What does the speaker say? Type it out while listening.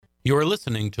You're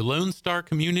listening to Lone Star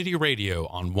Community Radio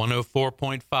on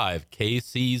 104.5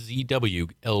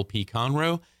 KCZW LP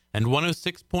Conroe and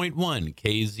 106.1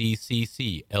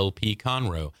 KZCC LP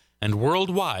Conroe and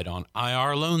worldwide on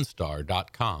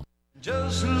irlonestar.com.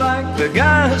 Just like the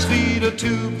guy's feet are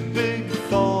too big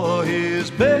for his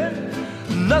bed,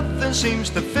 nothing seems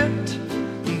to fit.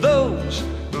 Those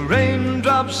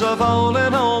raindrops are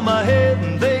falling on my head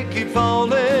and they keep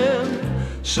falling.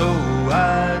 So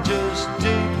I just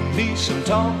did me some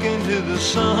talking to the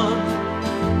sun,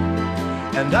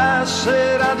 and I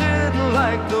said I didn't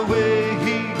like the way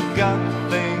he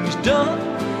got things done.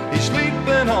 He's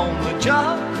sleeping on the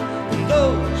job, and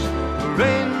those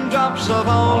raindrops are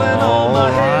falling on my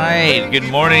head. All right,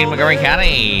 good morning, Montgomery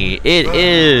County. It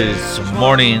is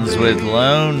Mornings with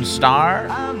Lone Star,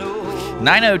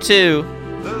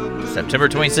 9:02, September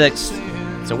 26th.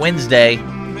 It's a Wednesday.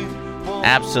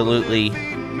 Absolutely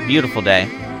beautiful day.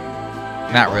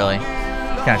 Not really.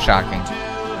 Kind of shocking.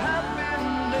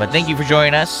 But thank you for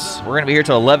joining us. We're going to be here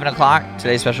till 11 o'clock.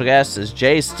 Today's special guest is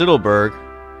Jay Studelberg,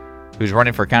 who's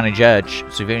running for county judge. So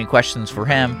if you have any questions for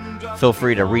him, feel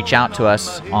free to reach out to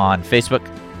us on Facebook.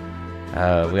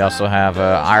 We also have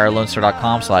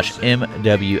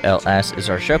irlonestar.com/MWLS is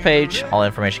our show page. All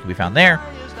information can be found there.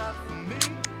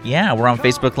 Yeah, we're on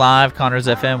Facebook Live, Conroe's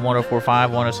FM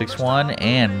 104.5, 106.1,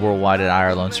 and worldwide at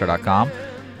irlonestar.com.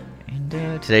 And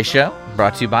today's show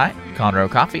brought to you by Conroe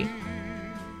Coffee.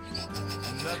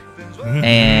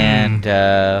 And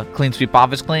Clean Sweep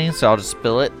Office Clean, so I'll just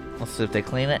spill it. Let's see if they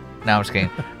clean it. No, I'm just kidding.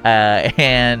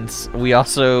 And we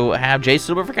also have Jay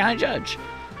Studelberg for county judge.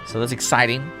 So that's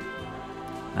exciting.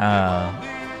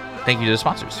 Thank you to the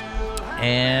sponsors.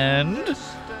 And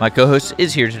my co-host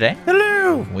is here today.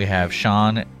 Hello. We have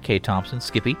Sean K. Thompson,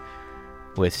 Skippy,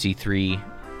 with C3.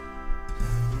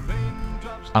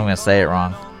 I'm going to say it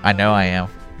wrong. I know I am.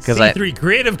 C3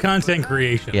 Creative Content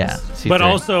Creations. Yeah, C3. But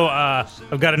also,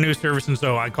 I've got a new service, and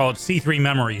so I call it C3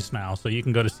 Memories now. So you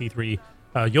can go to C3.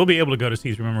 You'll be able to go to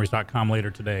c3memories.com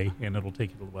later today, and it'll take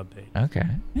you to the webpage. Okay.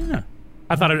 Yeah.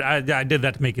 I thought I did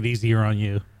that to make it easier on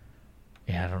you.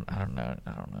 Yeah, I don't know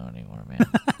anymore, man.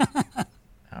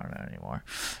 I don't know anymore.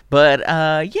 But,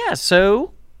 yeah,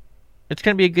 so it's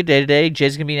going to be a good day today.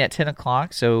 Jay's going to be in at 10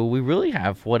 o'clock, so we really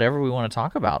have whatever we want to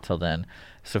talk about till then.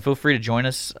 So feel free to join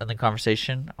us in the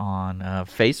conversation on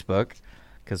Facebook,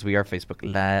 because we are Facebook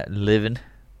living.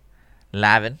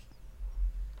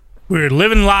 We're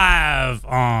living live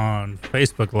on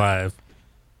Facebook Live.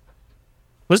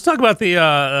 Let's talk about the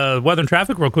weather and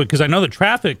traffic real quick, because I know the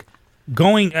traffic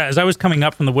going, as I was coming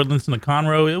up from the Woodlands and the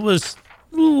Conroe, it was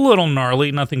a little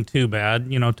gnarly, nothing too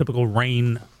bad, typical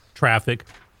rain traffic.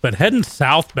 But heading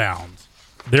southbound,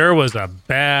 there was a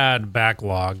bad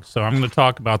backlog. So I'm going to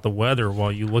talk about the weather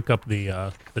while you look up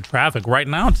the traffic. Right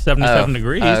now it's 77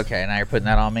 degrees. Okay, now you're putting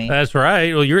that on me. That's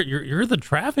right. Well, you're the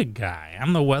traffic guy.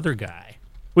 I'm the weather guy.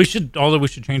 We should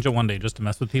change it one day just to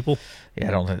mess with people. Yeah,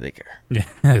 I don't think they care.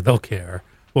 Yeah, they'll care.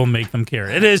 We'll make them care.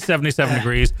 It is 77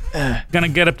 degrees. Going to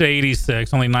get up to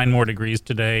 86. Only 9 more degrees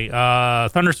today.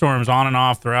 Thunderstorms on and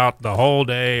off throughout the whole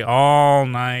day, all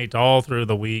night, all through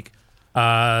the week.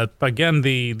 Again,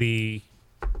 the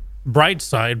bright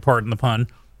side, pardon the pun,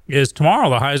 is tomorrow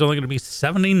the high is only going to be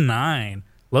 79.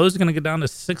 Lows are going to get down to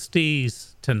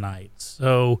 60s tonight.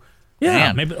 So,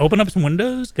 yeah, maybe open up some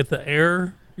windows, get the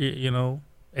air,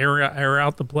 air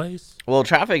out the place. Well,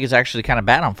 traffic is actually kind of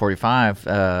bad on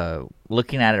 45.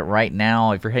 Looking at it right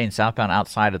now, if you're heading southbound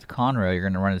outside of the Conroe, you're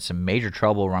going to run into some major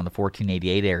trouble around the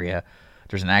 1488 area.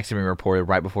 There's an accident reported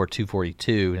right before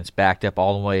 242, and it's backed up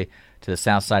all the way to the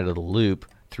south side of the loop,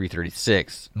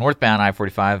 336. Northbound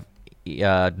I-45,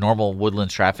 normal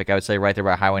Woodlands traffic, I would say right there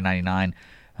by Highway 99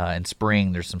 in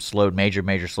Spring. There's some major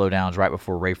slowdowns right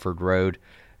before Rayford Road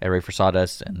at Rayford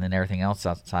Sawdust, and then everything else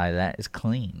outside of that is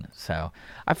clean. So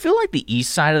I feel like the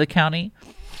east side of the county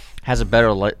has a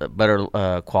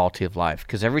better quality of life,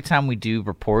 because every time we do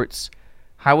reports,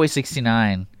 Interstate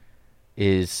 69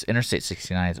 is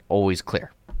always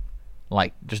clear.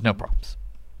 Like, there's no problems.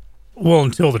 Well,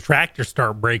 until the tractors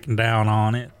start breaking down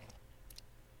on it.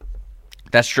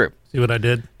 That's true. See what I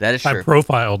did? That is true. I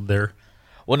profiled there.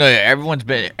 Well, no,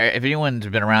 if anyone's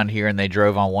been around here and they've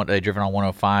driven on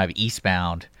 105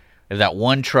 eastbound, if that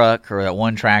one truck or that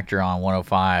one tractor on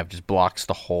 105 just blocks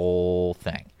the whole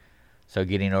thing. So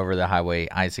getting over the highway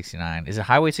I-69. Is it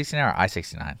Highway 69 or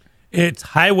I-69? It's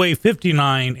Highway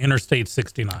 59, Interstate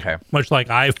 69. Okay. Much like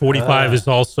I-45 is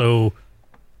also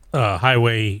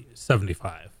Highway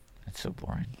 75. That's so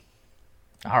boring.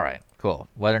 All right, cool.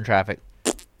 Weather and traffic.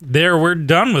 There, we're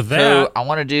done with that. So I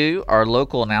want to do our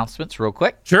local announcements real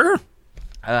quick. Sure.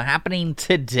 Happening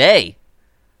today,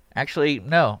 Actually,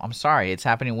 no, I'm sorry. It's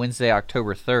happening Wednesday,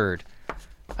 October 3rd.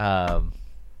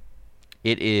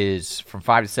 It is from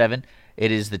 5 to 7.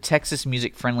 It is the Texas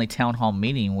Music Friendly Town Hall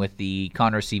meeting with the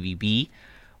Conroe CVB. I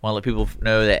want to let people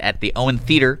know that at the Owen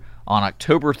Theater on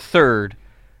October 3rd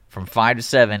from 5 to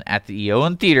 7 at the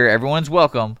Owen Theater, everyone's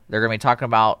welcome. They're going to be talking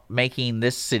about making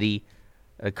this city,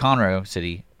 Conroe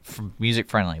City, music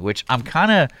friendly, which I'm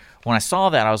kind of, when I saw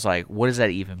that, I was like, what does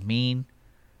that even mean?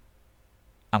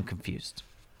 I'm confused.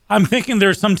 I'm thinking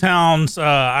there's some towns,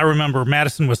 I remember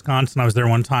Madison, Wisconsin, I was there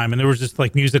one time, and there was just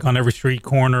like music on every street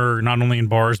corner, not only in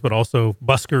bars, but also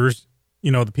buskers,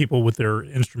 the people with their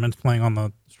instruments playing on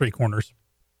the street corners.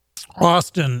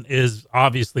 Austin is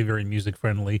obviously very music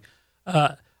friendly.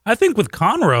 I think with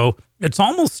Conroe, it's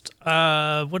almost,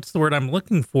 what's the word I'm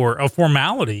looking for? A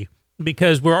formality,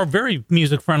 because we're all very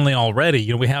music friendly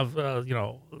already. We have,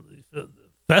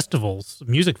 festivals,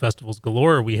 music festivals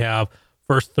galore. We have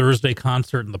First Thursday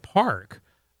concert in the park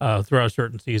throughout a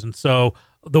certain season. So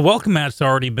the welcome mat's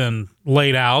already been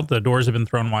laid out. The doors have been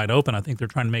thrown wide open. I think they're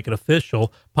trying to make it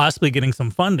official, possibly getting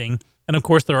some funding. And of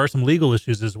course, there are some legal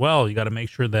issues as well. You got to make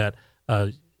sure that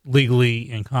legally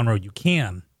in Conroe you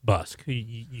can busk.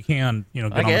 You can, get on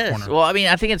the corner. Well, I mean,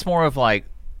 I think it's more of like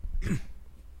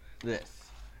this.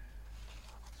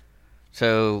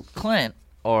 So Clint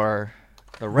or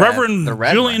the Reverend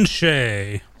Julian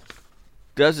Shea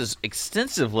does this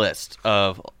extensive list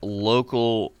of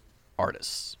local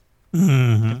artists.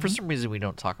 Mm-hmm. And for some reason, we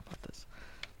don't talk about this,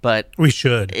 but we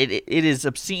should. It is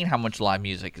obscene how much live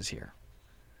music is here.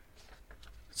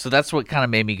 So that's what kind of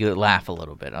made me laugh a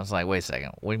little bit. I was like, wait a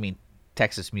second, what do you mean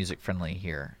Texas music friendly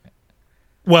here?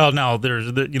 Well, no,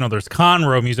 there's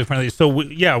Conroe music friendly. So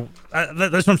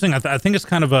that's what I'm saying. I think it's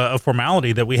kind of a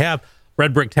formality that we have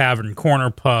Red Brick Tavern, Corner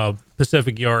Pub,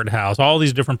 Pacific Yard House, all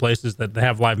these different places that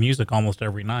have live music almost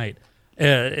every night.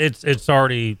 It's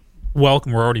already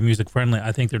welcome. We're already music friendly.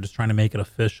 I think they're just trying to make it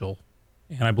official,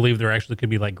 and I believe there actually could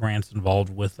be like grants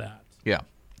involved with that. Yeah.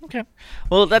 Okay.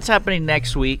 Well, that's happening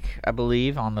next week, I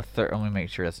believe, on the 3rd. Let me make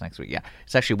sure that's next week. Yeah.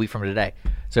 It's actually a week from today.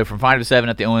 So from 5 to 7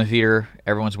 at the Owen Theater,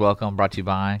 everyone's welcome, brought to you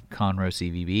by Conroe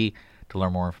CVB. To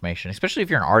learn more information, especially if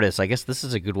you're an artist, I guess this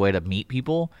is a good way to meet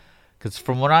people. Because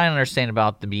from what I understand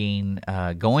about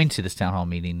going to this town hall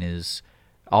meeting is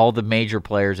all the major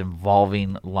players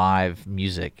involving live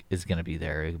music is going to be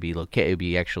there. It would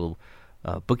be actual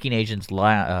booking agents,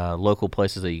 local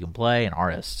places that you can play, and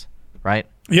artists, right?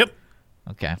 Yep.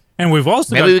 Okay. And we've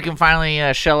also we can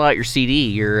finally shell out your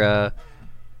CD, your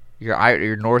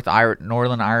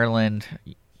Northern Ireland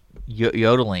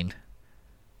yodeling.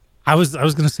 I was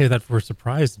going to say that for a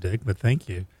surprise, Dick, but thank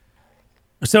you.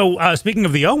 So speaking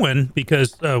of the Owen,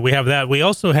 because we have that, we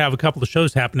also have a couple of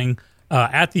shows happening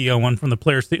at the Owen from the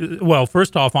Players. Well,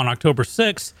 first off, on October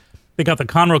 6th, they got the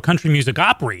Conroe Country Music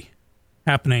Opry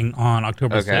happening on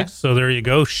October 6th. So there you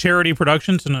go. Charity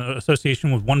Productions in association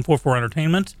with 144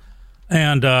 Entertainment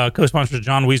and co-sponsor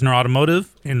John Wiesner Automotive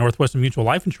and Northwestern Mutual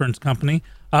Life Insurance Company.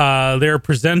 They're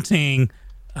presenting...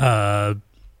 let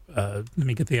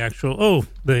me get the actual... Oh,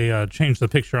 they changed the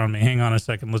picture on me. Hang on a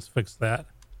second. Let's fix that.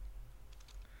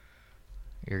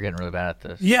 You're getting really bad at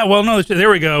this. Yeah, well, no,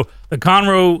 there we go. The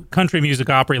Conroe Country Music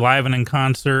Opry live and in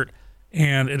concert.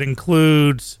 And it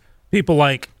includes people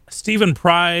like Stephen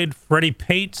Pride, Freddie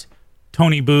Pate,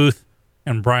 Tony Booth,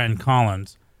 and Brian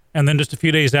Collins. And then just a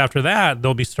few days after that,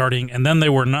 they'll be starting And Then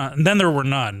There Were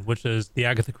None, which is the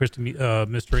Agatha Christie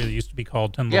mystery that used to be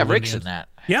called 10 Little Rick's Indians. in that.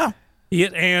 Yeah.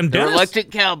 And the Dennis,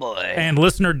 Reluctant Cowboy. And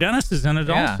listener Dennis is in it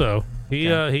also.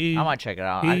 He I might check it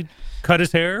out. He cut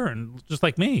his hair, and just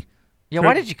like me. Yeah,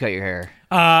 why did you cut your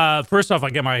hair? First off,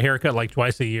 I get my hair cut like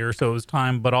twice a year, so it was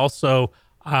time. But also,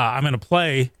 I'm in a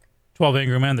play, 12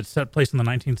 Angry Men, that set place in the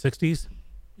 1960s.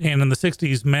 And in the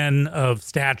 60s, men of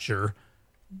stature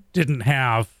didn't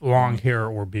have long hair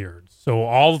or beards. So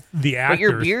all the actors... But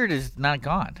your beard is not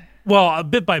gone. Well,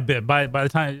 bit by bit. By the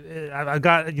time I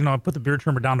got, I put the beard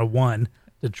trimmer down to 1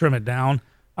 to trim it down.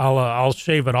 I'll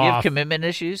shave it off. You have commitment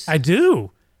issues? I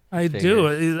do. I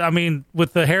do. I mean,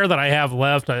 with the hair that I have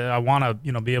left, I want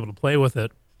to, be able to play with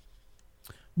it.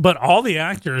 But all the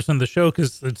actors in the show,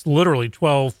 because it's literally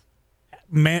 12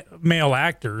 male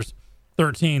actors,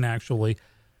 13 actually.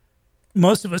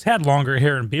 Most of us had longer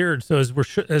hair and beards. So as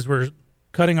we're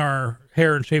cutting our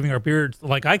hair and shaving our beards,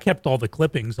 like I kept all the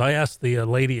clippings. I asked the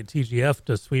lady at TGF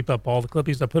to sweep up all the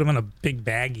clippings. I put them in a big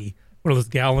baggie. One of those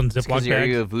gallon Ziploc bags. Are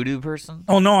you a voodoo person?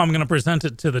 Oh, no, I'm going to present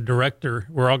it to the director.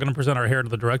 We're all going to present our hair to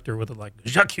the director with it like,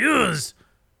 Jacques,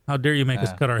 how dare you make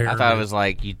us cut our hair? I thought it was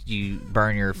like you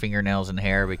burn your fingernails and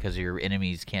hair because your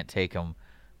enemies can't take them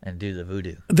and do the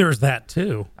voodoo. There's that,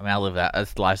 too. I mean, I live that.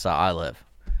 That's the lifestyle I live.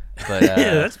 But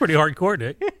Yeah, that's pretty hardcore,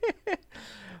 Dick.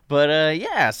 But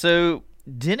yeah, so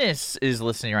Dennis is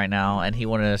listening right now, and he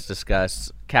wanted us to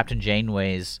discuss Captain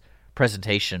Janeway's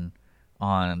presentation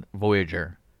on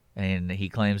Voyager, and he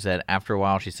claims that after a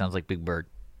while she sounds like Big Bird.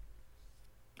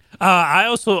 I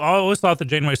always thought that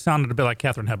Janeway sounded a bit like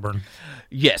Katharine Hepburn.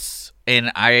 Yes,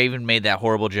 and I even made that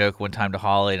horrible joke one time to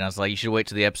Holly, and I was like, "You should wait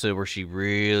to the episode where she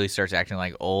really starts acting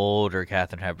like older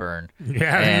Katharine Hepburn."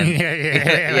 Yeah, And-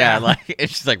 yeah. like, and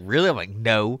she's like, "Really?" I'm like,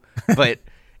 "No," but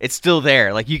it's still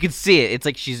there. Like, you can see it. It's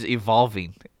like she's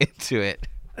evolving into it.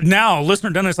 Now,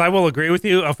 listener Dennis, I will agree with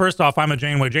you. First off, I'm a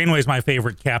Janeway. Janeway's my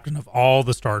favorite captain of all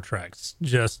the Star Treks.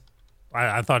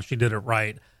 I thought she did it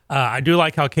right. I do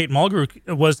like how Kate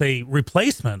Mulgrew was a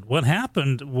replacement. What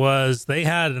happened was they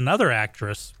had another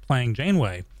actress playing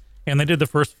Janeway, and they did the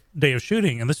first day of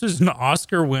shooting. And this is an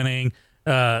Oscar-winning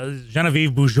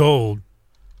Genevieve Bujold,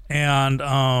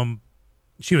 and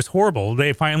she was horrible.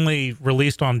 They finally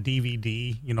released on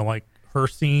DVD, like her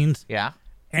scenes. Yeah.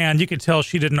 And you could tell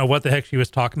she didn't know what the heck she was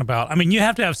talking about. I mean, you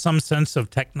have to have some sense of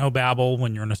technobabble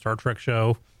when you're in a Star Trek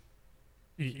show.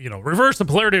 Reverse the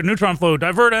polarity of neutron flow,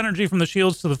 divert energy from the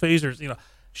shields to the phasers.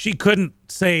 She couldn't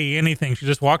say anything. She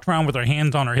just walked around with her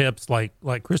hands on her hips like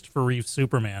Christopher Reeve's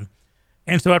Superman.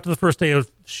 And so after the first day of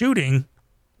shooting,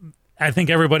 I think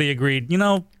everybody agreed,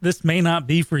 this may not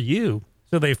be for you.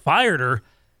 So they fired her.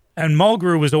 And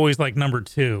Mulgrew was always like number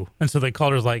 2. And so they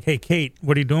called her like, "Hey, Kate,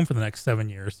 what are you doing for the next 7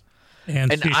 years?"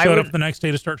 And she showed up the next day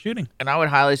to start shooting. And I would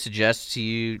highly suggest to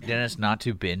you, Dennis, not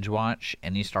to binge watch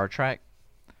any Star Trek,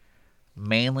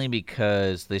 mainly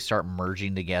because they start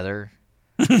merging together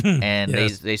and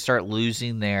Yes. they start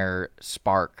losing their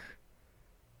spark.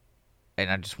 And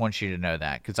I just want you to know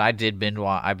that, because I did binge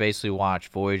watch. I basically watched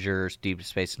Voyager, Deep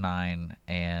Space Nine,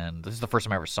 and this is the first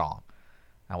time I ever saw them.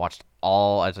 I watched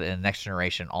all as in Next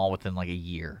Generation, all within like a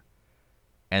year,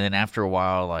 and then after a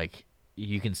while, like,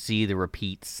 you can see the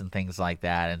repeats and things like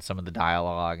that, and some of the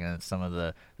dialogue and some of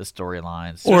the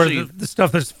storylines, Or Especially- the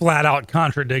stuff that's flat out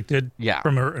contradicted Yeah.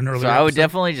 from an earlier So I would episode.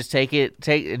 definitely just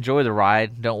enjoy the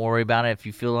ride. Don't worry about it. If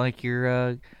you feel like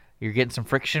you're getting some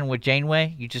friction with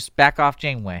Janeway, you just back off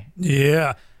Janeway.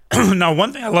 Yeah. Now,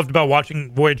 one thing I loved about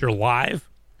watching Voyager live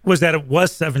was that it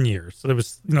was 7 years. So it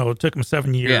was, it took them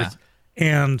 7 years. Yeah.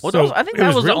 And Well, so I think it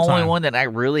that was the real only time. one that I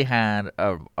really had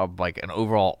a like an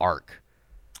overall arc.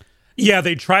 Yeah,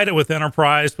 they tried it with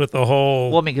Enterprise with the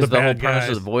whole. Well, I mean, because the whole bad premise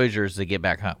guys. of the Voyager is to get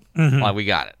back home. Like, we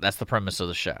got it. That's the premise of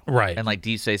the show. Right. And like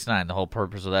Deep Space Nine, the whole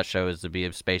purpose of that show is to be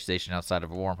a space station outside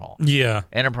of a wormhole. Yeah.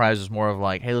 Enterprise is more of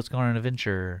like, hey, let's go on an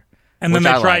adventure. And then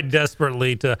which they I tried liked.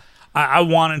 desperately to. I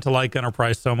wanted to like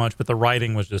Enterprise so much, but the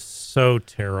writing was just so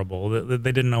terrible. They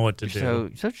didn't know what to do. So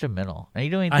such a middle. And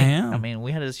you don't even I think, am. I mean,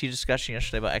 we had this huge discussion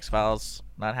yesterday about X-Files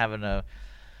not having a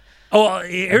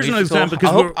Here's an example.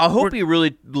 Because I hope you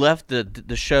really left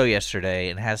the show yesterday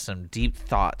and has some deep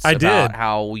thoughts I about did.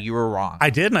 how you were wrong. I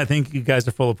did, and I think you guys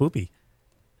are full of poopy.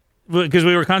 Because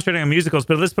we were concentrating on musicals,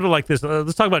 but let's put it like this.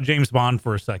 Let's talk about James Bond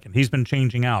for a second. He's been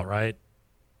changing out, right?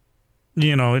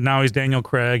 Now he's Daniel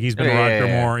Craig. He's been Roger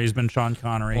Moore. He's been Sean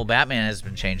Connery. Well, Batman has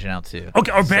been changing out too.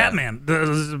 Okay, or So- Batman.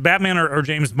 Batman or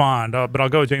James Bond, but I'll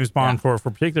go with James Bond for a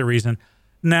particular reason.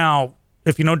 Now,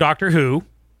 if you know Doctor Who,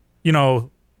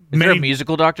 Is there a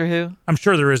musical Doctor Who? I'm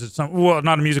sure there is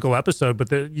not a musical episode, but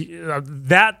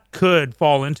that could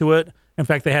fall into it. In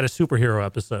fact, they had a superhero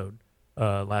episode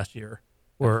last year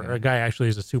where a guy actually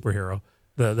is a superhero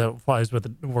that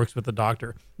works with the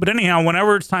Doctor. But anyhow,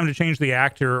 whenever it's time to change the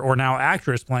actor or now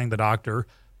actress playing the Doctor,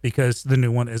 because the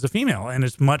new one is a female and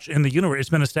it's much in the universe, it's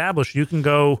been established. You can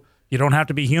go. You don't have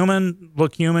to be human,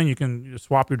 look human. You can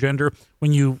swap your gender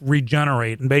when you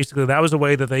regenerate. And basically, that was a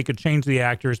way that they could change the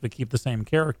actors but keep the same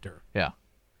character. Yeah.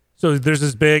 So there's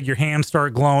this big, your hands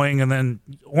start glowing, and then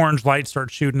orange lights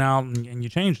start shooting out, and you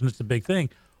change, and it's a big thing.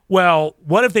 Well,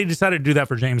 what if they decided to do that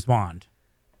for James Bond?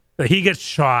 That he gets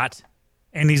shot,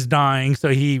 and he's dying, so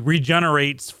he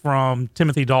regenerates from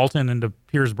Timothy Dalton into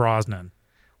Pierce Brosnan.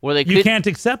 Well, they You could, can't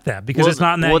accept that because it's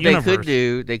not in that what universe.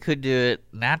 they could do it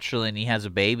naturally, and he has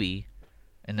a baby,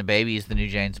 and the baby is the new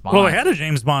James Bond. Well, they had a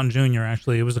James Bond Jr.,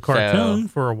 actually. It was a cartoon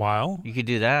for a while. You could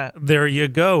do that. There you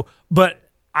go. But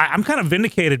I'm kind of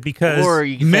vindicated because Or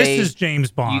you could Mrs. say- James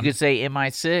Bond. You could say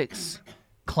MI6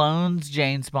 clones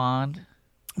James Bond.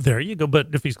 There you go. But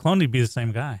if he's cloned, he'd be the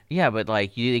same guy. Yeah, but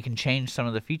like they can change some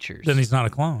of the features. Then he's not a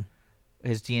clone.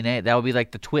 His DNA. That would be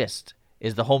like the twist.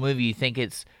 Is the whole movie you think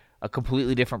it's a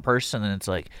completely different person, and it's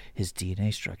like his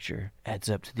DNA structure adds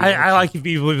up to the. I like if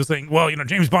people think, well,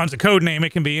 James Bond's a code name. It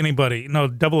can be anybody. No,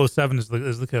 007 is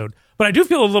the code. But I do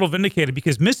feel a little vindicated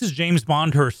because Mrs. James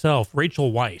Bond herself,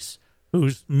 Rachel Weisz,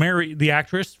 who's married, the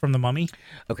actress from The Mummy.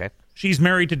 Okay. She's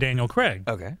married to Daniel Craig.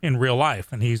 Okay. In real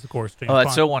life, and he's of course James Oh, that's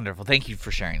Bond. so wonderful. Thank you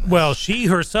for sharing this. Well, she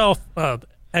herself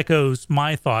echoes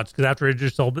my thoughts because after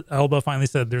Idris Elba finally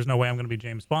said, "There's no way I'm going to be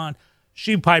James Bond,"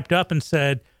 she piped up and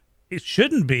said, "It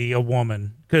shouldn't be a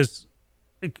woman," because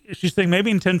she's saying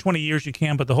maybe in 10, 20 years you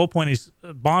can, but the whole point is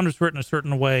Bond was written a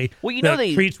certain way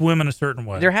that treats women a certain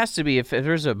way. There has to be, if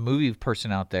there's a movie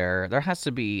person out there, there has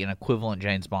to be an equivalent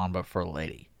James Bond, but for a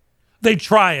lady. They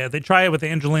try it. They try it with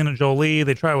Angelina Jolie.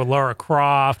 They try it with Lara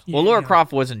Croft. Well, Lara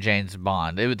Croft wasn't James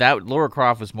Bond. Lara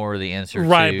Croft was more the answer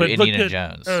right, to but Indiana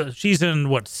Jones. She's in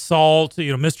Salt,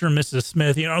 Mr. and Mrs.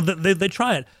 Smith. They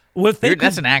try it.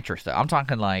 That's an actress, though. I'm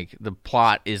talking like the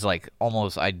plot is like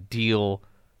almost ideal,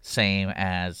 same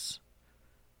as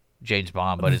James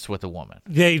Bond, but it's with a woman.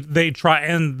 They try,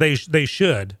 and they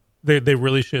should. They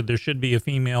really should. There should be a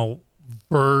female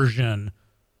version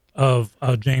of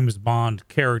a James Bond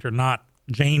character, not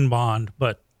Jane Bond,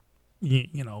 but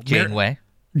Janeway.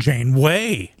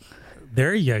 Janeway.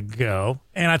 There you go.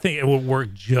 And I think it would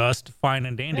work just fine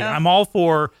and dandy. Yeah. I'm all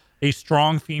for a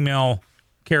strong female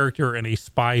character in a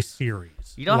spy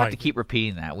series. You don't have to keep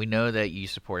repeating that. We know that you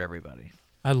support everybody.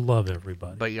 I love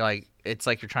everybody. But it's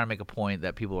like you're trying to make a point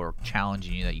that people are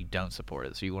challenging you that you don't support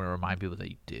it. So you want to remind people that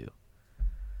you do.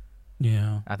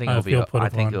 Yeah. I think it'll be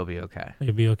okay.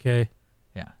 It'll be okay.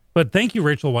 Yeah. But thank you,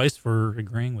 Rachel Weisz, for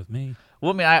agreeing with me.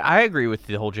 Well, I mean, I agree with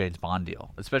the whole James Bond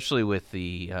deal, especially with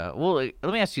the. Let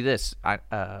me ask you this: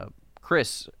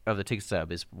 Chris of the Ticket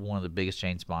Sub is one of the biggest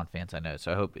James Bond fans I know.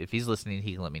 So I hope if he's listening,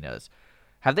 he can let me know this.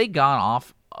 Have they gone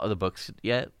off of the books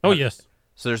yet? Oh yes.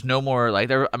 So there's no more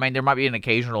there. I mean, there might be an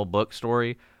occasional book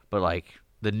story, but like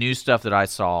the new stuff that I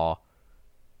saw,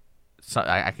 so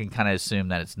I can kind of assume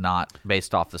that it's not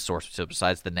based off the source material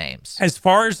besides the names. As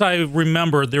far as I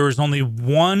remember, there was only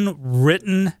one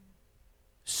written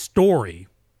story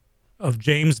of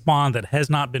James Bond that has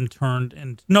not been turned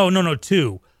into. No,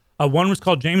 two. One was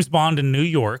called James Bond in New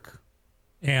York,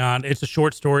 and it's a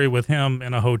short story with him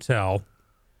in a hotel.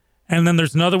 And then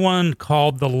there's another one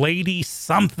called The Lady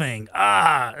Something.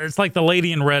 It's like The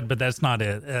Lady in Red, but that's not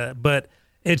it. But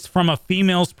it's from a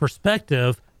female's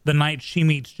perspective the night she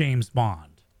meets James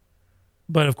Bond.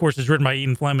 But, of course, it's written by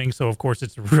Ian Fleming, so, of course,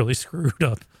 it's really screwed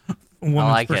up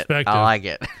woman's perspective. I like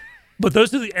it. But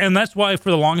and that's why for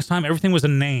the longest time, everything was a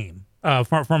name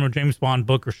from a James Bond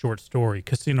book or short story.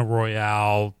 Casino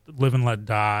Royale, Live and Let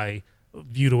Die,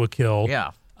 View to a Kill.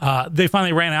 Yeah. They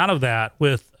finally ran out of that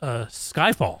with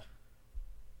Skyfall.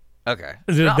 Okay.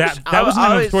 That was the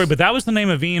name of the story, but that was the name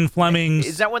of Ian Fleming's.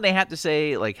 Is that when they have to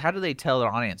say, like, how do they tell their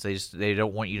audience? They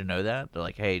don't want you to know that? They're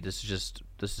like, hey, this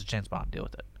is James Bond, deal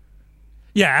with it.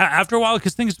 Yeah, after a while,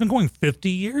 because things have been going 50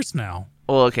 years now.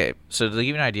 Well, okay, so to give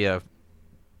you an idea,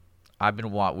 I've been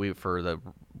for the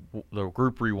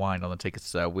group rewind on the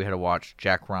tickets, we had to watch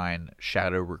Jack Ryan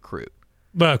Shadow Recruit.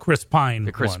 Chris Pine.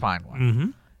 The Chris Pine one. Mm-hmm.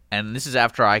 And this is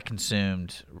after I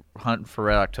consumed Hunt for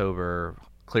Red October,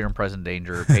 Clear and Present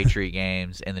Danger, Patriot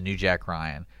Games, and the new Jack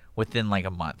Ryan within like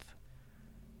a month.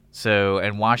 So,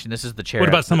 and watching, this is the chair. What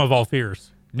about Sum of All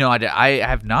Fears? No, I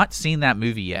have not seen that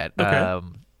movie yet. Okay.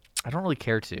 I don't really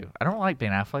care to. I don't like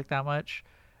Ben Affleck that much.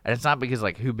 And it's not because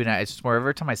like who Ben Affleck, it's just more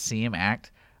every time I see him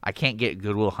act, I can't get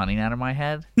Good Will Hunting out of my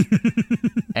head.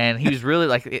 And he was really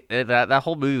like, that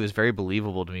whole movie was very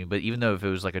believable to me. But even though if it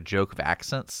was like a joke of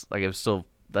accents, like it was still,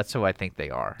 that's who I think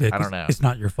they are. Yeah, I don't know. It's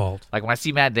not your fault. Like when I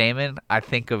see Matt Damon, I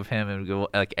think of him in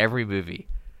like every movie.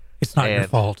 It's not your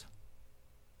fault.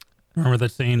 Remember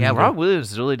that scene? Yeah, Rob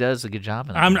Williams really does a good job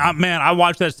in that. Man, I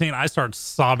watched that scene. I start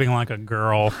sobbing like a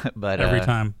girl but every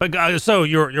time. But so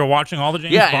you're watching all the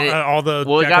James Bond, all the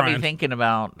well, Jack it got Ryans. me thinking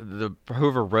about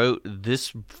whoever wrote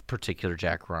this particular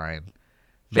Jack Ryan.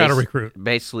 Shadow Recruit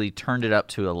Basically turned it up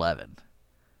to 11.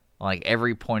 Like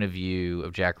every point of view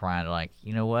of Jack Ryan, like,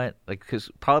 you know what? Like, because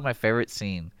probably my favorite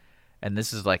scene, and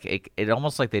this is like it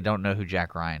almost like they don't know who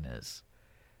Jack Ryan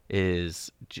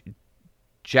is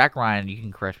Jack Ryan, you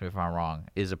can correct me if I'm wrong,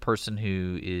 is a person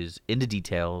who is into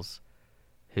details,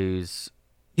 he's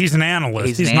an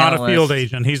analyst. He's not a field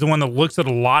agent. He's the one that looks at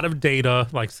a lot of data,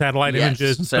 like satellite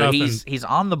images and stuff. So he's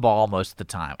on the ball most of the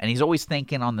time, and he's always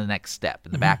thinking on the next step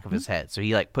in the back of his head. So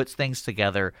he like puts things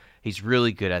together. He's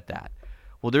really good at that.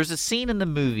 Well, there's a scene in the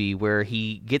movie where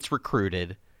he gets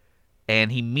recruited,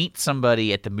 and he meets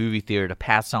somebody at the movie theater to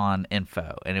pass on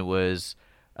info, and it was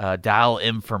dial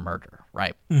M for murder,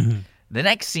 right? Mm-hmm. The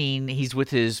next scene, he's with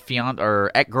his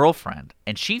ex-girlfriend,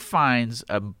 and she finds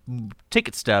a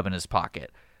ticket stub in his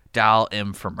pocket. Dial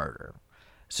M for murder.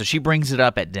 So she brings it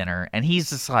up at dinner, and he's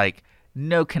just like,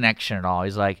 no connection at all.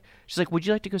 She's like, would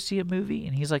you like to go see a movie?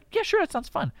 And he's like, yeah, sure, that sounds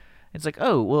fun. It's like,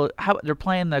 oh, well, how they're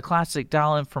playing the classic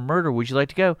Dial M for Murder. Would you like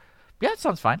to go? Yeah, it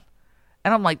sounds fine.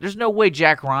 And I'm like, there's no way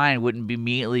Jack Ryan wouldn't be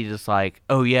immediately just like,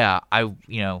 oh yeah,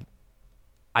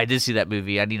 I did see that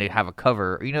movie. I need to have a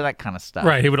cover, that kind of stuff.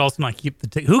 Right. He would also not keep the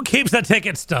ticket. Who keeps that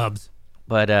ticket stubs?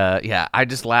 But yeah, I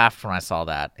just laughed when I saw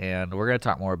that, and we're gonna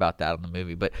talk more about that in the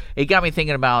movie. But it got me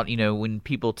thinking about when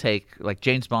people take like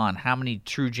James Bond, how many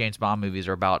true James Bond movies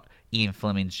are about Ian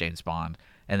Fleming's James Bond,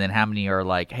 and then how many are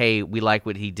like, hey, we like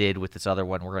what he did with this other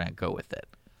one, we're gonna go with it.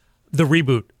 The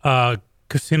reboot,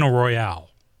 Casino Royale,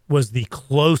 was the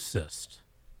closest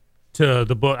to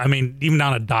the book. I mean, even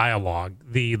down to dialogue,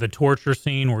 the torture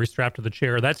scene where he's strapped to the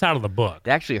chair, that's out of the book.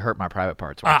 They actually hurt my private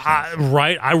parts.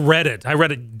 Right. I read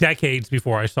it decades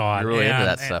before I saw it. You're really into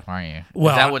that stuff, aren't you?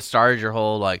 Well, is that what started your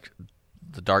whole, like,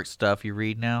 the dark stuff you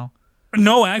read now?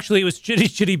 No, actually, it was Chitty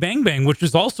Chitty Bang Bang, which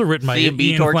was also written by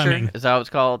Ian Fleming. Is that what it's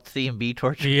called? C&B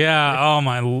torture? Yeah. Oh,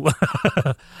 my.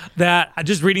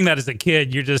 Just reading that as a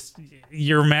kid,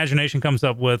 your imagination comes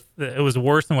up with, it was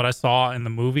worse than what I saw in the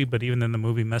movie, but even then the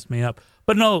movie messed me up.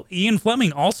 But no, Ian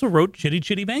Fleming also wrote Chitty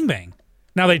Chitty Bang Bang.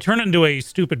 Now, they turned it into a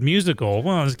stupid musical.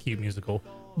 Well, it was a cute musical.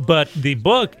 But the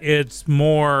book, it's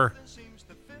more,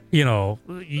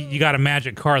 you got a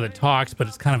magic car that talks, but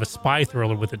it's kind of a spy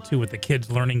thriller with it, too, with the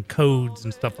kids learning codes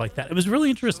and stuff like that. It was really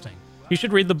interesting. You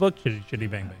should read the book, Chitty Chitty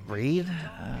Bang Bang. Read?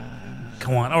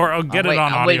 Come on. Or I'll get it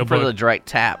on I'm waiting for the direct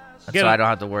tap. So I don't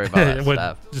have to worry about that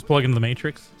stuff. Just plug into the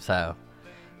Matrix? So,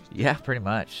 yeah, pretty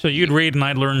much. So you'd read and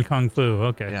I'd learn Kung Fu.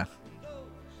 Okay. Yeah.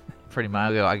 Pretty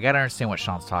much. I got to understand what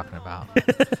Sean's talking about.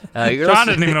 Sean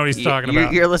doesn't even know what he's talking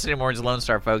about. You're listening to Mornings Lone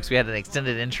Star, folks. We had an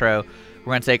extended intro.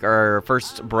 We're going to take our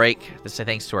first break to say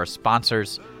thanks to our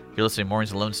sponsors. You're listening to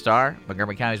Mornings Lone Star,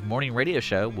 Montgomery County's morning radio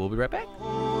show. We'll be right back.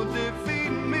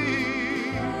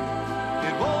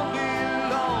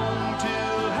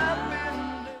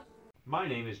 My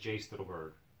name is Jay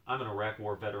Stittleberg. I'm an Iraq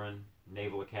War veteran,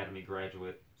 Naval Academy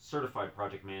graduate, certified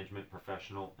project management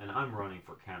professional, and I'm running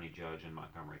for county judge in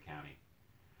Montgomery County.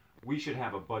 We should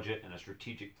have a budget and a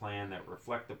strategic plan that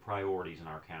reflect the priorities in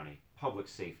our county: public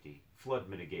safety, flood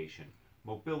mitigation,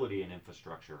 mobility and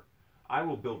infrastructure. I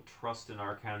will build trust in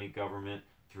our county government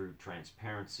through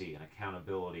transparency and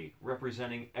accountability,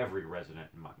 representing every resident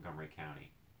in Montgomery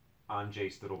County. I'm Jay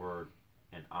Stittleberg,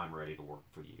 and I'm ready to work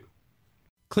for you.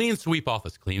 Clean Sweep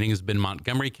Office Cleaning has been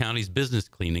Montgomery County's business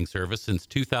cleaning service since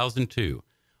 2002,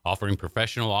 offering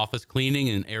professional office cleaning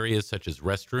in areas such as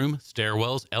restroom,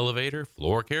 stairwells, elevator,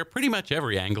 floor care, pretty much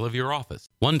every angle of your office.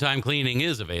 One-time cleaning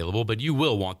is available, but you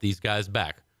will want these guys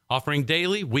back. Offering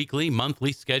daily, weekly,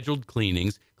 monthly scheduled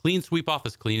cleanings, Clean Sweep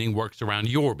Office Cleaning works around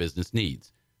your business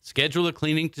needs. Schedule a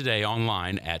cleaning today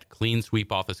online at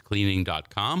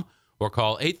cleansweepofficecleaning.com or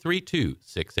call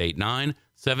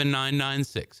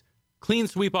 832-689-7996. Clean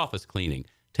Sweep Office Cleaning.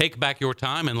 Take back your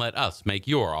time and let us make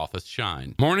your office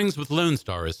shine. Mornings with Lone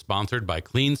Star is sponsored by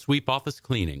Clean Sweep Office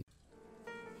Cleaning.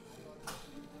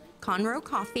 Conroe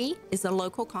Coffee is a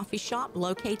local coffee shop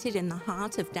located in the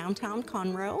heart of downtown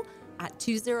Conroe at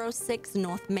 206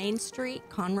 North Main Street,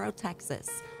 Conroe,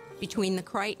 Texas. Between the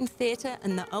Crichton Theater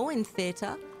and the Owen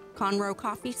Theater, Conroe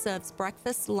Coffee serves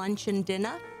breakfast, lunch, and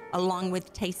dinner, along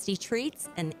with tasty treats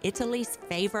and Italy's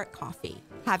favorite coffee.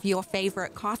 Have your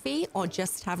favorite coffee or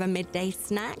just have a midday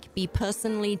snack be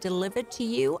personally delivered to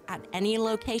you at any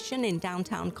location in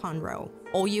downtown Conroe.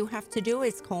 All you have to do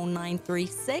is call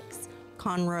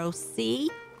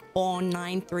 936-CONROE-C or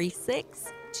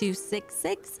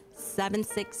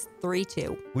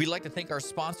 936-266-7632. We'd like to thank our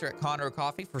sponsor at Conroe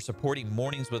Coffee for supporting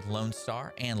Mornings with Lone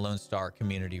Star and Lone Star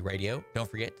Community Radio. Don't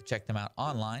forget to check them out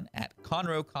online at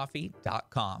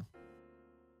conroecoffee.com.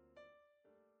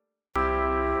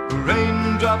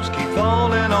 Raindrops keep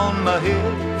falling on my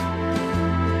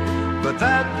head, but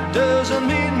that doesn't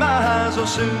mean my eyes will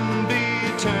soon be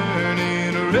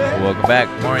turning red. Welcome back,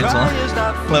 Mornings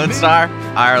Lone Star,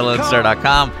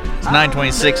 irlonestar.com. It's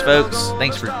 9:26, folks.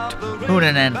 Thanks for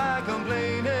tuning in.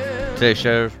 Today's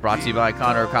show is brought to you by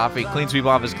Conroe Coffee, Clean Sweep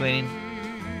Office Cleaning,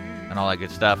 and all that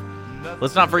good stuff.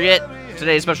 Let's not forget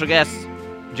today's special guest,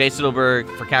 Jay Stittleberg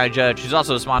for County Judge. He's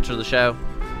also a sponsor of the show.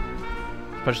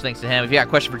 Special thanks to him. If you got a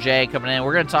question for Jay coming in,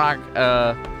 we're going to talk.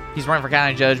 He's running for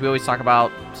county judge. We always talk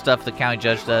about stuff the county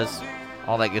judge does,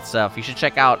 all that good stuff. You should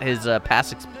check out his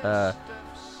past,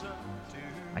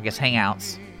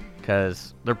 hangouts,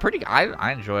 because they're pretty.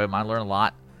 I enjoy them. I learn a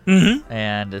lot,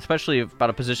 and especially about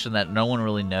a position that no one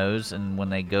really knows. And when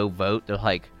they go vote, they're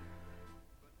like,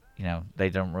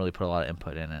 they don't really put a lot of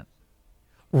input in it.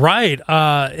 Right.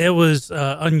 It was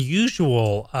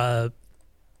unusual.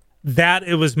 That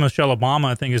it was Michelle Obama,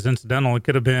 I think, is incidental. It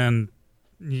could have been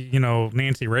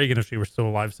Nancy Reagan if she were still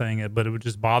alive saying it, but it would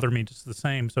just bother me just the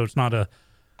same. So it's not a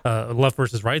left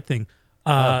versus right thing.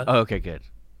 Okay, good.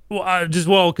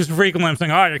 Well, because frequently I'm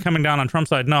saying, you're coming down on Trump's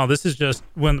side. No, this is just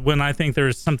when I think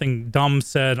there's something dumb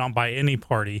said by any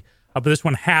party. But this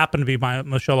one happened to be by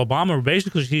Michelle Obama.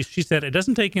 Basically, she said it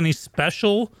doesn't take any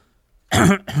special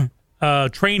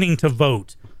training to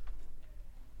vote.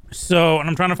 So, and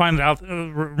I'm trying to find out,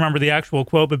 remember the actual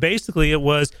quote, but basically it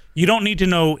was, you don't need to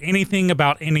know anything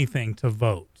about anything to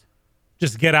vote.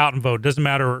 Just get out and vote. Doesn't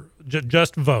matter.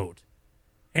 Just vote.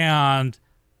 And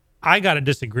I got to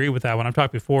disagree with that. When I've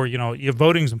talked before,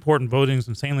 voting's important. Voting's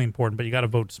insanely important, but you got to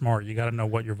vote smart. You got to know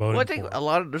what you're voting Well, I think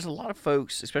for. there's a lot of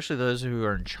folks, especially those who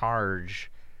are in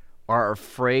charge, are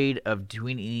afraid of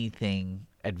doing anything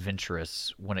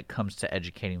adventurous when it comes to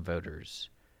educating voters.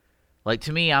 Like,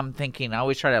 to me, I'm thinking, I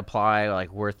always try to apply like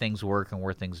where things work and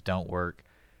where things don't work,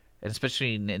 and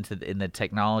especially in the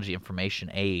technology information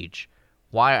age.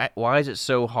 Why is it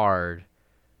so hard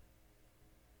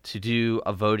to do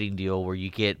a voting deal where you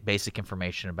get basic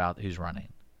information about who's running?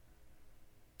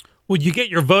 Well, you get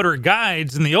your voter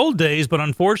guides in the old days, but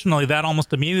unfortunately, that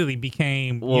almost immediately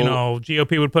became,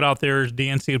 GOP would put out theirs,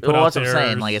 DNC would put out That's theirs. what I'm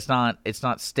saying. Like, it's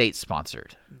not state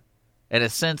sponsored. In a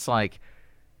sense, like,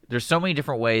 there's so many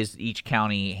different ways each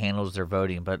county handles their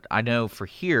voting, but I know for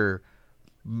here,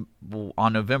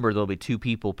 on November, there'll be 2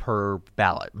 people per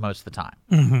ballot most of the time.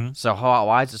 Mm-hmm. So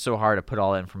why is it so hard to put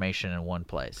all that information in one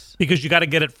place? Because you got to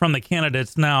get it from the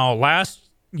candidates. Now, last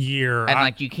year,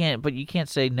 And you can't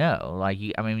say no. Like,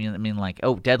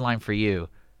 deadline for you.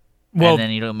 Well, and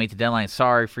then you don't meet the deadline.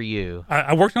 Sorry for you.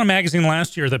 I worked on a magazine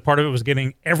last year that part of it was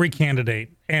getting every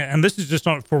candidate, and this is just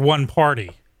for one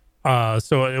party. Well,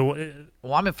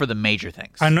 I meant for the major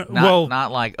things. I know.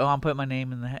 Not like, I'm putting my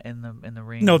name in the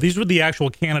ring. No, these were the actual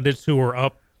candidates who were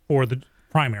up for the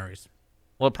primaries.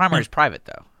 Well, the primary is private,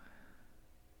 though.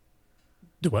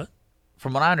 Do what?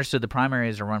 From what I understood, the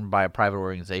primaries are run by a private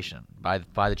organization, by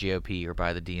the GOP or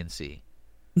by the DNC.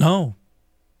 No.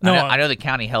 I know the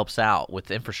county helps out with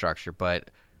the infrastructure, but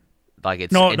like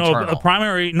it's internal. A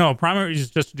primary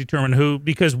is just to determine who,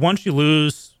 because once you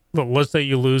lose. Let's say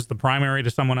you lose the primary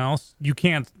to someone else, you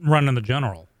can't run in the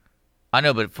general. I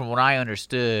know, but from what I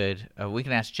understood, we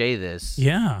can ask Jay this.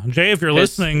 Yeah, Jay, if you're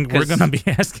listening, we're going to be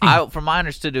asking. From what I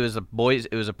understood, it was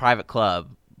a private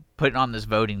club putting on this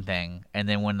voting thing, and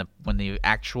then when the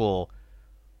actual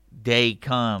day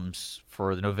comes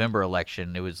for the November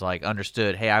election, it was like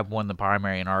understood. Hey, I've won the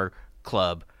primary in our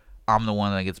club. I'm the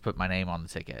one that gets to put my name on the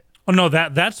ticket. Oh no,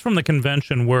 that's from the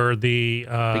convention where the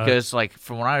because like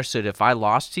from what I understood, if I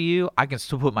lost to you, I can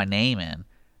still put my name in,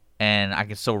 and I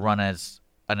can still run as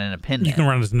an independent. You can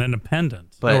run as an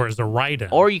independent, or as a write-in,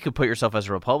 or you could put yourself as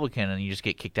a Republican and you just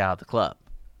get kicked out of the club.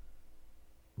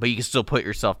 But you can still put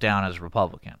yourself down as a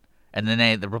Republican, and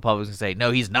then the Republicans can say,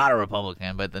 "No, he's not a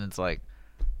Republican." But then it's like,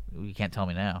 you can't tell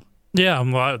me now. Yeah,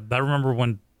 I remember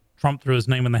when Trump threw his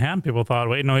name in the hat, and people thought,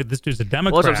 wait, no, this dude's a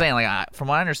Democrat. Well, that's what I'm saying. Like, from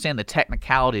what I understand, the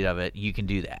technicality of it, you can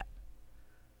do that.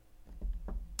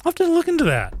 I'll have to look into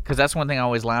that. Because that's one thing I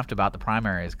always laughed about the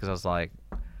primaries, because I was like,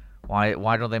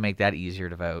 why don't they make that easier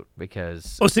to vote?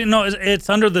 Because... Oh, see, no,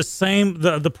 it's under the same...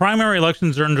 The primary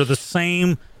elections are under the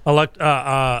same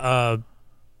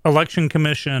election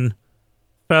commission,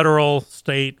 federal,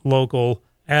 state, local,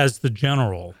 as the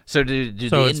general. So do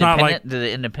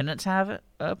the independents have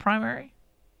a primary?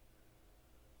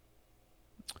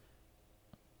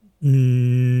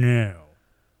 No,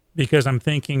 because I'm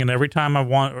thinking, and every time I've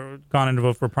gone in to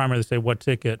vote for a primary, they say what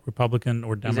ticket, Republican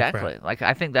or Democrat. Exactly. Like,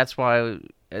 I think that's why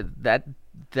But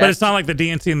it's not like the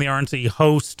DNC and the RNC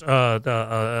host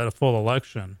a full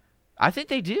election. I think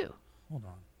they do. Hold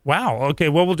on. Wow. Okay.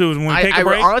 What we'll do is when we take a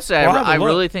break. Honestly, I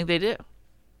really think they do.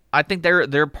 I think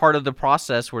they're part of the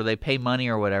process where they pay money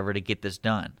or whatever to get this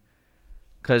done.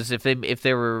 Because if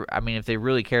they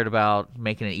really cared about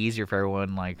making it easier for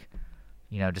everyone, like,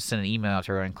 just send an email out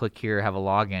to her and click here, have a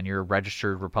login. You're a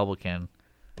registered Republican.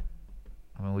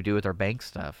 I mean, we do with our bank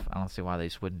stuff. I don't see why they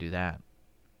just wouldn't do that.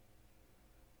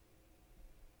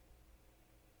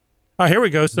 Oh, here we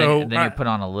go. So then you're put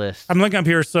on a list. I'm looking up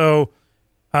here. So,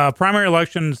 primary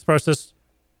elections process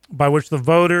by which the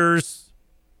voters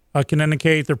can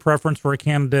indicate their preference for a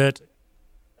candidate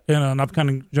in an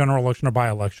upcoming general election or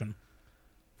by-election.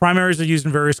 Primaries are used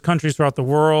in various countries throughout the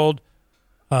world.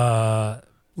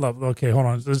 Okay, hold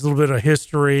on. There's a little bit of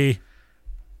history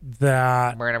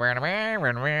that...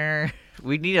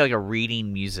 We need like a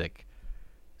reading music.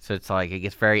 So it's like, it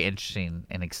gets very interesting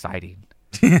and exciting.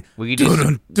 We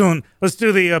could Let's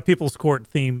do the People's Court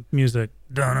theme music.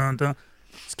 Dun, dun, dun.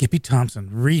 Skippy Thompson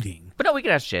reading. But no, we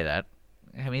could ask Jay that.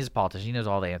 I mean, he's a politician. He knows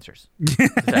all the answers.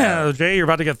 Yeah, Jay, you're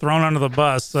about to get thrown under the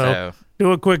bus. So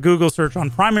do a quick Google search on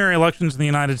primary elections in the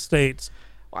United States.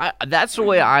 That's the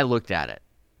way I looked at it,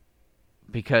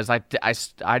 because I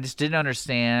just didn't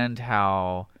understand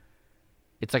how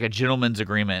it's like a gentleman's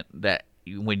agreement that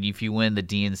if you win the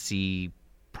DNC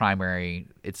primary,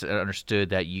 it's understood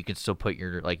that you can still put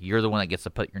you're the one that gets to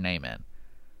put your name in,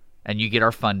 and you get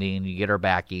our funding, you get our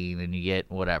backing, and you get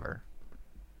whatever.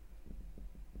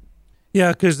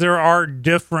 Yeah, because there are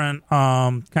different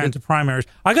kinds of primaries.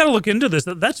 I got to look into this.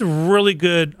 That's a really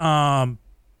good point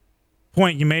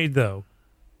you made, though.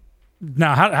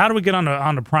 Now, how do we get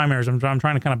on the primaries? I'm trying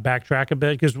to kind of backtrack a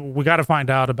bit, because we got to find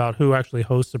out about who actually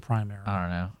hosts the primary. I don't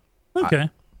know. Okay.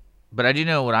 But I do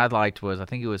know what I liked was, I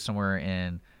think it was somewhere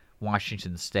in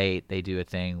Washington State, they do a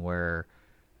thing where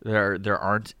there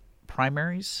aren't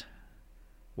primaries,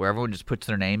 where everyone just puts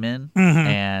their name in,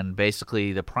 and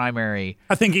basically the primary.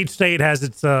 I think each state has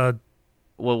its. Well,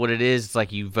 what it is, it's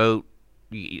like you vote.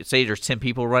 Say there's 10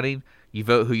 people running, you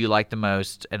vote who you like the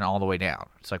most, and all the way down.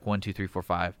 It's like 1, 2, 3, 4,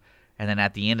 5, and then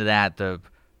at the end of that, the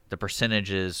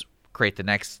percentages create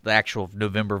the actual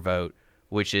November vote,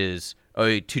 which is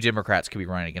 2 Democrats could be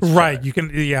running against. Right, each other. you can.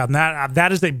 Yeah, and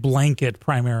that is a blanket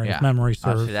primary. If memory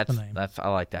serves. See, the name. I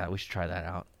like that. We should try that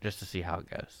out just to see how it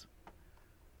goes.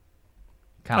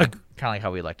 Kind of like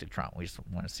how we elected Trump. We just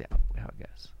want to see how it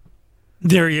goes.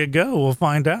 There you go. We'll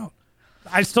find out.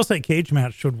 I still say cage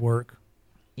match should work.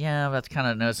 Yeah, that's kind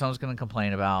of no. Someone's going to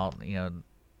complain about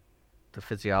the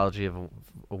physiology of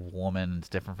a woman is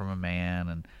different from a man,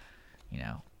 and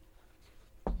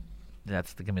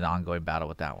that's going to be the ongoing battle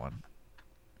with that one.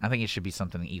 I think it should be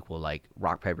something equal, like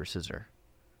rock paper scissors.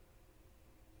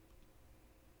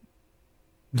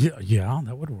 Yeah,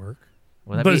 that would work.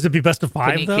 But does it be best of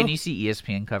 5 though? Can you see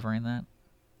ESPN covering that?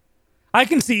 I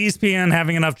can see ESPN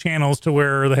having enough channels to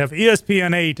where they have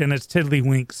ESPN 8 and it's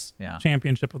Tiddlywinks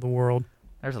Championship of the World.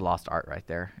 There's a lost art right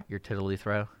there. Your tiddly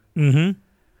throw. Mm-hmm.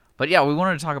 But yeah, we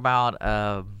wanted to talk about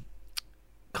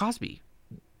Cosby.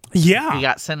 Yeah, he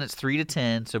got sentenced 3 to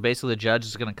 10. So basically, the judge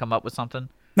is going to come up with something.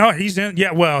 No, he's in.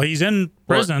 Yeah, well, he's in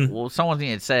prison. Well, someone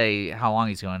needed to say how long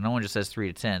he's going. No one just says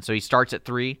 3 to 10. So he starts at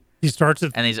 3. He starts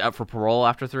at, and he's up for parole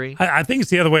after 3. I think it's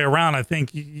the other way around. I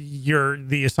think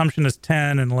the assumption is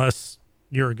 10 unless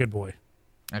you're a good boy.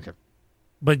 Okay.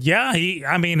 But yeah,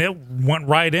 it went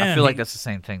right in. I feel like that's the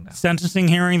same thing though. Sentencing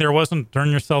hearing, there wasn't turn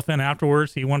yourself in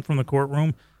afterwards. He went from the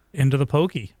courtroom into the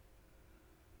pokey.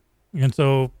 And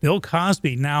so Bill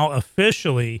Cosby now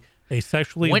officially a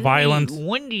sexually violent.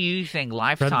 When do you think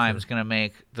Lifetime is going to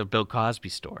make the Bill Cosby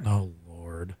story? Oh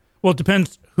Lord. Well, it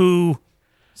depends who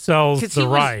sells the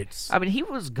rights. He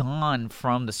was gone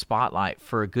from the spotlight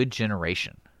for a good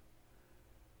generation.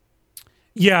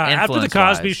 Yeah, after the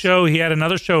Cosby Show, he had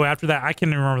another show after that. I can't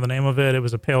even remember the name of it. It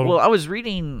was a pale. Well, I was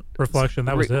reading reflection.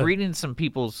 That was it. Reading some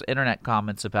people's internet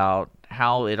comments about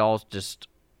how it all just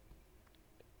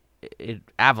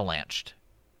avalanched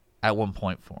at one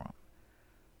point for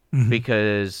him,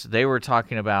 because they were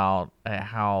talking about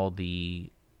how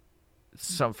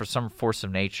for some force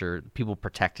of nature, people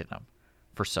protected him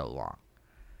for so long,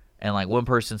 and like one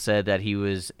person said that he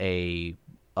was a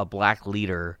black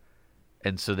leader.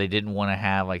 And so they didn't want to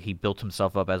have, like, he built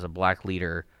himself up as a black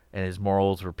leader and his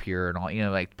morals were pure and all,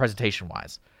 like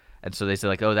presentation-wise. And so they said,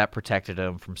 like, oh, that protected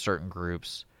him from certain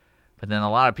groups. But then a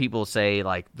lot of people say,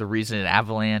 like, the reason it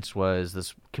avalanched was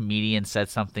this comedian said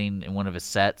something in one of his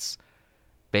sets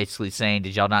basically saying,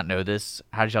 did y'all not know this?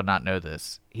 How did y'all not know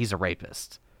this? He's a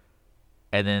rapist.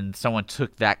 And then someone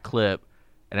took that clip,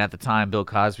 and at the time Bill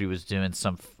Cosby was doing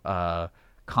some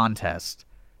contest,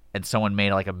 and someone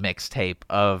made like a mixtape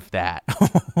of that.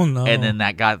 Oh no! And then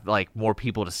that got like more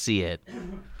people to see it.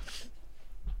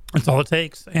 That's all it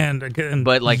takes. And again,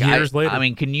 but like years later,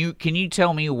 can you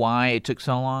tell me why it took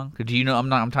so long? Do you know? I'm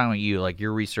talking about you, like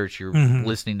your research, you're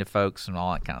listening to folks and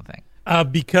all that kind of thing.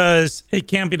 Because it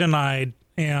can't be denied,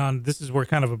 and this is where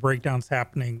kind of a breakdown's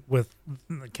happening with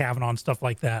Kavanaugh and stuff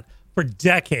like that. For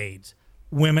decades,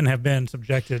 women have been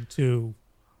subjected to.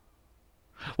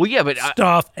 Well, yeah, but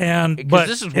stuff but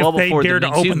this is well before the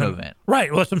Me Too movement,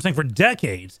 right? Well, that's what I'm saying. For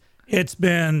decades, it's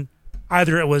been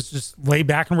either it was just lay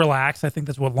back and relax. I think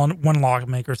that's what one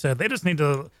lawmaker said. They just need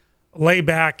to lay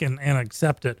back and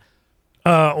accept it.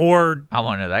 Or I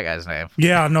want to know that guy's name.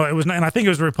 Yeah, no, it was, and I think it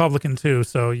was a Republican too.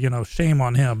 So shame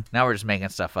on him. Now we're just making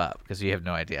stuff up because you have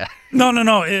no idea. No.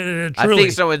 It truly, I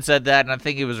think someone said that, and I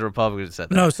think it was a Republican who said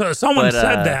that. No, so someone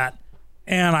said that.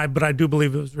 But I do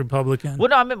believe it was Republican. Well,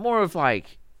 no, I meant more of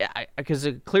like, because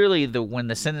clearly when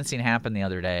the sentencing happened the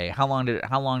other day, how long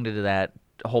did that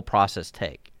whole process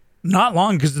take? Not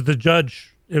long, because it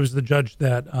was the judge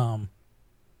that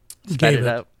sped Gave it it.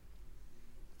 up.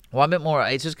 Well, I meant more.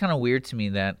 It's just kind of weird to me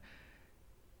that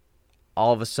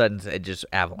all of a sudden it just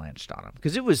avalanched on him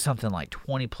because it was something like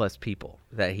 20 plus people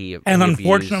that he And he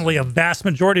unfortunately, abused. a vast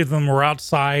majority of them were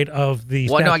outside of the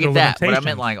Well, no, I statute get of that, but I limitations.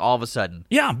 meant like all of a sudden.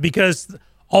 Yeah, because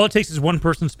all it takes is one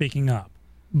person speaking up.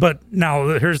 But now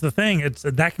here's the thing: it's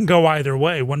that can go either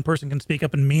way. One person can speak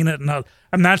up and mean it,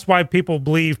 and that's why people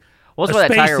believe Well, that's why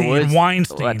that Tiger Spacey Woods, and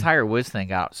Weinstein. that Tiger Woods thing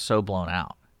got so blown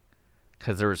out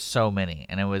because there were so many,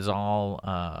 and it was all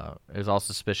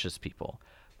suspicious people.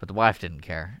 But the wife didn't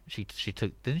care. She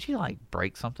didn't she like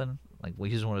break something like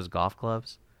using one of his golf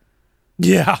clubs?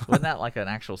 Yeah, Wasn't that like an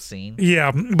actual scene?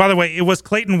 yeah. By the way, it was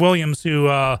Clayton Williams who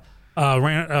ran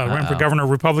for governor of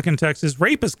Republican Texas.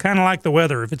 Rape is kind of like the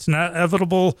weather. If it's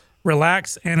inevitable,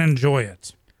 relax and enjoy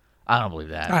it. I don't believe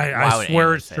that. I Why would swear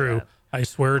anyone it's say true. that? I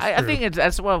swear it's I true. think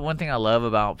that's one thing I love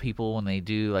about people when they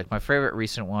do. Like my favorite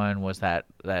recent one was that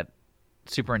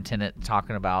superintendent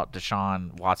talking about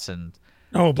Deshaun Watson.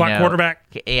 Oh, black quarterback.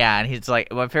 Yeah, and he's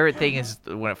like, my favorite thing is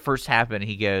when it first happened,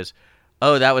 he goes,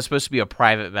 "Oh, that was supposed to be a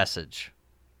private message,"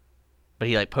 but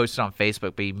he like posted on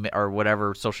Facebook, or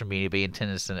whatever social media, but he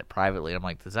intended to send it privately. I'm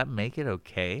like, does that make it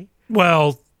okay?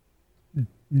 Well,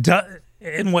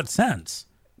 in what sense?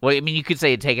 Well, I mean, you could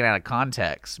say it taken out of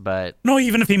context, but No,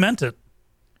 even if he meant it.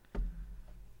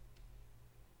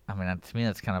 I mean, to me,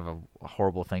 that's kind of a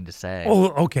horrible thing to say. Oh,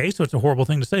 okay. So it's a horrible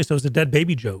thing to say. So it's a dead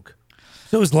baby joke.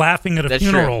 So it's laughing at a That's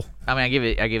funeral. true. I mean,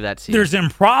 I give that to you. There's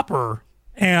improper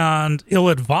and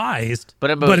ill-advised,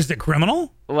 But is it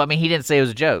criminal? Well, I mean, he didn't say it was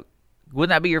a joke.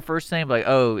 Wouldn't that be your first thing? Like,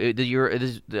 oh,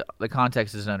 the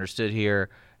context isn't understood here.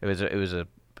 It was a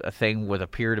thing with a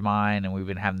peer of mine, and we've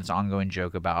been having this ongoing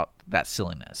joke about that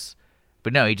silliness.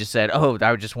 But no, he just said, oh,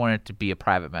 I just wanted it to be a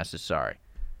private message. Sorry.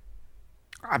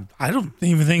 I don't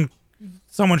even think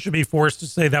someone should be forced to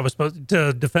say that was supposed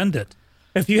to defend it.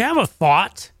 If you have a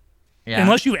thought, Yeah.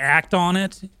 unless you act on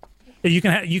it, you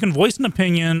can voice an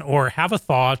opinion or have a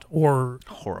thought,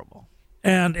 Horrible.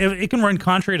 and it can run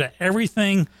contrary to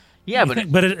everything. Yeah, you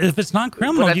think, but if it's not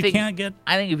criminal, But you can't get.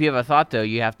 I think if you have a thought, though,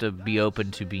 you have to be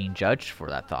open to being judged for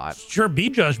that thought. Sure, be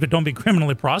judged, but don't be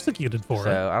criminally prosecuted for it.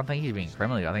 So I don't think he's being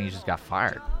criminally. I think he just got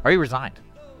fired. Or he resigned.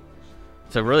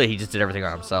 So really, he just did everything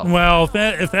on himself. Well,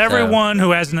 if everyone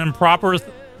who has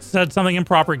said something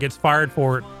improper gets fired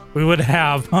for it, we would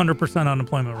have 100%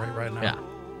 unemployment rate right now. Yeah.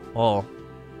 Well,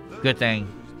 good thing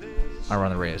I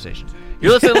run the radio station.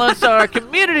 You're listening to Lone Star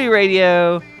Community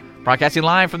Radio, broadcasting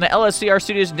live from the LSCR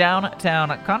studios downtown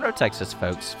Conroe, Texas,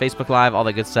 folks. Facebook Live, all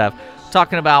that good stuff.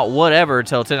 Talking about whatever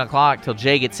till 10 o'clock, till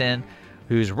Jay gets in,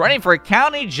 who's running for a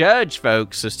county judge,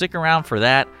 folks. So stick around for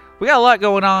that. We got a lot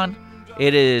going on.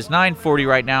 It is 9:40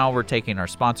 right now. We're taking our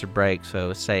sponsor break,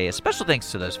 so say a special thanks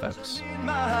to those folks.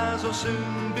 My eyes will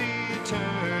soon be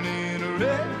turning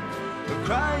red. The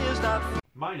cry is not.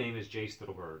 My name is Jay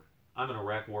Stittleberg. I'm an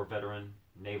Iraq War veteran,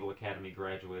 Naval Academy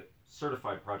graduate,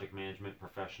 certified project management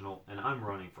professional, and I'm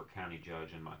running for county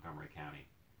judge in Montgomery County.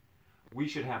 We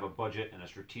should have a budget and a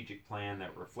strategic plan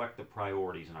that reflect the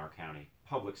priorities in our county: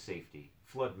 public safety,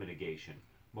 flood mitigation,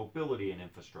 mobility and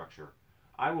infrastructure.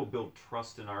 I will build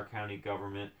trust in our county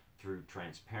government through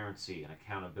transparency and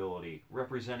accountability,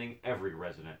 representing every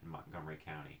resident in Montgomery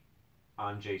County.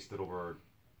 I'm Jay Stittleberg,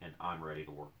 and I'm ready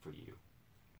to work for you.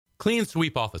 Clean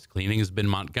Sweep Office Cleaning has been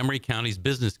Montgomery County's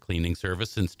business cleaning service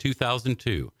since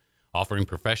 2002, offering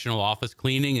professional office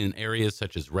cleaning in areas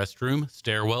such as restroom,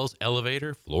 stairwells,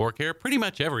 elevator, floor care, pretty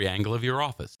much every angle of your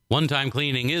office. One-time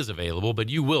cleaning is available, but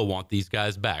you will want these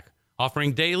guys back.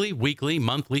 Offering daily, weekly,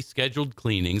 monthly scheduled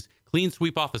cleanings, Clean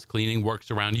Sweep Office Cleaning works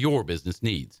around your business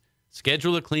needs.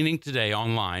 Schedule a cleaning today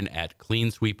online at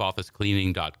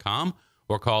cleansweepofficecleaning.com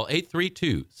or call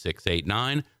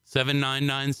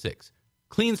 832-689-7996.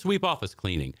 Clean Sweep Office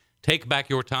Cleaning. Take back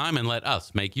your time and let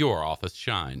us make your office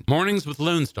shine. Mornings with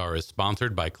Lone Star is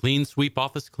sponsored by Clean Sweep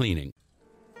Office Cleaning.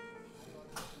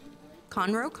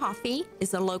 Conroe Coffee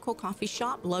is a local coffee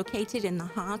shop located in the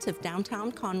heart of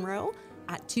downtown Conroe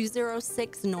at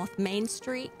 206 North Main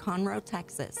Street, Conroe,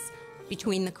 Texas.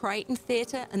 Between the Crichton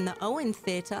Theater and the Owen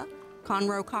Theater,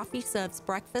 Conroe Coffee serves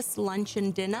breakfast, lunch,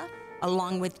 and dinner,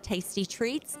 along with tasty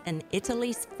treats and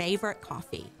Italy's favorite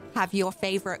coffee. Have your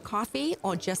favorite coffee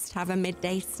or just have a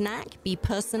midday snack be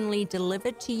personally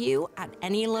delivered to you at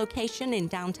any location in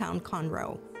downtown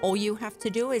Conroe. All you have to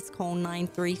do is call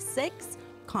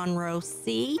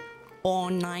 936-CONROE-C or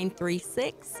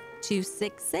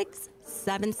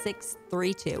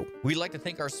 936-266-7632. We'd like to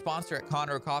thank our sponsor at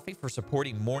Conroe Coffee for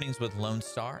supporting Mornings with Lone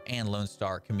Star and Lone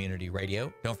Star Community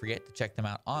Radio. Don't forget to check them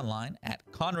out online at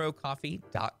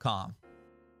conroecoffee.com.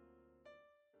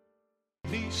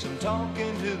 Peace, I'm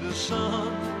talking to the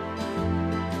sun.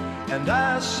 And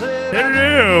I said,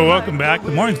 Hello, welcome back.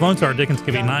 The Morning's Lone Star Dickens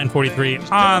TV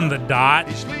 9:43 on the dot.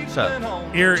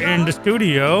 Here in the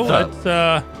studio, it's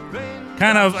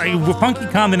kind of a funky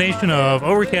combination of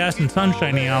overcast and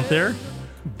sunshiny out there,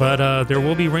 but there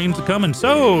will be rains coming.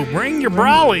 So bring your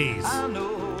brollies.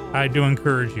 I do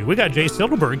encourage you. We got Jay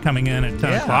Silverberg coming in at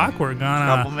 10 o'clock. We're gonna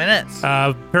Couple minutes.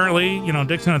 apparently,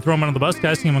 Dick's gonna throw him under the bus,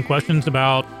 asking him questions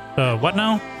about what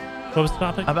now? What was the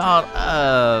topic? About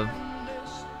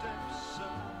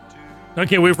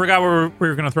Okay, we forgot we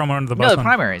were going to throw him under the bus. the on.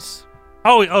 primaries.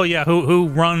 Oh yeah. Who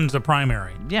runs a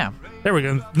primary? Yeah. There we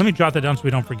go. Let me jot that down so we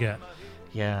don't forget.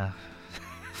 Yeah.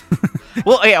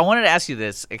 Well, hey, I wanted to ask you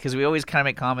this because we always kind of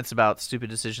make comments about stupid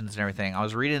decisions and everything. I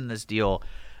was reading this deal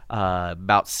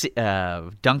about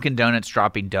Dunkin' Donuts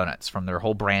dropping donuts from their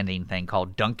whole branding thing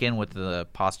called Dunkin' with the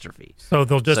apostrophe. So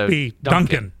they'll just be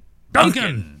Dunkin'.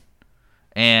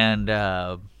 And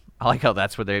I like how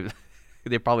that's what they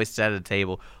probably sat at a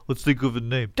table. Let's think of a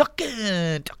name.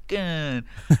 Dunkin'.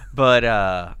 But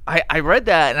I read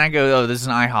that and I go, oh, this is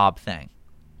an IHOP thing.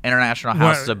 International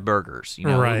House of Burgers.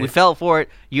 Right. We fell for it.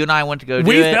 You and I went to go do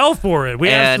it. We fell for it. We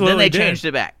and absolutely then they did. changed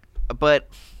it back. But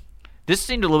this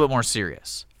seemed a little bit more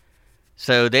serious.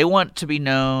 So they want to be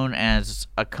known as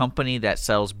a company that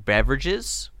sells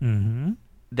beverages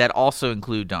that also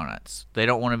include donuts. They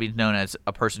don't want to be known as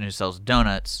a person who sells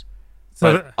donuts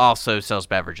but also sells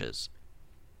beverages.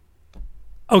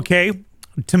 Okay.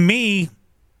 To me,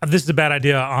 this is a bad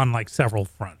idea on like several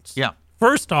fronts. Yeah.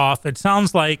 First off, it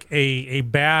sounds like a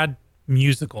bad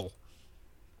musical.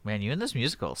 Man, you in this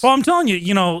musicals. Well, I'm telling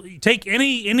you, take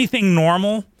anything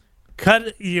normal,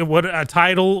 cut a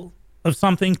title of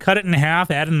something, cut it in half,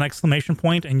 add an exclamation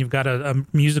point, and you've got a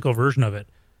musical version of it.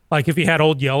 Like if you had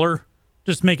Old Yeller,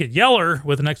 just make it Yeller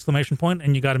with an exclamation point,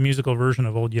 and you got a musical version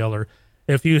of Old Yeller.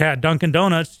 If you had Dunkin'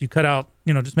 Donuts, you cut out,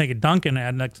 just make it Dunkin',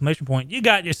 add an exclamation point. You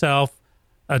got yourself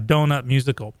a donut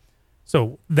musical.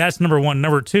 So that's number one.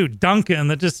 Number two,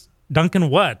 Dunkin', Dunkin'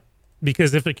 what?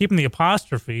 Because if they're keeping the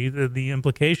apostrophe, the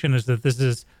implication is that this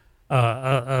is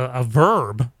a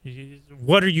verb.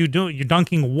 What are you doing? You're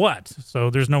dunking what?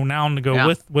 So there's no noun to go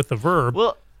with the verb.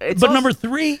 Well, number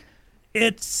three,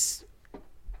 there's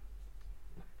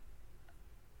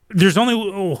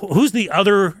only who's the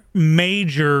other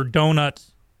major donut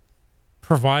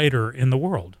provider in the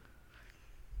world?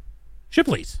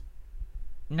 Shipley's.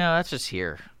 No, that's just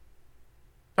here.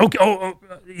 Okay.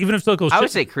 Even if so goes. I would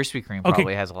say Krispy Kreme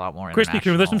probably has a lot more. Krispy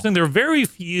Kreme. That's what I'm saying. There are very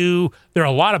few. There are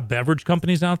a lot of beverage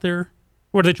companies out there.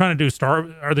 What are they trying to do?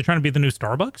 Are they trying to be the new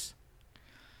Starbucks?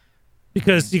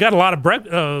 Because you got a lot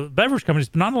of beverage companies,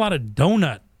 but not a lot of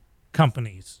donut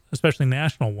companies, especially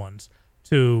national ones,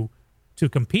 to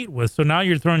compete with. So now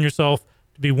you're throwing yourself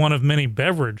to be one of many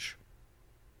beverage,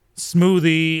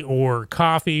 smoothie or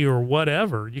coffee or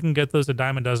whatever. You can get those a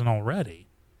dime a dozen already.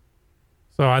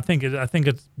 So I think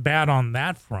it's bad on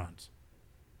that front.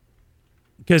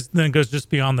 Because then it goes just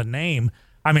beyond the name.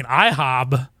 I mean,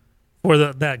 IHOB, for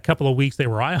that couple of weeks they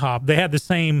were IHOB, they had the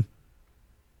same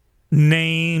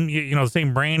name, the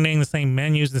same branding, the same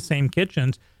menus, the same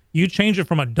kitchens. You change it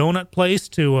from a donut place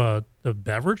to a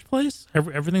beverage place,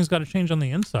 everything's got to change on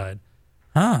the inside.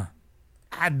 Huh.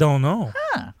 I don't know.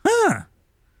 Huh.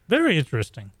 Very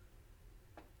interesting.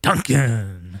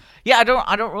 Dunkin'. Yeah,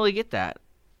 I don't really get that.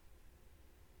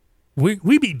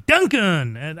 We be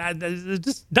Dunkin', and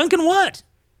just Dunkin' what?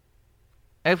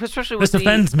 Especially with this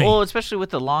offends me. Well, especially with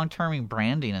the long-term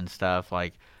branding and stuff.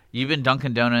 Like you've been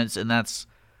Dunkin' Donuts, and that's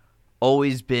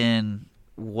always been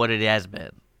what it has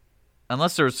been.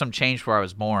 Unless there was some change where I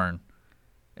was born,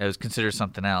 it was considered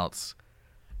something else.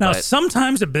 Now,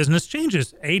 sometimes a business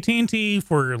changes. AT&T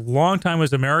for a long time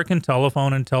was American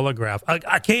Telephone and Telegraph.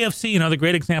 KFC, another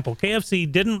great example.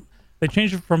 KFC they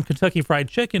changed it from Kentucky Fried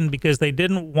Chicken because they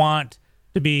didn't want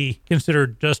to be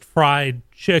considered just fried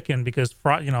chicken because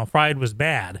fried was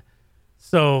bad.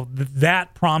 So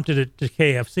that prompted it to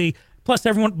KFC. Plus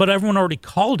everyone already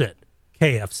called it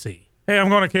KFC. Hey, I'm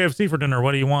going to KFC for dinner.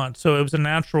 What do you want? So it was a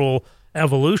natural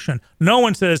evolution. No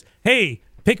one says, hey,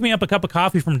 pick me up a cup of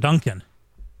coffee from Dunkin'.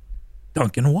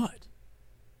 Dunkin' what?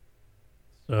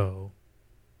 So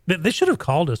they should have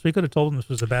called us. We could have told them this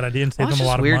was a bad idea and saved them a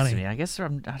lot of money. To me. I guess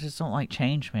I just don't like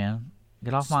change, man.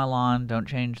 Get off my lawn. Don't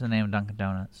change the name of Dunkin'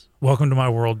 Donuts. Welcome to my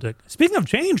world, Dick. Speaking of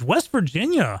change, West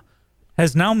Virginia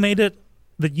has now made it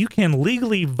that you can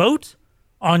legally vote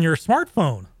on your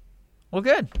smartphone. Well,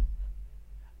 good.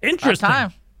 Interesting. About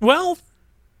time. Well,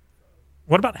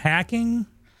 what about hacking?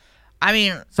 I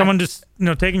mean, someone just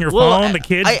taking your phone. The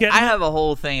kids getting I have a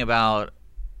whole thing about.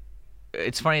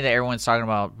 It's funny that everyone's talking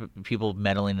about people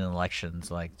meddling in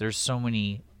elections. Like, there's so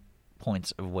many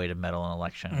points of way to meddle in an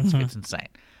election. It's insane.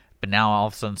 But now all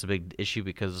of a sudden it's a big issue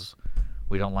because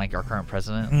we don't like our current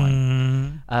president.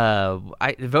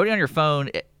 Voting on your phone,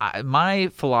 my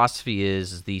philosophy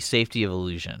is the safety of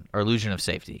illusion, or illusion of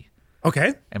safety.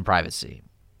 Okay. And privacy.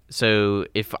 So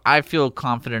if I feel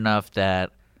confident enough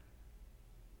that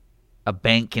a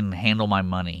bank can handle my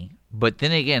money, but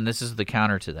then again, this is the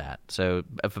counter to that. So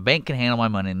if a bank can handle my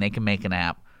money and they can make an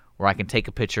app where I can take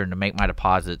a picture and to make my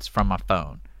deposits from my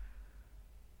phone,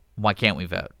 why can't we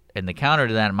vote? And the counter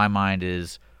to that in my mind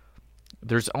is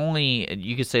there's only,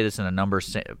 you could say this in a number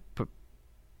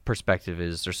perspective,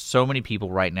 is there's so many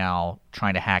people right now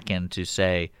trying to hack into,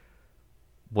 say,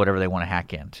 whatever they want to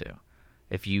hack into.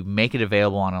 If you make it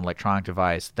available on an electronic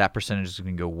device, that percentage is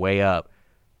going to go way up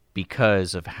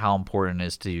because of how important it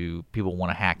is to people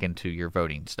want to hack into your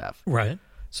voting stuff. Right.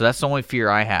 So that's the only fear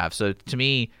I have. So to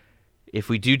me, if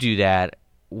we do that,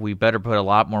 we better put a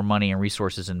lot more money and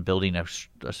resources in building a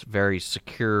very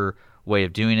secure way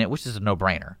of doing it, which is a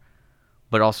no-brainer.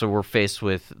 But also we're faced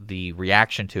with the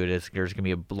reaction to it is there's going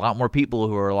to be a lot more people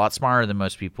who are a lot smarter than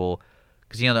most people,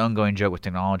 because, the ongoing joke with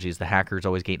technology is the hacker's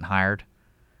always getting hired,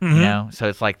 So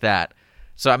it's like that.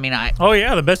 So, I mean,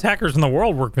 the best hackers in the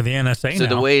world work for the NSA So now.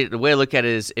 the way I look at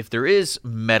it is if there is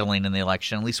meddling in the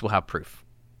election, at least we'll have proof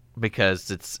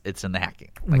because it's in the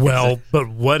hacking. But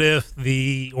what if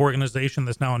the organization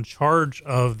that's now in charge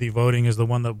of the voting is the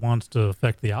one that wants to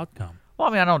affect the outcome? Well,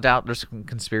 I mean, I don't doubt there's some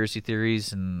conspiracy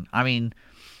theories, and I mean,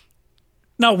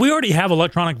 no, we already have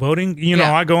electronic voting.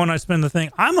 I go and I spin the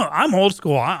thing. I'm old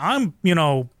school. I'm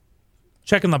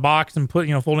checking the box and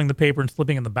folding the paper and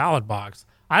slipping in the ballot box.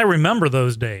 I remember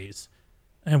those days,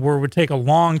 and where it would take a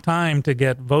long time to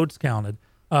get votes counted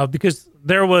because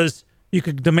you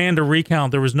could demand a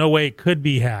recount. There was no way it could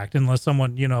be hacked unless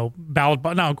someone ballot.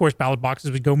 Now, of course, ballot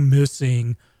boxes would go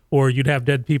missing, or you'd have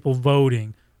dead people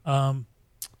voting.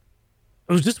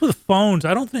 It was just with phones.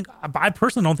 I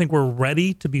personally don't think we're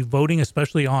ready to be voting,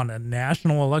 especially on a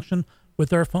national election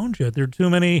with our phones yet. There are too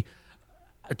many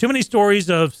stories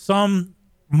of some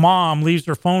mom leaves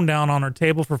her phone down on her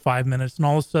table for 5 minutes, and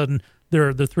all of a sudden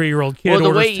the 3-year-old kid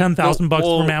orders $10,000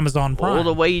 from Amazon Prime. Well,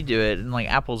 the way you do it, and like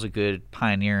Apple's a good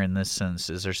pioneer in this sense,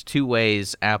 is there's two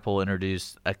ways Apple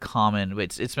introduced a common.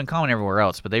 It's been common everywhere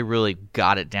else, but they really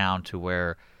got it down to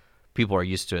where people are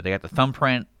used to it. They got the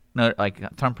thumbprint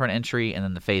entry, and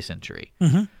then the face entry.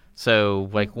 Mm-hmm. So,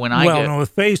 like when with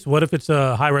face, what if it's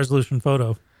a high resolution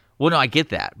photo? Well, no, I get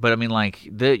that, but I mean,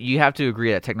 you have to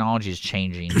agree that technology is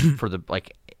changing for to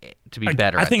be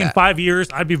better. I think in 5 years,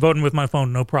 I'd be voting with my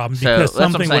phone, no problem. So because that's what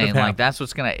I'm something saying. would have happened. That's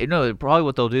what's gonna. Probably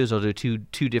what they'll do is they'll do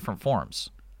two different forms.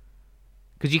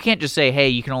 Because you can't just say, hey,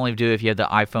 you can only do it if you have the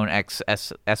iPhone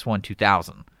S1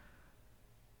 2000.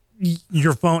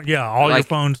 Your phone, your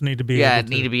phones need to be able to.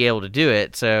 need to be able to do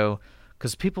it. So,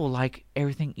 because people like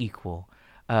everything equal.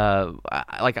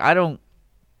 I don't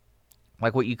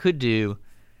like what you could do,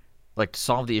 like to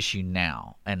solve the issue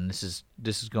now. And this is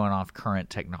going off current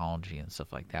technology and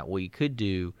stuff like that. What you could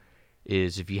do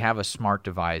is if you have a smart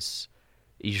device,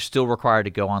 you're still required to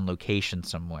go on location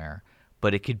somewhere,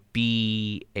 but it could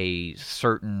be a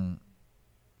certain.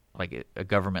 Like a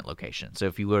government location. So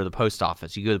if you go to the post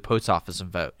office, you go to the post office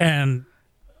and vote. And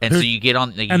so you get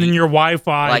on, and then your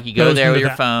Wi-Fi. You go there with your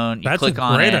phone, you click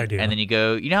on it, idea. and then you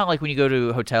go. You know how when you go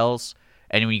to hotels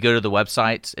and when you go to the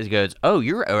websites, it goes, "Oh,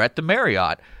 you're at the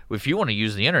Marriott. If you want to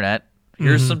use the internet,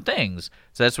 here's some things."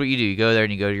 So that's what you do. You go there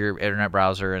and you go to your internet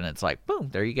browser, and it's like, boom,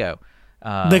 there you go.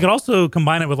 They could also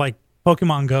combine it with like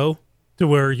Pokemon Go, to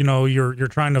where you're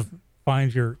trying to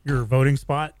find your voting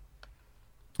spot.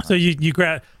 So you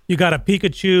got a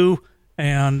Pikachu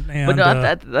and but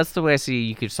no, that's the way I see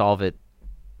you could solve it.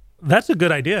 That's a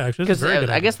good idea, actually. Because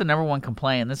I guess the number one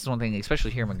complaint, and this is one thing,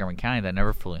 especially here in Montgomery County, that I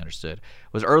never fully understood,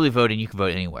 was early voting. You can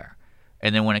vote anywhere,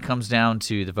 and then when it comes down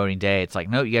to the voting day, it's like,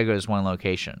 no, you gotta go to this one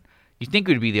location. You think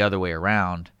it would be the other way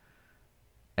around,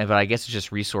 but I guess it's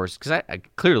just resource. Because I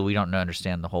clearly we don't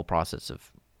understand the whole process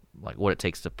of like what it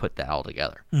takes to put that all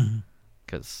together.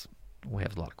 Because we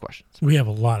have a lot of questions.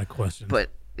 But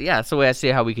yeah, that's the way I see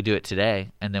how we could do it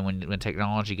today. And then when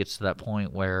technology gets to that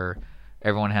point where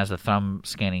everyone has a thumb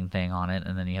scanning thing on it,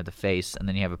 and then you have the face, and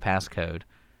then you have a passcode.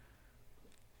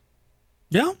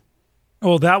 Yeah.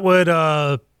 Well, that would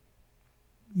now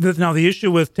the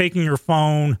issue with taking your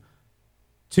phone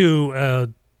to a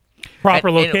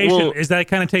proper location is that it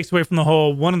kind of takes away from the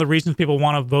whole. One of the reasons people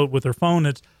want to vote with their phone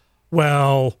is,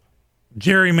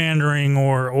 gerrymandering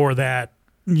or that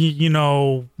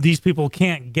these people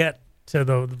can't get to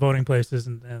the voting places,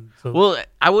 and so. Well,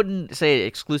 I wouldn't say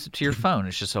exclusive to your phone.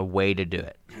 It's just a way to do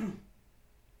it.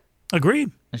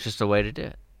 Agreed. It's just a way to do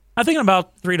it. I think in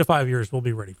about 3 to 5 years we'll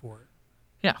be ready for it.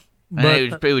 Yeah. But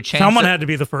And it would change. someone had to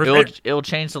be the first. It'll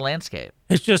change the landscape.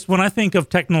 It's just when I think of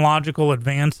technological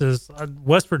advances,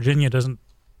 West Virginia doesn't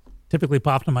typically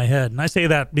pop to my head. And I say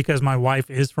that because my wife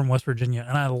is from West Virginia,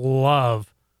 and I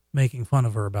love making fun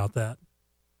of her about that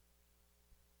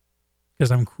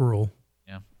because I'm cruel.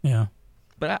 Yeah. Yeah.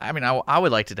 But I mean, I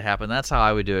would like it to happen. That's how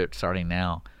I would do it starting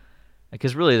now,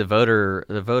 because really the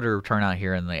voter turnout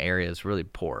here in the area is really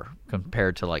poor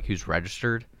compared to like who's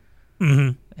registered.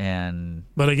 Mm-hmm. And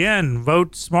But again,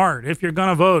 vote smart. If you're going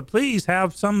to vote, please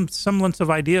have some semblance of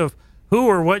idea of who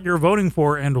or what you're voting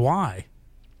for and why.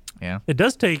 yeah, It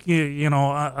does take you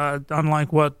know,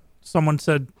 unlike what someone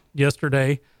said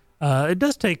yesterday, it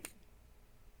does take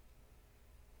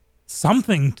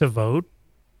something to vote.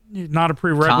 Not a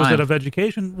prerequisite Time. of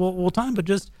education. Well, time, but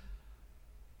just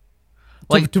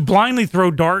Like- to blindly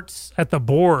throw darts at the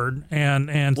board and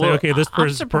say, Well, okay, this I'm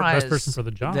person's the best person for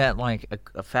the job. that like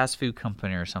a fast food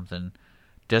company or something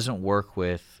doesn't work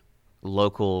with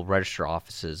local register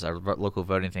offices or local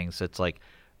voting things. It's like,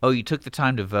 oh, you took the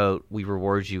time to vote, we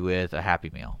reward you with a Happy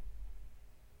Meal.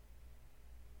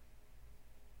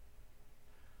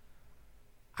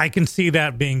 I can see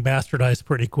that being bastardized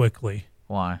pretty quickly.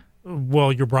 Why?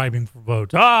 Well, you're bribing for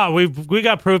votes. We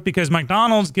got proof because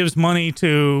McDonald's gives money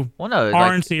to Well, no,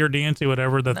 RNC or DNC,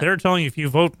 whatever, that they're telling you if you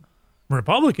vote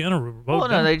Republican or vote well, no,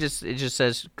 Democrat. it just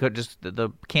says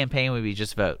the campaign would be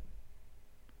just vote.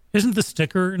 Isn't the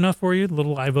sticker enough for you? The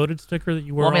little I voted sticker that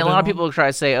you wear. Well, I mean, a all day lot of long? people try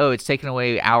to say, oh, it's taking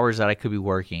away hours that I could be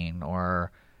working, or,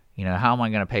 you know, how am I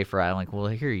going to pay for it? I'm like, well,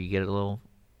 here, you get a little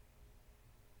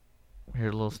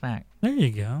snack. There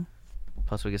you go.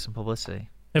 Plus, we get some publicity.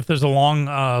 If there's a long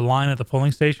line at the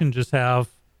polling station, just have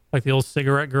like the old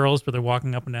cigarette girls, but they're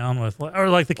walking up and down with, or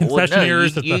like the Well, no,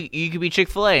 concessionaires. you could be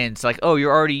Chick-fil-A, and it's like, oh,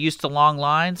 you're already used to long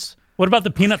lines? What about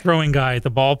the peanut throwing guy at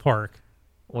the ballpark?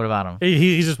 What about them?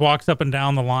 He just walks up and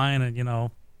down the line and, you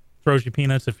know, throws you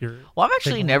peanuts if you're. Well, I've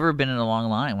actually never been in a long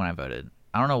line when I voted.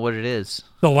 I don't know what it is.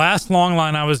 The last long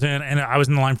line I was in, and I was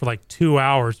in the line for like 2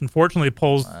 hours. Unfortunately,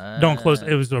 polls don't close.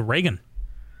 It was Reagan,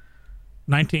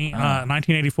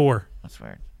 1984. That's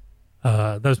weird.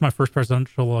 That was my first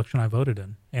presidential election I voted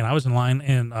in, and I was in line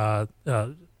in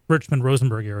Richmond,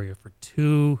 Rosenberg area for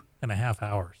 2.5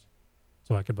 hours,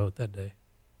 so I could vote that day.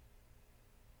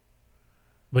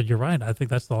 But you're right. I think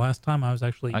that's the last time I was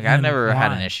actually. Like, in I've never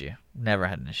had an line. issue. Never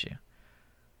had an issue.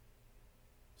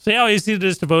 See how easy it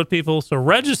is to vote, people. So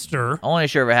register. Only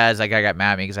issue I ever had is that guy got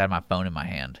mad at me because I had my phone in my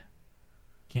hand.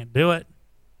 Can't do it.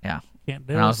 Yeah. Can't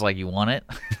do And it. I was like, you want it?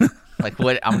 Like,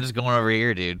 what? I'm just going over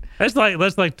here, dude. That's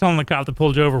like telling the cop that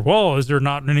pulled you over. Whoa, is there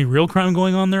not any real crime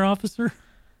going on there, officer?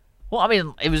 Well, I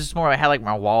mean, it was just more, I had like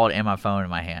my wallet and my phone in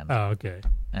my hand. Oh, okay.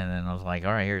 And then I was like,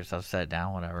 all right, here, so I'll set it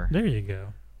down, whatever. There you go.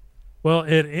 Well,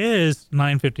 it is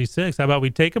 9:56. How about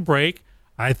we take a break?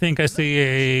 I think I see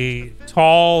a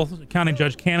tall county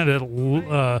judge candidate,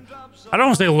 I don't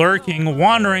want to say lurking,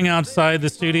 wandering outside the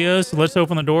studio. So let's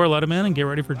open the door, let him in, and get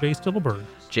ready for Jay Stillberg.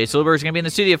 Jay Silberg is going to be in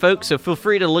the studio, folks, so feel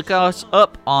free to look us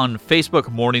up on Facebook,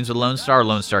 Mornings with Lone Star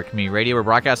Community Radio. We're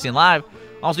broadcasting live.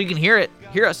 Also, you can hear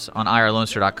us on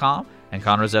irlonestar.com and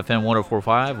Conroe's FM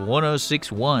 104.5,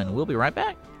 106.1. We'll be right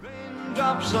back.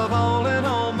 Drops are falling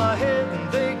on my head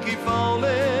and they keep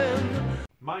falling.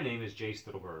 My name is Jay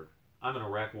Stillberg. I'm an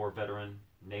Iraq War veteran,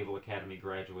 Naval Academy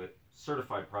graduate,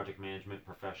 certified project management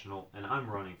professional, and I'm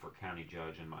running for county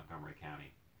judge in Montgomery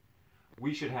County.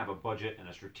 We should have a budget and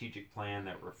a strategic plan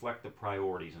that reflect the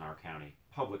priorities in our county: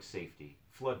 public safety,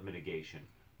 flood mitigation,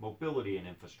 mobility and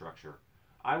infrastructure.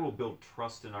 I will build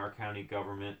trust in our county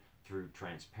government through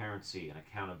transparency and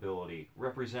accountability,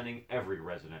 representing every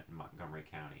resident in Montgomery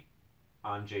County.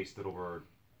 I'm Jay Stillberg,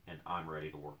 and I'm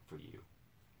ready to work for you.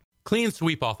 Clean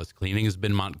Sweep Office Cleaning has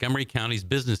been Montgomery County's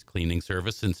business cleaning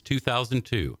service since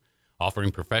 2002,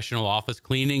 offering professional office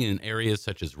cleaning in areas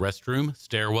such as restroom,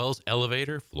 stairwells,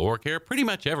 elevator, floor care, pretty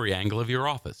much every angle of your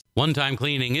office. One-time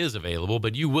cleaning is available,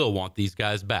 but you will want these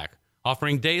guys back.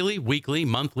 Offering daily, weekly,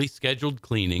 monthly scheduled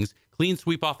cleanings, Clean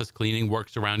Sweep Office Cleaning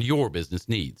works around your business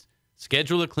needs.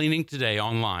 Schedule a cleaning today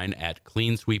online at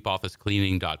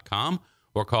cleansweepofficecleaning.com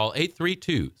or call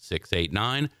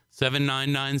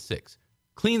 832-689-7996.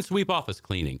 Clean Sweep Office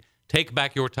Cleaning. Take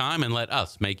back your time and let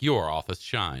us make your office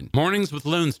shine. Mornings with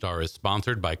Lone Star is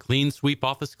sponsored by Clean Sweep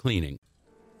Office Cleaning.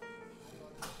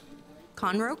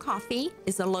 Conroe Coffee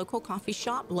is a local coffee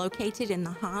shop located in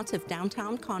the heart of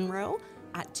downtown Conroe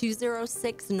at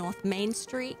 206 North Main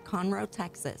Street, Conroe,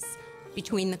 Texas.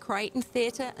 Between the Crichton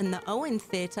Theater and the Owen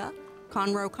Theater,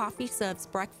 Conroe Coffee serves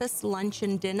breakfast, lunch,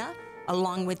 and dinner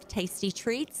along with tasty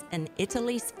treats and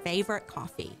Italy's favorite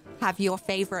coffee. Have your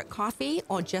favorite coffee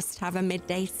or just have a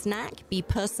midday snack be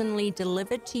personally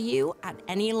delivered to you at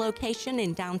any location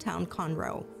in downtown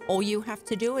Conroe. All you have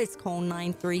to do is call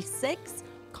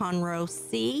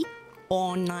 936-CONROE-C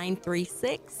or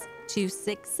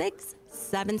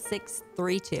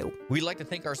 936-266-7632. We'd like to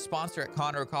thank our sponsor at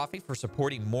Conroe Coffee for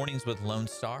supporting Mornings with Lone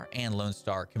Star and Lone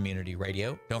Star Community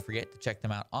Radio. Don't forget to check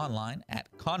them out online at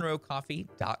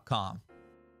conroecoffee.com.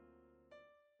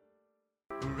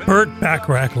 Burt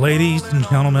Bacharach, ladies and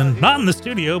gentlemen. Not in the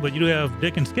studio, but you do have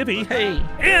Dick and Skippy. Hey.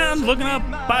 And looking up,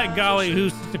 by golly,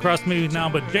 who's sits across from me now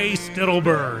but Jay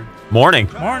Stittleberg. Morning.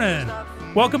 Morning.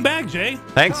 Welcome back, Jay.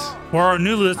 Thanks. For our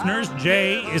new listeners,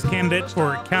 Jay is candidate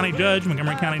for county judge,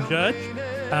 Montgomery County judge,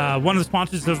 one of the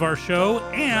sponsors of our show,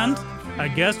 and a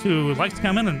guest who likes to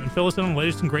come in and fill us in on the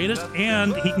latest and greatest,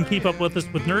 and he can keep up with us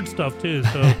with nerd stuff, too,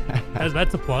 so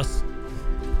that's a plus.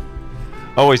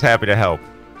 Always happy to help.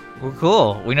 Well,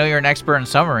 cool. We know you're an expert in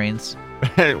submarines.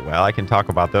 Well, I can talk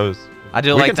about those. I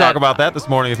do We like can that. talk about that this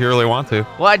morning if you really want to.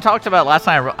 Well, I talked about last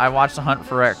night. I watched The Hunt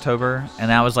for October,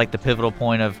 and that was like the pivotal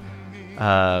point of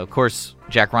course,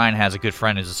 Jack Ryan has a good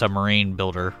friend who's a submarine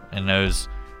builder and knows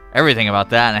everything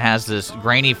about that, and it has this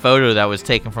grainy photo that was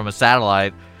taken from a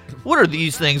satellite. What are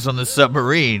these things on the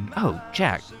submarine? Oh,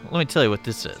 Jack, let me tell you what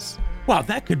this is. Wow,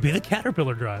 that could be the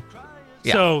Caterpillar Drive.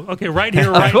 Yeah. So, okay, right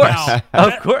here, Of right course. now.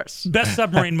 Of course. Best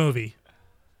submarine movie.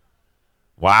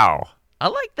 Wow. I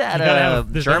like You gotta that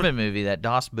have this German movie, that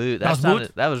Das Boot. Das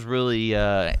Boot? That was really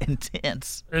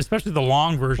intense. Especially the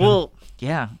long version. Well,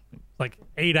 yeah. Like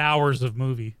 8 hours of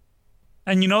movie.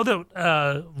 And you know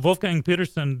that Wolfgang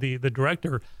Peterson, the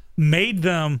director, did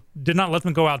not let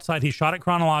them go outside. He shot it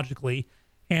chronologically,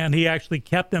 and he actually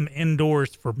kept them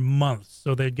indoors for months,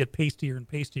 so they'd get pastier and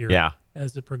pastier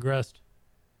as it progressed.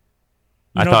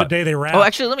 You know, the day they wrapped. Oh,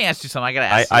 actually, let me ask you something. I got to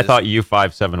ask you I this. thought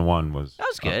U571 was That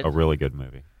was good. a really good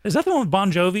movie. Is that the one with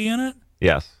Bon Jovi in it?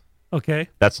 Yes. Okay.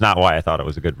 That's not why I thought it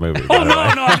was a good movie. Oh, by the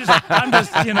way. no, I'm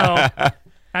just,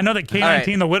 I know that K-19, right.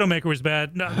 The Widowmaker, was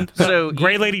bad. No, So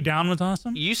Gray Lady Down was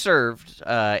awesome. You served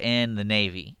in the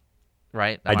Navy,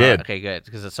 right? I did. Okay, good.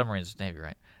 Because the submarine's Navy,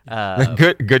 right?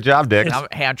 Good job, Dick.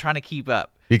 I'm trying to keep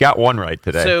up. You got one right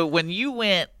today. So when you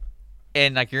went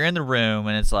and like you're in the room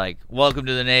and it's like, welcome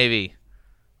to the Navy.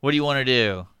 What do you want to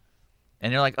do?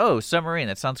 And you're like, oh, submarine.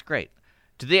 That sounds great.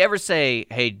 Did they ever say,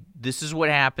 hey, this is what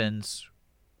happens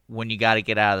when you got to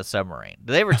get out of the submarine?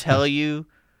 Do they ever tell you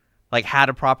like how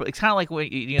to properly? It's kind of like when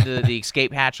the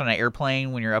escape hatch on an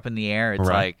airplane when you're up in the air. It's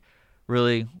Right. like,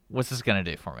 really, what's this gonna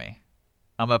do for me?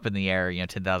 I'm up in the air,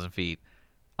 10,000 feet.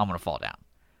 I'm gonna fall down.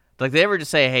 Like they ever just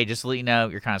say, hey, just to let you know,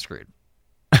 you're kind of screwed.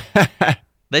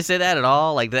 They say that at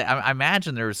all? Like I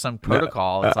imagine there was some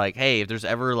protocol. It's like, hey, if there's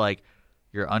ever like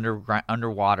you're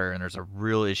underwater and there's a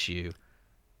real issue,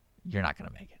 you're not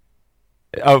gonna make it.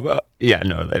 Yeah,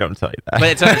 no, they don't tell you that. But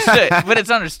it's understood. But it's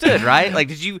understood, right? Like,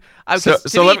 did you? So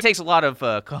To me, let it takes a lot of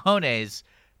cojones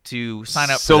to sign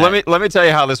up. So for that. let me tell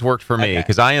you how this worked for me, Okay.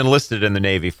 because I enlisted in the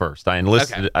Navy first. I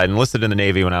enlisted in the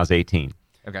Navy when I was 18.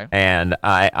 Okay. And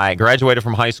I graduated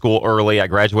from high school early. I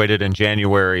graduated in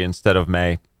January instead of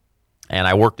May. And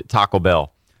I worked at Taco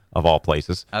Bell, of all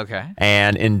places. Okay.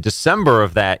 And in December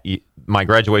of that, my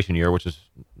graduation year, which was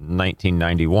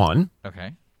 1991,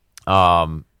 Okay.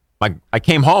 I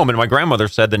came home and my grandmother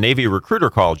said the Navy recruiter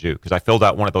called you because I filled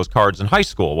out one of those cards in high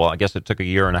school. Well, I guess it took a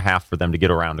year and a half for them to get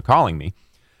around to calling me.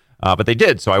 But they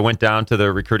did. So I went down to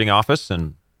the recruiting office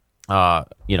and,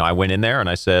 I went in there and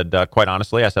I said, quite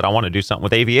honestly, I want to do something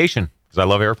with aviation because I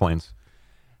love airplanes.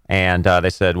 And they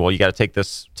said, well, you got to take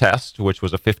this test, which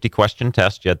was a 50-question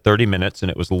test. You had 30 minutes,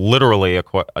 and it was literally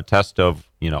a test of,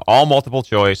 all multiple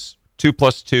choice, 2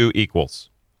 + 2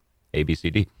 = A, B, C,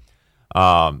 D.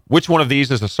 Which one of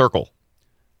these is a circle?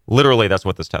 Literally, that's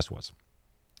what this test was.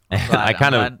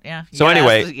 Glad,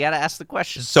 Anyway, you gotta ask the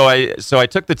question. So I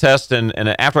took the test, and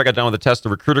after I got done with the test, the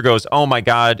recruiter goes, "Oh my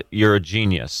God, you're a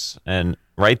genius!" And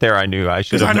right there, I knew I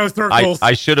should have. I know circles.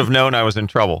 I should have known I was in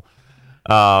trouble.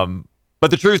 But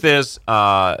the truth is,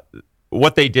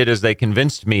 what they did is they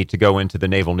convinced me to go into the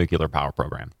Naval Nuclear Power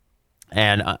Program,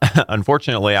 and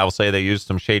unfortunately, I will say they used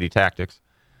some shady tactics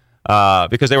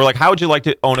because they were like, "How would you like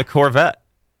to own a Corvette?"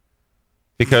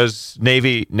 Because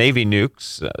Navy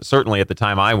nukes, certainly at the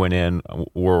time I went in,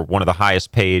 were one of the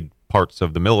highest paid parts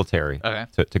of the military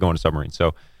to go into submarines.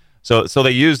 So they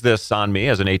used this on me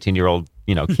as an 18-year-old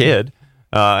kid,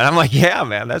 and I'm like, yeah,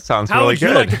 man, that sounds really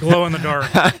good. How would you like to glow in the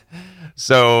dark?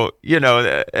 So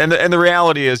and the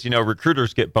reality is,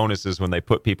 recruiters get bonuses when they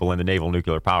put people in the Naval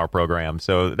Nuclear Power Program.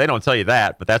 So they don't tell you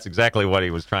that, but that's exactly what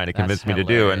he was trying to convince me to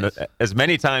do. And as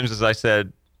many times as I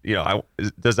said,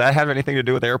 does that have anything to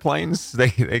do with airplanes? They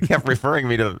kept referring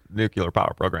me to the nuclear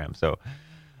power program. So,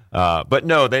 but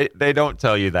no, they don't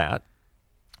tell you that.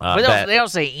 But they don't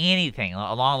say anything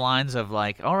along the lines of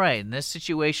like, all right, in this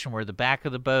situation where the back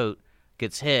of the boat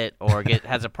gets hit or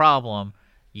has a problem,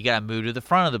 you got to move to the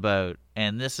front of the boat,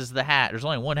 and this is the hatch. There's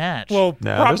only one hatch. Well,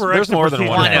 No, proper there's more than exit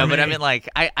one I hatch. know, procedure but I for mean, like,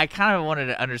 I kind of wanted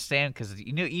to understand because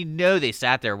you know they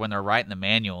sat there when they're writing the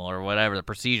manual or whatever the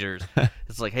procedures.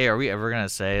 It's like, hey, are we ever gonna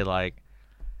say like,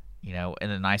 in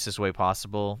the nicest way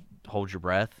possible, hold your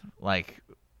breath? Like,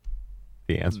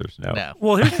 The answer is no. no.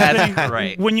 Well, here's the thing.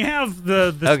 Right. When you have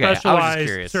the Okay, I was just specialized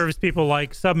curious. service people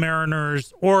like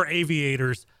submariners or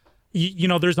aviators,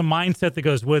 there's a mindset that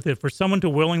goes with it. For someone to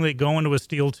willingly go into a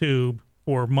steel tube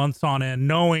for months on end,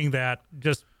 knowing that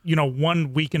just,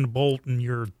 one weakened bolt and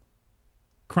you're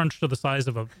crunched to the size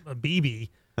of a BB,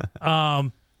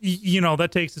 that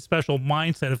takes a special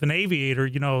mindset. If an aviator,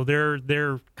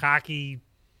 they're cocky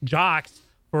jocks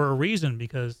for a reason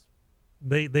because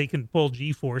they can pull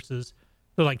G forces.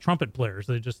 They're like trumpet players.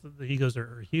 The egos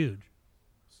are huge.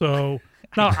 So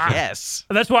no, Yes.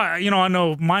 that's why I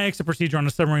know my exit procedure on a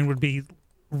submarine would be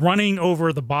running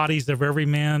over the bodies of every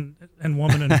man and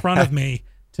woman in front of me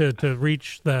to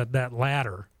reach that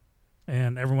ladder,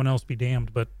 and everyone else be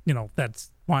damned. But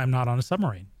that's why I'm not on a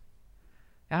submarine.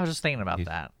 I was just thinking about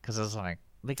that because I was like,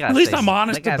 they got At least I'm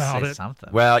honest about it. Something.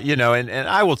 Well, and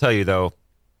I will tell you though,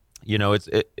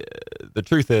 the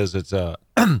truth is it's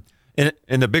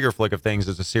in the bigger flick of things,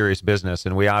 it's a serious business,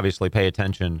 and we obviously pay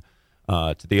attention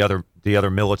to the other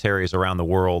militaries around the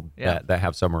world that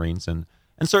have submarines, and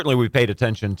certainly we paid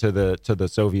attention to the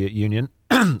Soviet Union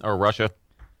or Russia.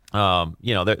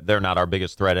 They're not our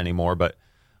biggest threat anymore, but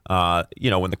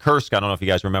when the Kursk, I don't know if you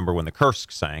guys remember when the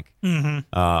Kursk sank.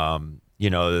 Mm-hmm.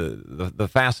 The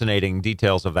fascinating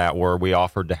details of that were we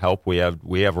offered to help. We have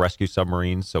rescue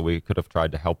submarines, so we could have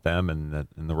tried to help them, and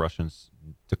the Russians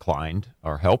declined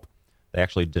our help. They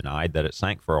actually denied that it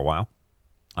sank for a while.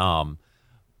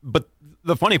 But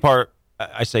the funny part,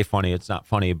 I say funny, it's not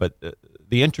funny, but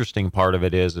the interesting part of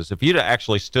it is if you'd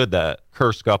actually stood that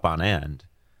Kursk up on end,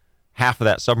 half of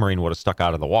that submarine would have stuck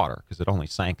out of the water because it only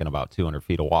sank in about 200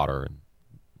 feet of water, and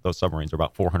those submarines are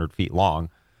about 400 feet long.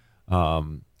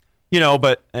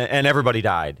 But everybody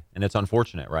died, and it's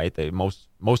unfortunate, right? Most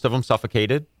of them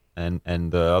suffocated, and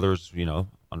the others,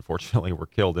 unfortunately, were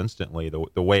killed instantly.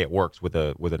 The way it works with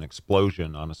an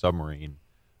explosion on a submarine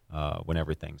when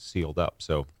everything's sealed up.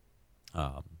 So,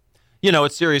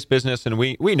 it's serious business, and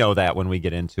we know that when we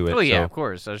get into it. Oh yeah, so, of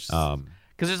course.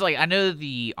 Because there's like I know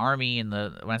the Army and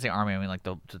when I say Army, I mean like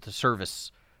the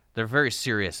service. They're very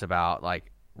serious about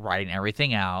like writing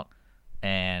everything out.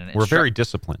 And we're very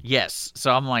disciplined. Yes.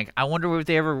 So I'm like, I wonder if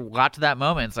they ever got to that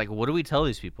moment. It's like, what do we tell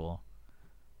these people?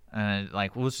 And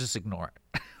like, let's just ignore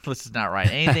it. Let's just not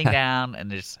write anything down, and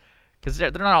just because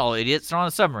they're not all idiots. They're on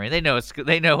a submarine. They know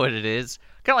what it is.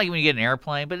 Kind of like when you get an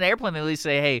airplane, but an airplane they at least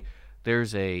say, hey,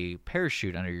 there's a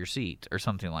parachute under your seat or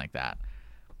something like that.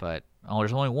 But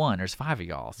there's only one. There's 5 of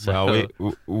y'all. So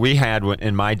well, we had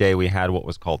in my day we had what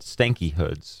was called stanky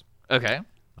hoods. Okay.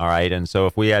 All right, and so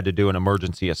if we had to do an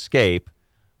emergency escape,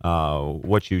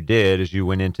 what you did is you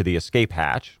went into the escape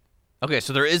hatch. Okay,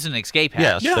 so there is an escape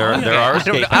hatch. Yes, Yeah, there okay. are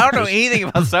escape I don't know hatches. anything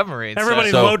about submarines.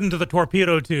 Everybody So- load into the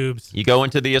torpedo tubes. You go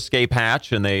into the escape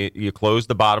hatch, and you close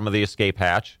the bottom of the escape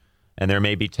hatch, and there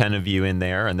may be 10 of you in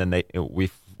there, and then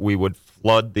we would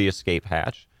flood the escape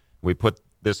hatch. We put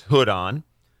this hood on,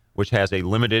 which has a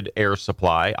limited air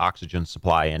supply, oxygen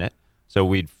supply in it. So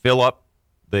we'd fill up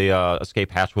the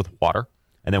escape hatch with water,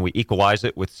 and then we equalize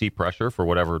it with sea pressure for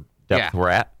whatever depth Yeah. we're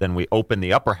at. Then we open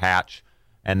the upper hatch,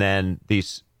 and then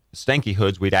these stanky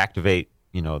hoods, we'd activate,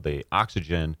 the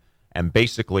oxygen. And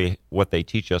basically what they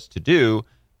teach us to do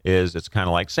is it's kind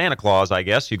of like Santa Claus, I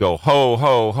guess. You go ho,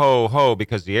 ho, ho, ho,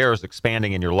 because the air is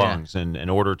expanding in your lungs. And in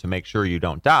order to make sure you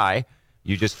don't die,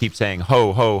 you just keep saying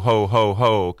ho, ho, ho, ho,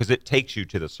 ho, because it takes you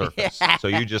to the surface. So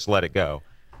you just let it go.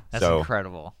 That's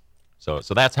incredible. So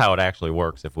that's how it actually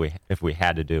works if we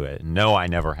had to do it. No, I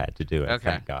never had to do it.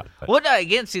 Okay. Thank God. But, Well, no,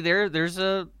 again, see, there's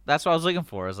that's what I was looking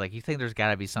for. Is like, you think there's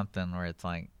got to be something where it's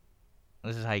like,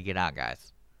 this is how you get out,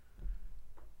 guys.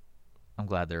 I'm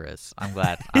glad there is. I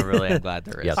really am glad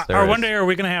there is. Yes, there Or is. one day, are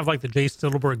we going to have like the Jay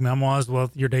Stillberg memoirs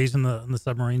with your days in the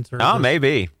submarine service? Oh,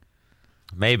 maybe.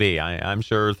 I'm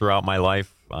sure throughout my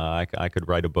life, I could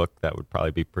write a book that would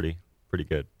probably be pretty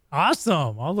good.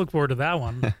 Awesome. I'll look forward to that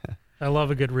one. I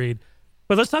love a good read.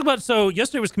 But let's talk about, so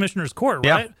yesterday was Commissioner's Court,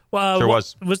 Yeah, right? Well, sure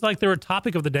was. Was like their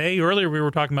topic of the day. Earlier we were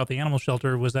talking about the animal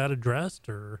shelter. Was that addressed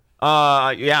or?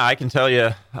 Yeah, I can tell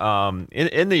you.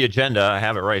 In the agenda, I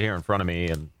have it right here in front of me,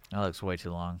 and That looks way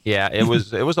too long. Yeah, it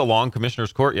was a long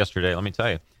commissioner's court yesterday. Let me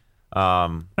tell you.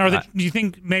 Now, do you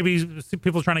think maybe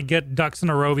people are trying to get ducks in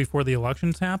a row before the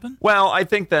elections happen? Well, I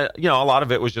think that a lot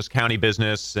of it was just county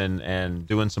business and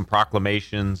doing some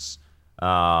proclamations, so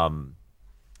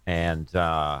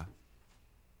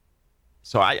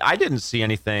I didn't see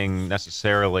anything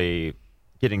necessarily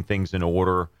getting things in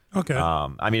order. Okay.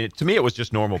 I mean, to me, it was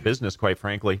just normal business, quite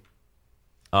frankly.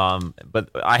 But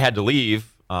I had to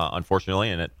leave,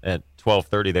 unfortunately, and at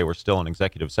 12:30 they were still in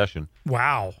executive session.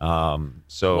 Wow.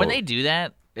 So When they do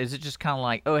that, is it just kind of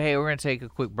like, oh, hey, we're going to take a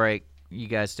quick break. You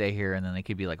guys stay here, and then they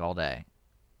could be like all day,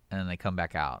 and then they come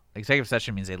back out. Executive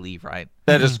session means they leave, right?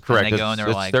 that is correct. And they go and they're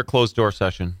It's like- their closed door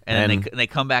session, And then they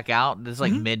come back out. This is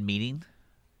like mid-meeting.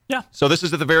 so this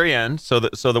is at the very end. So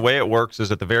the way it works is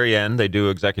at the very end they do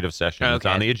executive session. It's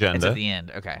on the agenda. It's at the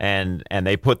end. Okay. and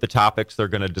they put the topics they're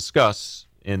going to discuss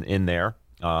in there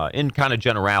in kind of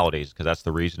generalities, because that's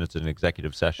the reason it's an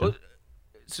executive session. Well,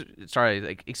 sorry,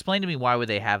 like, explain to me, why would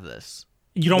they have this?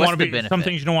 You don't What's want to the be benefit? some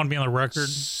things you don't want to be on the record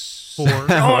for.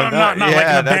 Not like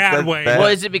in a bad way. that- Well,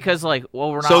 is it because like, well,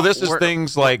 we're not. So this is we're-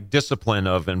 things like discipline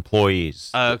of employees,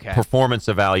 Okay. performance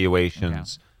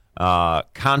evaluations,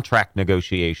 contract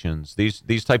negotiations,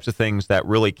 these types of things that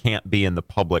really can't be in the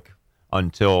public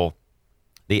until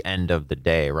the end of the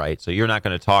day, right? So you're not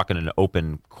going to talk in an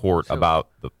open court about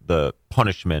the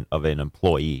punishment of an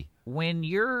employee. When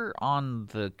you're on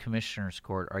the commissioner's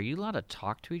court, are you allowed to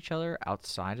talk to each other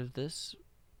outside of this?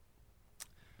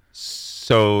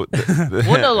 So,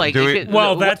 Well, no, like, do we- it could-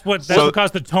 Well, that's what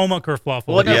caused the Toma kerfluffle.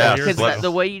 Well, no, Yeah, because let's-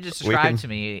 the way you just we described can- to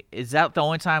me, is that the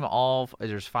only time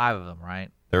there's 5 of them, right?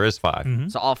 there is 5.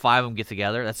 Mhm. So all 5 of them get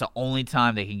together. That's the only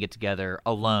time they can get together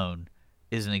alone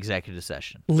is an executive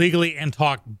session. legally and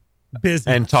talk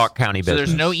business And talk county So business.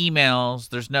 there's no emails.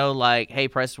 There's no like, hey,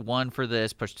 press 1 for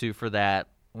this, push 2 for that.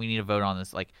 We need to vote on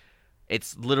this. Like,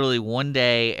 it's literally one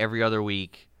day every other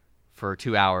week for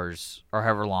 2 hours or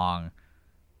however long.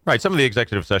 Right. Some of the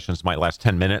executive sessions might last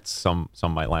 10 minutes. Some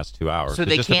might last 2 hours. So It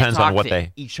they just can't depends talk on what to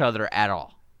they. each other at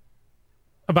all.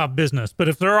 about business. But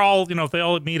if they're all, if they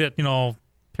all meet at,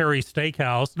 Perry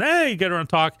Steakhouse, hey, get around and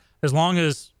talk, as long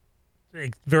as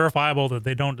it's verifiable that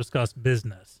they don't discuss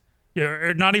business.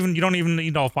 You don't even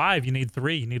need all 5. You need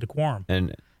 3. You need a quorum.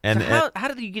 And So how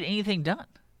did you get anything done?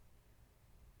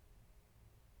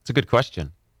 it's a good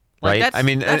question, Like, right? that's- I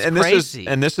mean, that's and crazy.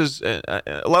 this is.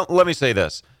 Let me say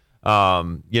this.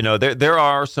 There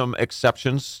are some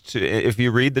exceptions to, if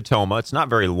you read the TOMA, it's not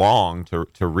very long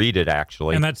to read it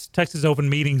actually. And that's Texas Open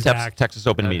Meetings Act. Texas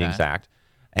Open Okay. Meetings Act,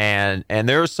 and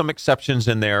there are some exceptions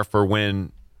in there for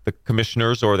when the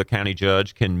commissioners or the county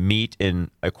judge can meet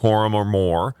in a quorum or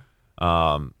more.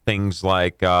 Things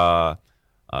like a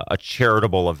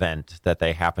charitable event that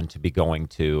they happen to be going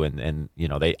to, and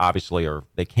they obviously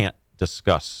they can't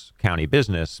discuss county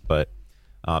business, but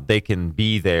they can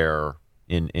be there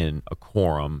in a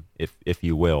quorum, if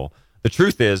you will. The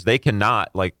truth is, they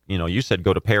cannot, like you said,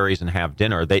 go to Perry's and have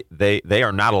dinner. They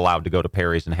are not allowed to go to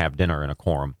Perry's and have dinner in a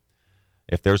quorum.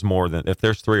 If there's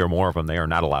 3 or more of them, they are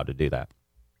not allowed to do that,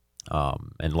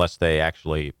 unless they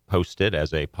actually post it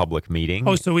as a public meeting.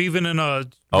 Oh, so even in a...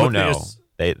 Oh with no, this-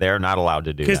 they're not allowed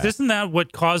to do Because that. isn't that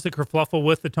what caused the kerfluffle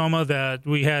with the TOMA, that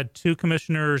we had 2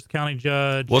 commissioners, county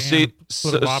judge, Well, and see,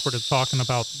 political operative talking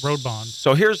about road bonds?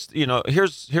 So here's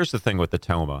the thing with the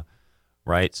TOMA,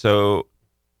 right? So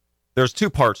there's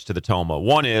 2 parts to the TOMA.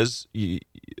 One is, the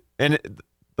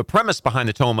premise behind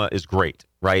the TOMA is great,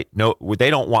 right? No,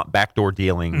 they don't want backdoor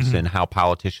dealings in how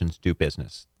politicians do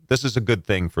business. This is a good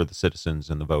thing for the citizens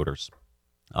and the voters.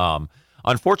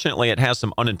 Unfortunately, it has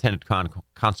some unintended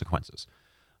consequences.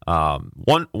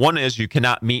 One is you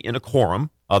cannot meet in a quorum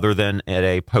other than at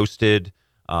a posted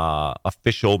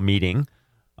official meeting.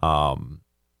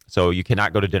 So you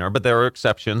cannot go to dinner, but there are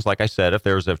exceptions. Like I said, if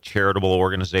there's a charitable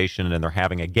organization and they're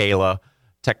having a gala,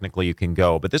 technically you can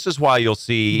go. But this is why you'll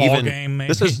see Ball game, maybe.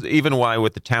 this is even why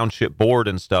with the township board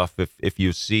and stuff, if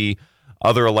you see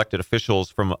other elected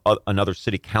officials from another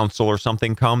city council or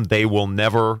something come, they will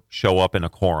never show up in a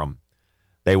quorum.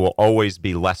 They will always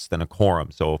be less than a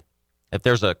quorum. So if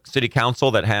there's a city council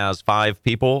that has 5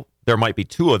 people, there might be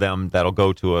 2 of them that'll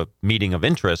go to a meeting of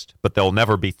interest, but there'll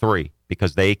never be 3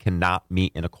 because they cannot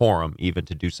meet in a quorum even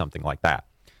to do something like that.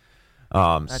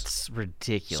 That's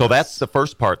ridiculous. So that's the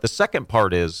first part. The second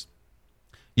part is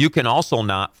you can also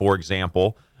not, for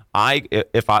example,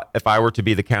 if I were to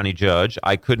be the county judge,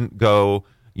 I couldn't go,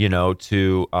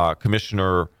 to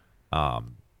Commissioner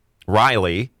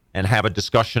Riley and have a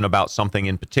discussion about something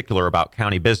in particular about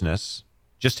county business,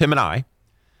 just him and I,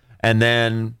 and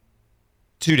then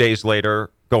 2 days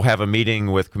later go have a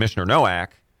meeting with Commissioner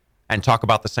Nowak and talk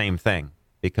about the same thing,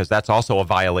 because that's also a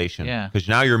violation. Yeah. Because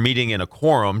now you're meeting in a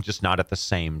quorum, just not at the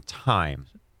same time,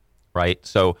 right?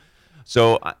 So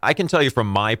I can tell you from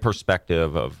my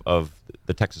perspective of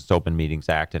the Texas Open Meetings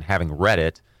Act and having read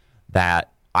it,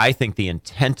 that I think the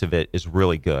intent of it is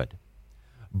really good.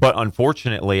 But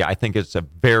unfortunately, I think it's a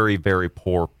very, very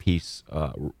poor piece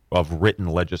of written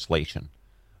legislation,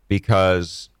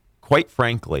 because quite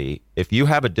frankly, if you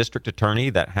have a district attorney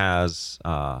that has,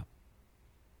 I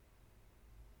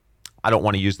don't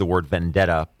want to use the word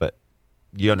vendetta, but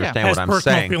you understand has what I'm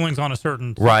personal saying. feelings on a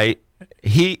certain Right.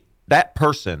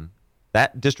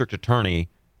 That district attorney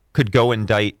could go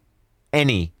indict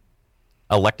any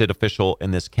elected official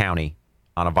in this county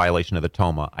on a violation of the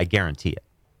TOMA. I guarantee it.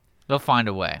 They'll find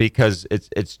a way. Because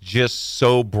it's just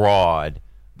so broad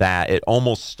that it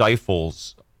almost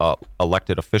stifles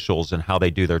elected officials and how they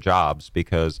do their jobs.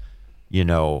 Because,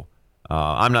 I'm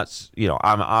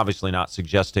obviously not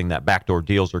suggesting that backdoor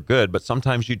deals are good, but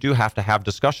sometimes you do have to have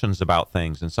discussions about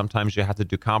things, and sometimes you have to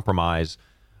do compromise,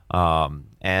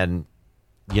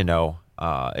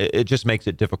 it just makes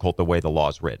it difficult the way the law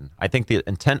is written. I think the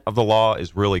intent of the law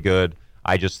is really good.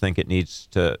 I just think it needs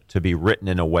to be written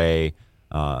in a way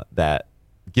that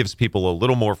gives people a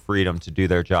little more freedom to do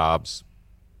their jobs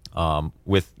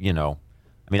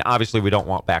obviously we don't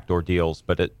want backdoor deals,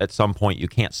 but at some point you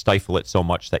can't stifle it so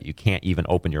much that you can't even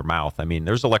open your mouth. I mean,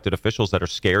 there's elected officials that are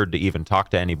scared to even talk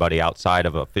to anybody outside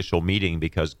of an official meeting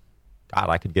because, God,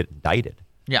 I could get indicted.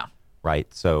 Yeah.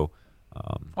 Right? So,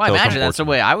 I imagine that's the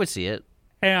way I would see it.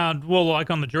 And, like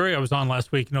on the jury I was on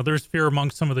last week, there's fear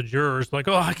amongst some of the jurors, like,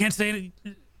 I can't say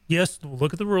anything. Yes,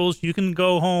 look at the rules. You can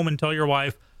go home and tell your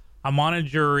wife, I'm on a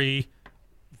jury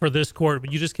for this court,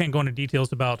 but you just can't go into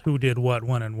details about who did what,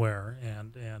 when, and where.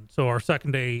 And so our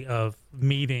second day of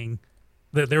meeting,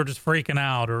 they were just freaking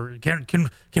out. Or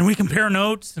can we compare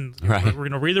notes? And right. We're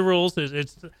going to read the rules.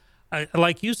 It's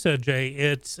like you said, Jay.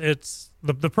 It's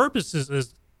the purpose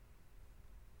is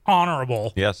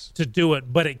honorable. Yes. To do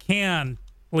it, but it can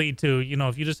lead to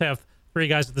if you just have three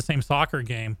guys at the same soccer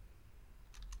game,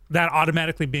 that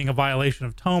automatically being a violation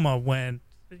of TOMA. When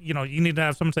you need to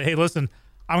have someone say, hey, listen,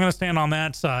 I'm going to stand on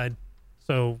that side.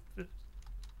 So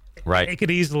right. It could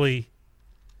easily,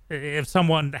 if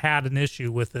someone had an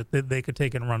issue with it, they could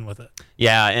take it and run with it.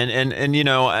 Yeah, and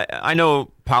I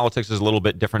know politics is a little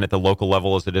bit different at the local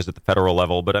level as it is at the federal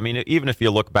level, but I mean, even if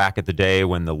you look back at the day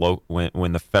when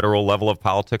when the federal level of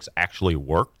politics actually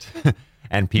worked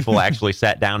and people actually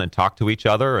sat down and talked to each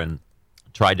other and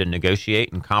tried to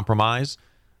negotiate and compromise,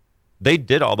 they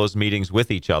did all those meetings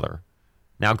with each other.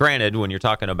 Now, granted, when you're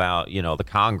talking about, the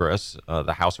Congress,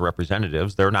 the House of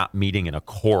Representatives, they're not meeting in a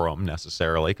quorum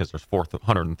necessarily because there's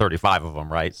 435 of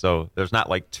them, right? So there's not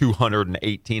like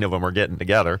 218 of them are getting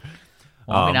together.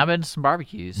 Well, I've been to some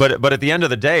barbecues. But at the end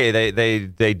of the day,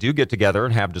 they do get together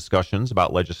and have discussions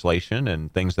about legislation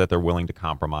and things that they're willing to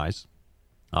compromise.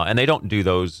 And they don't do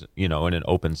those, in an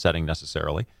open setting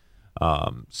necessarily.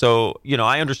 So,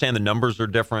 I understand the numbers are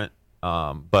different.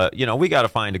 But we got to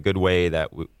find a good way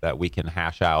that we can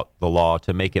hash out the law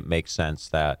to make it make sense,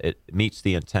 that it meets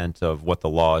the intent of what the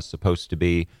law is supposed to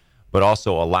be, but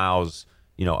also allows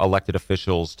elected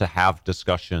officials to have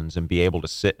discussions and be able to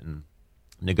sit and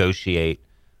negotiate,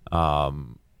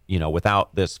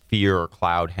 without this fear or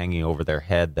cloud hanging over their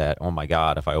head that, oh my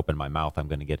God, if I open my mouth, I'm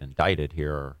going to get indicted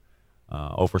here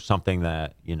over something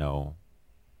that you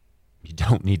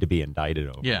don't need to be indicted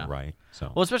over, yeah. right? So,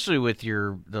 well, especially with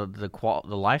the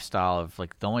lifestyle of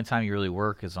like the only time you really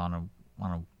work is on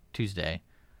a Tuesday,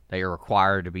 that you're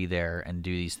required to be there and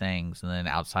do these things, and then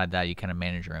outside that you kind of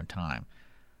manage your own time.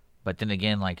 But then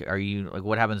again,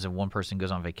 what happens if one person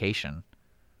goes on vacation?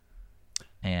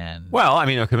 And well, I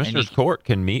mean, a commissioner's court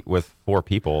can meet with 4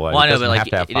 people. Well, I know, but have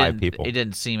to have 5 people. It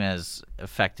didn't seem as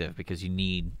effective because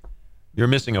you're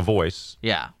missing a voice.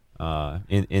 Yeah.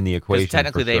 In the equation.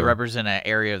 Technically, they sure. represent an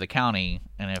area of the county,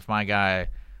 and if my guy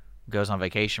goes on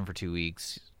vacation for 2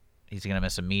 weeks, he's going to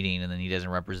miss a meeting, and then he doesn't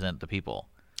represent the people.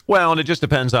 Well, and it just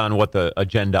depends on what the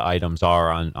agenda items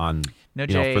are on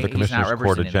Jay, for the commissioner's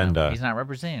court agenda. He's not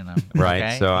representing them, right?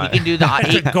 Okay? So he can do the.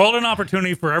 It's a golden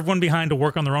opportunity for everyone behind to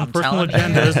work on their own personal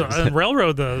agendas and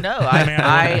railroad the. No,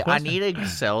 I need to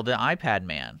sell the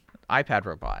iPad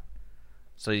robot.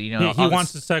 So he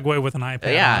wants to segue with an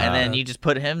iPad. Yeah, and then you just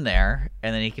put him there,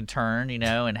 and then he can turn,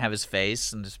 and have his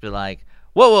face, and just be like,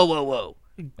 "Whoa, whoa, whoa,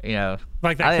 whoa,"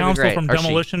 like that council from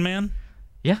Demolition Man.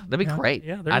 Yeah, that'd be great.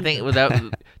 Yeah, I think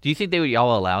do you think they would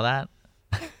all allow that?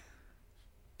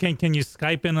 Can you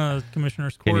Skype in a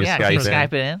commissioner's court? Can you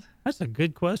Skype it in? That's a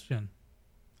good question.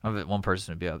 I bet one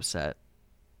person would be upset.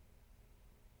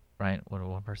 Right? What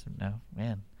one person? No,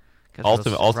 man.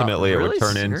 Ultimately, it would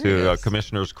turn into a serious.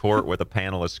 commissioner's court with a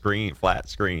panel of flat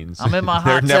screens. I'm in my hot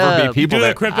There'd never tub. be people Do the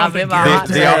that Krypton I'm thing, in my Gary. hot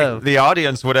tub. the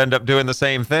audience would end up doing the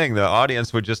same thing. The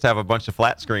audience would just have a bunch of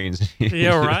flat screens.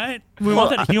 Yeah, right. We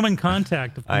want that human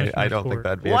contact. Of I Commissioner's don't think Court.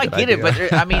 that'd be. Well, a I good get idea.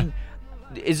 it, but I mean,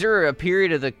 is there a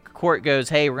period of the court goes,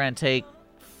 hey, we're going to take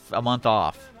a month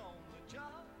off?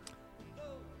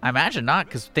 I imagine not,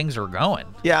 because things are going.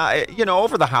 Yeah,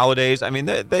 over the holidays, I mean,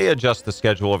 they adjust the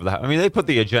schedule over the. I mean, they put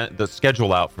the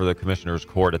schedule out for the commissioner's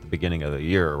court at the beginning of the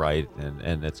year, right?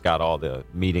 And it's got all the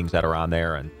meetings that are on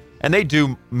there, and they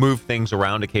do move things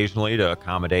around occasionally to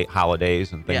accommodate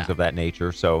holidays and things Yeah. of that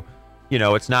nature. So,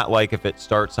 it's not like if it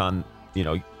starts on,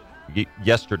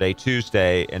 yesterday,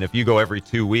 Tuesday, and if you go every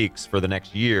 2 weeks for the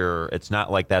next year, it's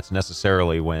not like that's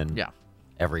necessarily when Yeah.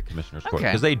 every commissioner's court, Okay.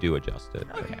 because they do adjust it.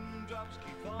 Okay.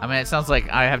 I mean, it sounds like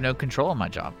I have no control of my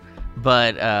job.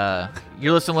 But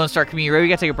you're listening to Lone Star Community Radio. We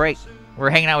got to take a break. We're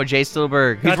hanging out with Jay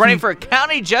Stillberg, who's Got running some- for a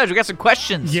county judge. We got some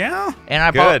questions. Yeah. And I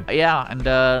Good. and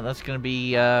that's gonna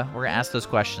be we're gonna ask those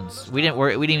questions. We didn't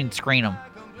even screen them.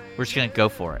 We're just gonna go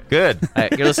for it. Good. All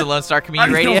right, you're listening to Lone Star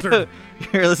Community Radio. Unfiltered.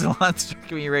 You're listening to Lone Star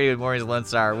Community Radio with Mornings with Lone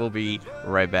Star. We'll be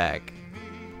right back.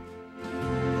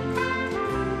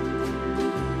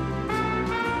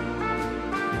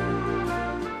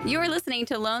 You're listening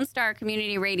to Lone Star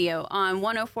Community Radio on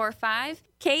 104.5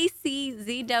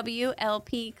 KCZW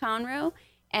LP Conroe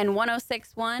and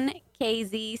 106.1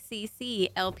 KZCC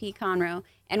LP Conroe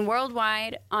and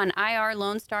worldwide on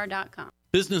irlonestar.com.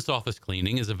 Business office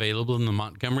cleaning is available in the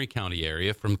Montgomery County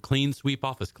area from Clean Sweep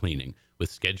Office Cleaning, with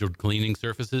scheduled cleaning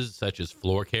services such as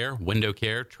floor care, window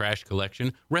care, trash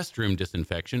collection, restroom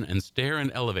disinfection, and stair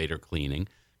and elevator cleaning.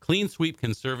 Clean Sweep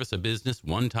can service a business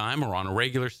one time or on a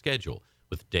regular schedule,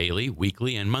 with daily,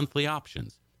 weekly, and monthly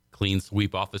options. Clean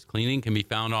Sweep Office Cleaning can be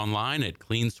found online at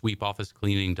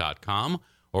cleansweepofficecleaning.com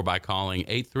or by calling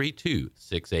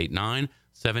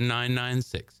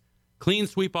 832-689-7996. Clean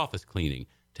Sweep Office Cleaning.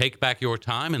 Take back your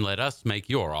time and let us make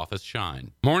your office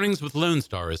shine. Mornings with Lone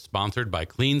Star is sponsored by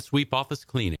Clean Sweep Office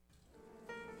Cleaning.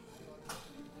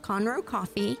 Conroe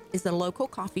Coffee is a local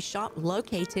coffee shop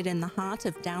located in the heart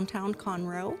of downtown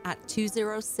Conroe at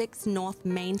 206 North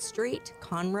Main Street,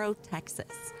 Conroe,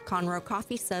 Texas. Conroe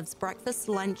Coffee serves breakfast,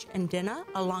 lunch, and dinner,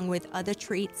 along with other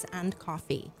treats and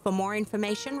coffee. For more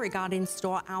information regarding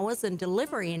store hours and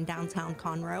delivery in downtown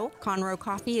Conroe, Conroe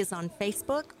Coffee is on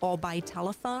Facebook or by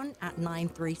telephone at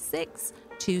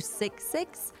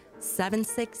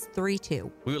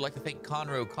 936-266-7632. We would like to thank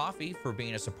Conroe Coffee for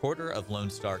being a supporter of Lone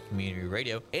Star Community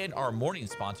Radio and our morning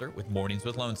sponsor with Mornings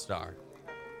with Lone Star.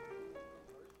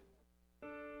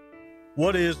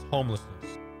 What is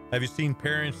homelessness? Have you seen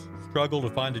parents struggle to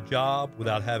find a job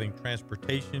without having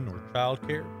transportation or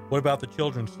childcare? What about the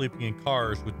children sleeping in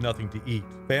cars with nothing to eat?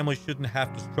 Families shouldn't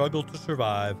have to struggle to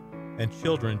survive, and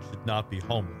children should not be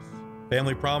homeless.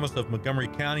 Family Promise of Montgomery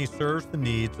County serves the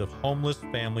needs of homeless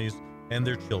families and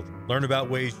their children. Learn about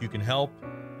ways you can help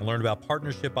and learn about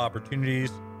partnership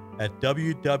opportunities at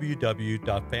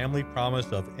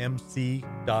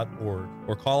www.familypromiseofmc.org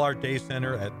or call our day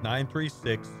center at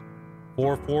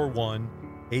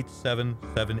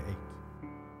 936-441-8778.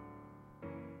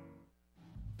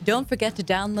 Don't forget to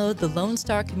download the Lone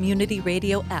Star Community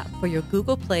Radio app for your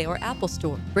Google Play or Apple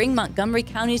Store. Bring Montgomery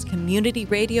County's community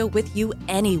radio with you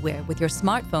anywhere with your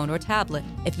smartphone or tablet.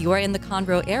 If you are in the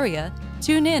Conroe area,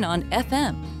 tune in on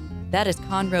FM. That is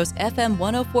Conroe's FM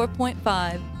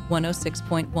 104.5,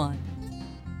 106.1.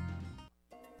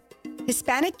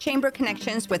 Hispanic Chamber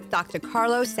Connections with Dr.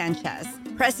 Carlos Sanchez,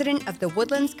 President of the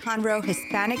Woodlands Conroe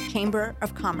Hispanic Chamber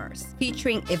of Commerce,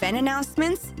 featuring event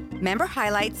announcements, member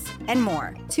highlights, and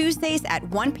more. Tuesdays at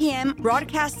 1 p.m.,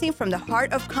 broadcasting from the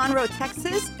heart of Conroe,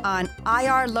 Texas on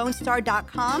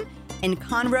irlonestar.com and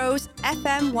Conroe's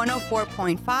FM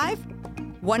 104.5,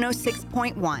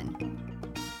 106.1.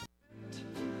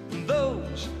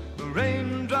 Those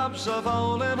raindrops are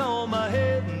falling on my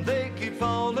head and they keep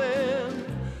falling.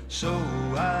 So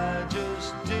I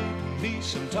just did me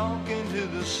some talking to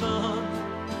the sun.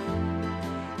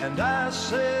 And I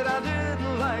said I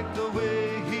didn't like the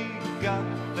way he got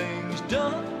things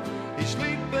done. He's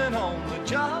sleeping on the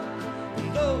job.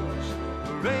 And those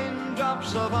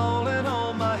raindrops are falling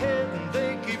on my head and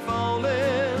they keep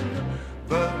falling.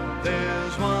 But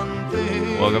there's one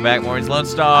thing. Welcome back, Mornings Lone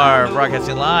Star,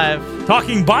 broadcasting live.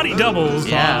 Talking body doubles.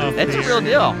 Yeah, off it's a the real air.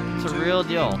 deal. It's a real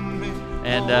deal.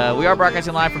 And we are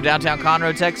broadcasting live from downtown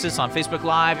Conroe, Texas on Facebook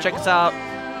Live. Check us out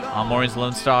on Mornings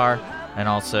Lone Star and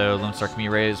also Lone Star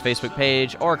Community Radio's Facebook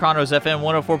page or Conroe's FM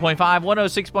 104.5,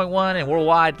 106.1, and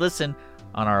worldwide. Listen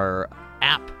on our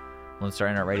app, Lone Star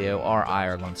Internet Radio, or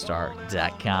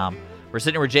irlonestar.com. We're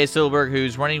sitting here with Jay Silberg,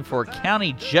 who's running for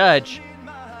county judge.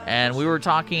 And we were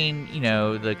talking,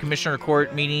 the commissioner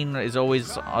court meeting is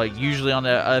always usually on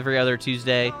every other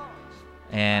Tuesday.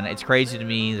 And it's crazy to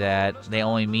me that they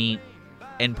only meet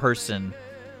in person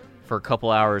for a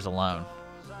couple hours alone.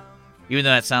 Even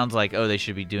though that sounds like, they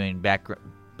should be doing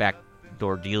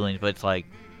backdoor dealings, but it's like...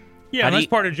 Yeah, and that's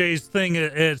part of Jay's thing.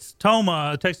 It's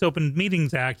TOMA, Texas Open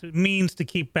Meetings Act. It means to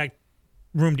keep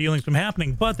backroom dealings from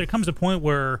happening, but there comes a point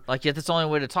where... that's the only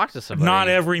way to talk to somebody. Not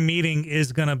every meeting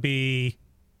is going to be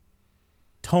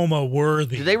TOMA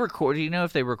worthy. Do they record? Do you know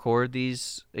if they record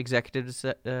these executive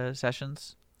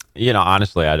sessions?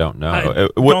 Honestly, I don't know.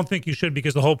 I don't think you should,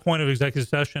 because the whole point of executive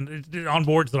session, on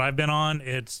boards that I've been on,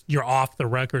 you're off the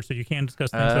record, so you can't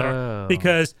discuss things that are...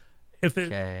 Because if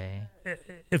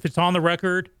it's on the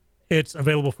record, it's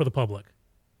available for the public.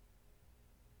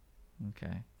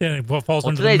 Okay. And it falls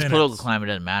into today's the minutes. Political climate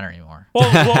doesn't matter anymore.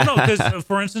 Well, no, because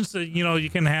for instance, you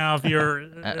can have your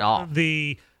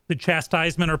the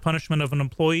chastisement or punishment of an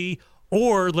employee,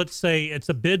 or let's say it's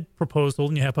a bid proposal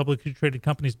and you have publicly traded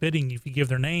companies bidding. If you give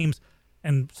their names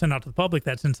and send out to the public,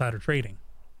 that's insider trading.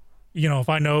 If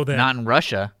I know that, not in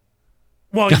Russia.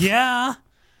 Well, yeah.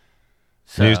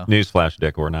 So, newsflash,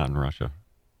 Dick, we're not in Russia.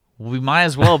 We might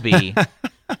as well be.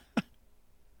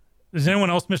 Does anyone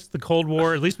else miss the Cold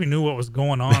War? At least we knew what was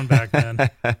going on back then.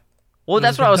 Well,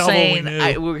 that's what I was saying.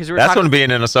 That's when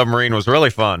being in a submarine was really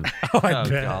fun. Oh,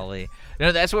 golly.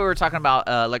 That's what we were talking about,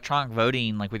 electronic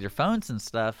voting, like with your phones and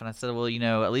stuff. And I said, well,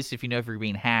 at least if if you're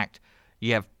being hacked,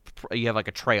 you have like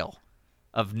a trail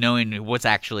of knowing what's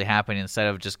actually happening instead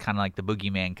of just kind of like the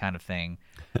boogeyman kind of thing.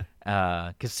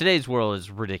 Because today's world is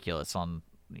ridiculous on,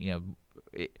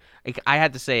 I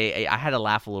had to say, I had to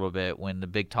laugh a little bit when the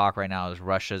big talk right now is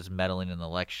Russia's meddling in the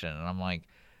election. And I'm like,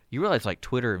 you realize like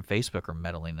Twitter and Facebook are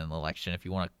meddling in the election. If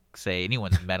you want to say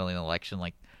anyone's meddling in the election,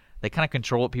 like they kind of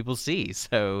control what people see.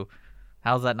 So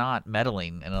how's that not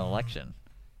meddling in an election?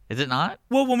 Is it not?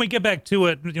 Well, when we get back to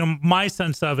it, my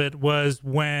sense of it was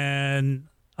when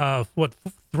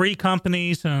 3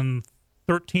 companies and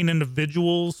 13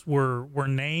 individuals were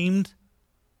named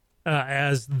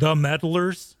as the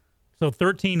meddlers. So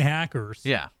 13 hackers.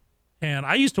 Yeah. And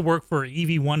I used to work for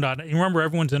EV1. You remember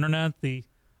Everyone's Internet?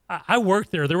 I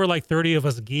worked there. There were like 30 of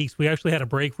us geeks. We actually had a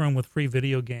break room with free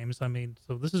video games. I mean,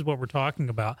 so this is what we're talking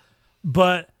about.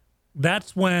 But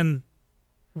that's when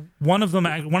one of the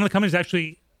companies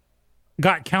actually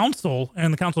got counsel,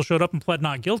 and the counsel showed up and pled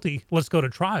not guilty. Let's go to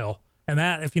trial. And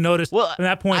that, if you notice, at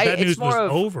that point, that news was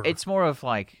over. It's more of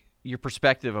like your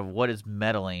perspective of what is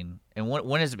meddling, and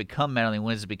when does it become meddling?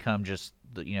 When does it become just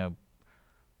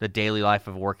the daily life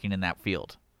of working in that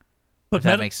field? But if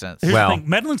that makes sense. Here's the thing,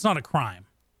 meddling's not a crime.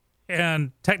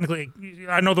 And technically,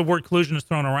 I know the word collusion is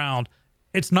thrown around.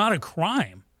 It's not a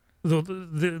crime.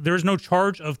 There's no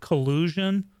charge of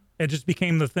collusion. It just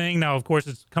became the thing. Now, of course,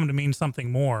 it's come to mean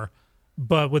something more.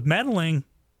 But with meddling,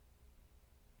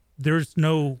 there's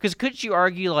no... Because couldn't you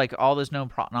argue like all those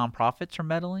nonprofits are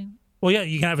meddling? Well, yeah,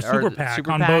 you can have a super PAC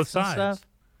on both sides.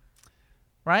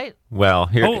 Right? Well,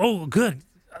 here... Oh, good.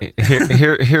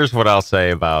 Here's what I'll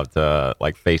say about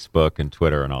like Facebook and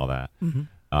Twitter and all that. Mm-hmm.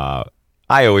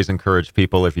 I always encourage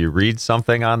people, if you read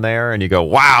something on there and you go,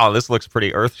 wow, this looks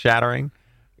pretty earth-shattering,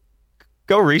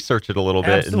 go research it a little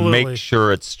bit and make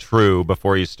sure it's true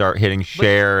before you start hitting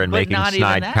share and making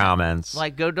snide comments.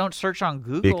 Like, don't search on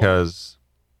Google. Because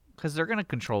they're going to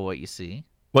control what you see.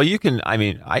 Well, you can,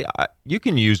 you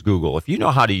can use Google. If you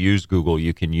know how to use Google,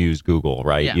 you can use Google,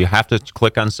 right? Yeah. You have to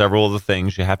click on several of the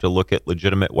things. You have to look at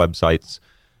legitimate websites,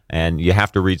 and you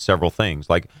have to read several things.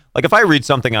 Like if I read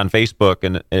something on Facebook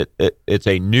and it's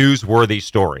a newsworthy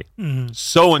story,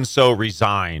 so-and-so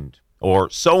resigned, or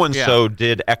so-and-so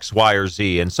did X, Y, or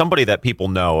Z, and somebody that people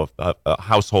know, a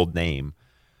household name.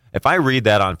 If I read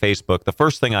that on Facebook, the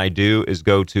first thing I do is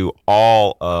go to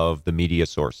all of the media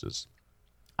sources.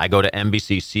 I go to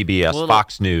NBC, CBS,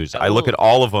 Fox News. I look at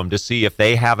all of them to see if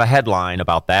they have a headline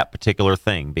about that particular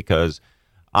thing, because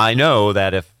I know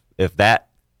that if that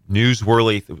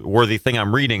newsworthy thing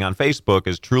I'm reading on Facebook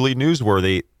is truly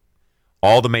newsworthy,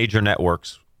 all the major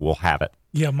networks will have it.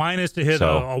 Yeah, mine is to hit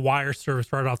a wire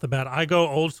service right off the bat. I go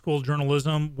old school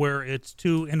journalism where it's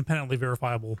 2 independently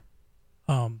verifiable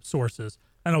sources.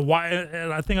 And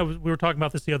I think we were talking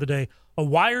about this the other day. A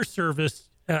wire service,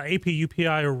 AP,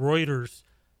 UPI, or Reuters,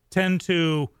 tend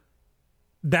to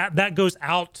that goes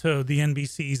out to the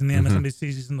NBCs and the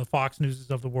MSNBCs and the Fox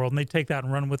Newses of the world, and they take that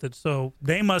and run with it. So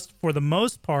they must, for the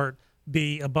most part,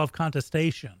 be above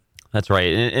contestation. That's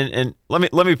right. And let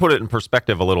me put it in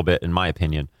perspective a little bit, in my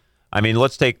opinion. I mean,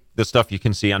 let's take the stuff you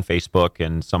can see on Facebook,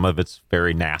 and some of it's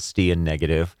very nasty and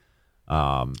negative.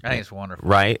 I think it's wonderful.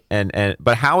 Right?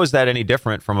 But how is that any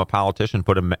different from a politician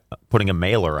putting a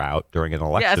mailer out during an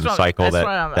election cycle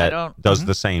that does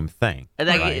the same thing? And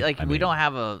right? we don't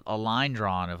have a line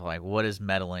drawn of like what is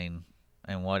meddling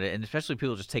and and especially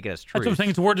people just take it as truth. That's what I'm saying.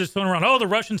 It's a word just thrown around. Oh, the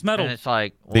Russians meddled. And it's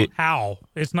like, how?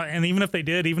 It's not. And even if they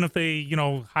did, even if they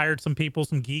hired some people,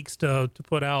 some geeks to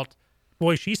put out,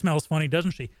 boy, she smells funny,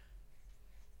 doesn't she?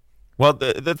 Well,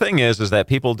 the thing is that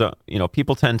people don't,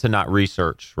 people tend to not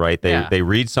research, right? They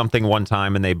read something one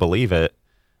time and they believe it,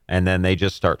 and then they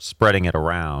just start spreading it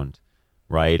around,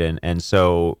 right? And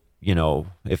so,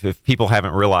 if people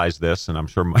haven't realized this, and I'm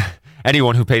sure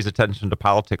anyone who pays attention to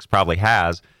politics probably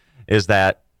has, is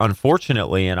that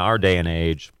unfortunately in our day and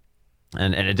age,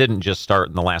 and it didn't just start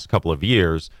in the last couple of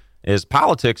years, is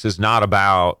politics is not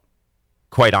about,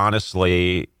 quite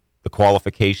honestly, the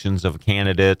qualifications of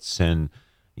candidates and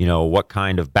what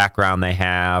kind of background they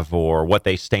have or what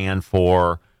they stand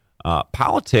for.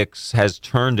 Politics has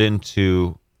turned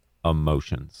into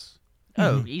emotions.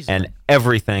 Oh, easily. And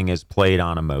everything is played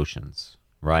on emotions,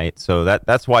 right? So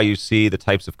that's why you see the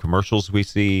types of commercials we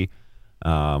see,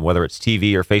 whether it's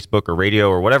TV or Facebook or radio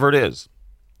or whatever it is,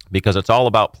 because it's all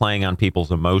about playing on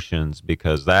people's emotions,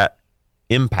 because that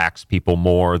impacts people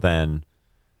more than,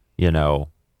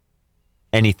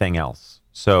 anything else.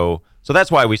 So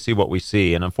that's why we see what we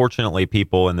see, and unfortunately,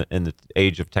 people in the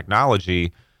age of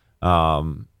technology,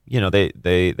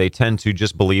 they tend to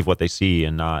just believe what they see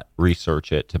and not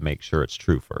research it to make sure it's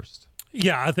true first.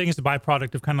 Yeah, I think it's a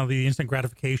byproduct of kind of the instant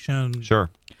gratification. Sure.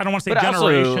 I don't want to say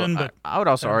generation, but I would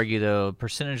also argue though,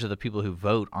 percentage of the people who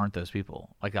vote aren't those people.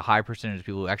 Like a high percentage of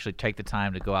people who actually take the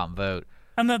time to go out and vote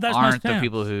and that's aren't the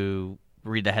people who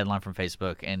read the headline from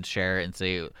Facebook and share it and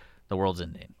say the world's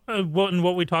ending.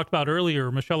 What we talked about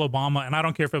earlier, Michelle Obama, and I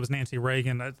don't care if it was Nancy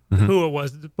Reagan, who it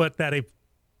was, but that a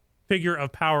figure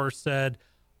of power said,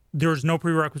 there's no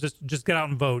prerequisites, just get out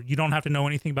and vote. You don't have to know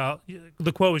anything about,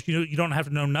 the quote was, you don't have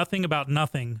to know nothing about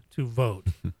nothing to vote.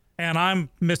 And I'm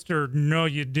Mr. No,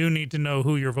 you do need to know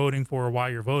who you're voting for or why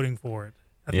you're voting for it.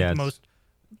 I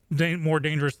think more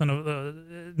dangerous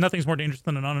than nothing's more dangerous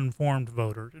than an uninformed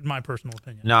voter, in my personal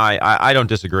opinion. No, I don't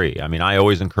disagree. I mean, I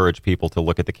always encourage people to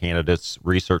look at the candidates,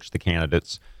 research the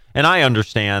candidates, and I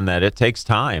understand that it takes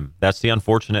time. That's the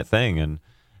unfortunate thing,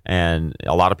 and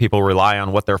a lot of people rely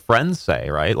on what their friends say,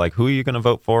 right? Like, who are you going to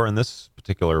vote for in this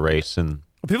particular race? And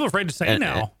people are afraid to say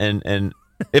now. And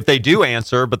if they do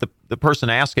answer, but the person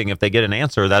asking, if they get an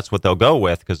answer, that's what they'll go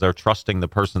with because they're trusting the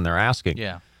person they're asking.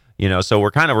 Yeah. So we're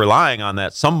kind of relying on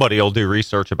that somebody will do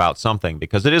research about something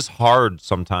because it is hard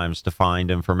sometimes to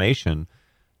find information.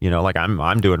 Like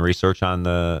I'm doing research on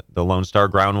the Lone Star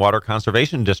Groundwater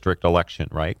Conservation District election,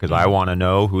 right? Because I want to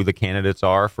know who the candidates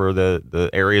are for the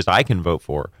areas I can vote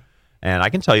for. And I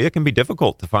can tell you it can be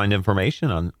difficult to find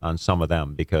information on some of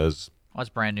them because it's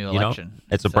a brand new election.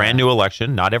 It's a brand new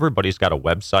election. Not everybody's got a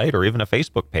website or even a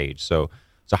Facebook page. So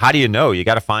how do you know? You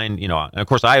got to find, and of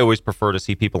course I always prefer to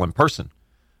see people in person.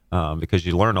 Because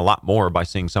you learn a lot more by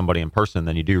seeing somebody in person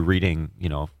than you do reading,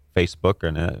 Facebook,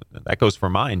 and that goes for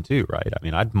mine too, right? I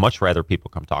mean, I'd much rather people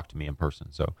come talk to me in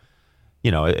person. So,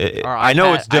 I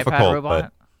know it's difficult,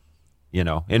 but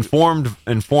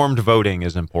informed voting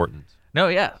is important. No,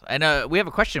 yeah, and we have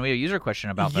a question. We have a user question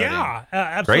about voting. Yeah,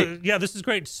 absolutely. Great. Yeah, this is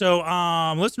great. So,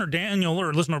 listener Daniel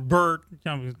or listener Bert,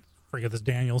 forget this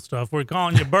Daniel stuff. We're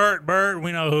calling you Bert. Bert,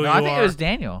 we know who you are. I think it was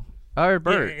Daniel or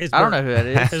Bert. Yeah, I don't know who that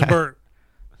is. It's Bert.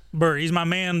 Bert, he's my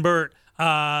man, Bert.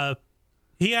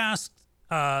 He asked,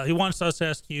 he wants us to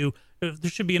ask you if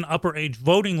there should be an upper age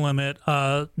voting limit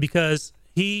because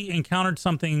he encountered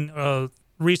something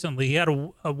recently. He had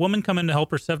a woman come in to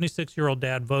help her 76-year-old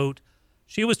dad vote.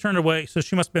 She was turned away, so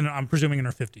she must have been, I'm presuming, in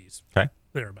her 50s. Okay.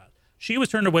 Thereabouts. She was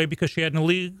turned away because she had no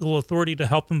legal authority to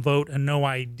help him vote and no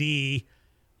ID,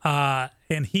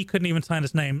 and he couldn't even sign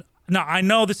his name. Now, I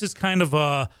know this is kind of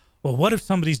a, well, what if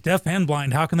somebody's deaf and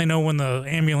blind? How can they know when the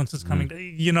ambulance is coming?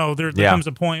 There comes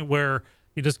a point where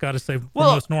you just got to say for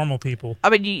most normal people.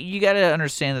 I mean, you got to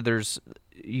understand that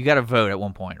you got to vote at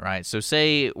one point, right? So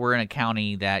say we're in a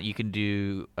county that you can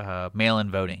do mail-in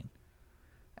voting,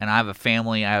 and I have a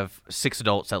family. I have 6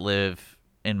 adults that live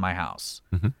in my house.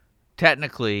 Mm-hmm.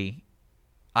 Technically,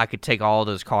 I could take all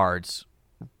those cards,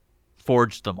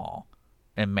 forge them all,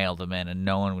 and mail them in, and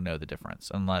no one would know the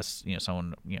difference unless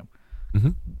someone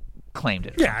claimed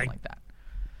it or something like that.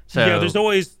 So there's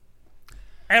always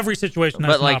every situation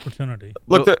has an opportunity.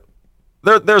 Look,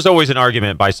 there's always an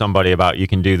argument by somebody about you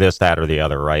can do this, that, or the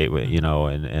other, right?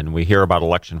 And we hear about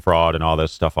election fraud and all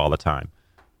this stuff all the time.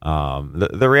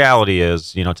 The reality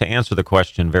is, to answer the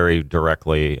question very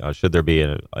directly, should there be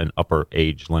an upper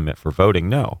age limit for voting?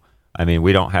 No. I mean,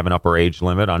 we don't have an upper age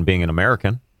limit on being an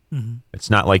American. Mm-hmm. It's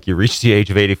not like you reach the age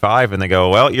of 85 and they go,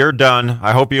 well, you're done.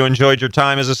 I hope you enjoyed your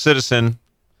time as a citizen.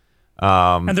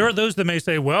 And there are those that may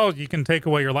say, well, you can take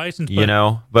away your license, but You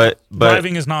know, but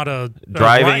driving is not a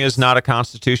driving right. is not a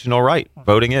constitutional right.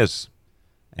 Voting is.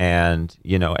 And,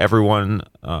 you know, everyone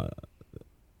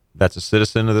that's a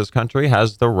citizen of this country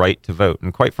has the right to vote.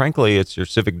 And quite frankly, it's your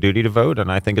civic duty to vote.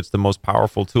 And I think it's the most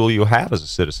powerful tool you have as a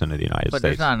citizen of the United But States.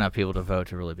 there's not enough people to vote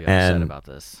to really be upset about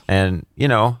this. And, you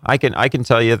know, I can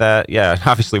tell you that, yeah,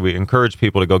 obviously we encourage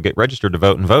people to go get registered to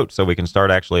vote and vote so we can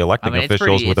start actually electing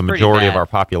officials with a majority of our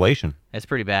population. It's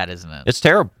pretty bad, isn't it? It's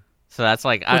terrible. So that's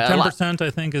like 10%,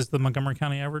 I think, is the Montgomery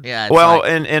County average. Yeah. Well,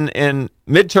 in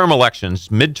midterm elections,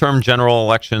 midterm general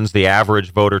elections, the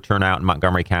average voter turnout in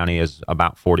Montgomery County is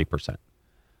about 40%.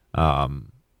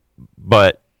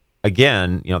 But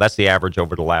again, you know, that's the average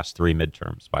over the last 3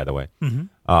 midterms, by the way.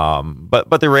 Mm-hmm.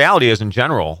 But the reality is, in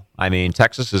general, I mean,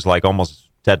 Texas is like almost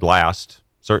dead last,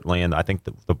 certainly, and I think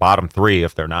the bottom 3,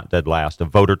 if they're not dead last, of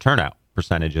voter turnout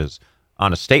percentages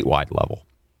on a statewide level.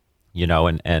 You know,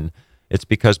 and it's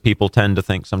because people tend to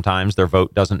think sometimes their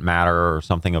vote doesn't matter or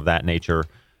something of that nature.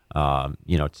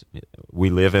 You know, we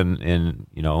live in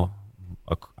you know,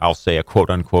 I'll say a quote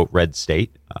unquote red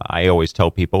state. I always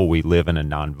tell people we live in a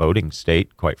non-voting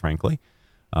state, quite frankly,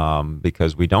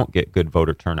 because we don't get good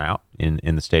voter turnout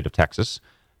in the state of Texas,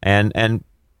 and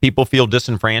people feel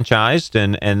disenfranchised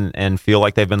and feel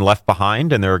like they've been left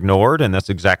behind and they're ignored, and that's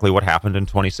exactly what happened in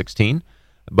 2016.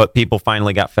 But people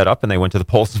finally got fed up and they went to the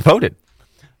polls and voted.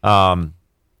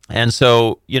 And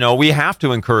so, you know, we have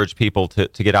to encourage people to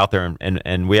get out there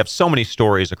and we have so many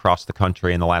stories across the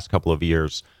country in the last couple of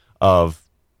years of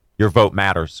your vote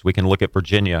matters. We can look at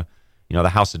Virginia, you know, the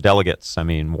House of Delegates. I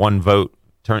mean, one vote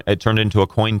turned into a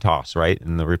coin toss, right?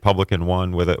 And the Republican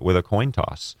won with a coin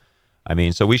toss. I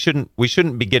mean, so we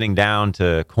shouldn't be getting down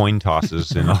to coin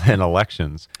tosses in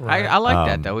elections. I like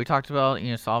that though. We talked about,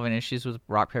 you know, solving issues with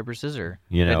rock paper scissors.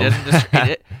 You know,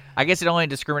 I guess it only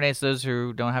discriminates those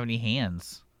who don't have any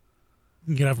hands.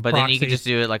 You can have but then you can just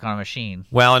do it like on a machine.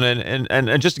 Well,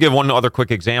 and just to give one other quick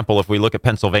example, if we look at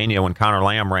Pennsylvania, when Conor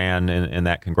Lamb ran in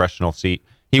that congressional seat,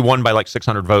 he won by like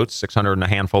 600 votes, 600 and a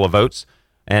handful of votes.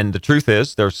 And the truth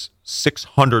is, there's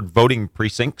 600 voting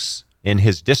precincts in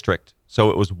his district. So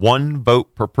it was 1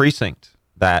 vote per precinct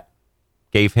that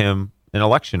gave him an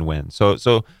election win.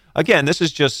 So again, this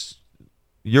is just,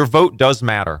 your vote does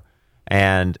matter.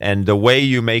 And the way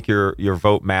you make your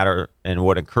vote matter and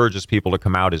what encourages people to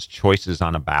come out is choices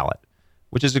on a ballot,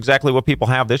 which is exactly what people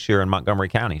have this year in Montgomery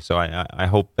County. So I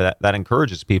hope that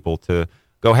encourages people to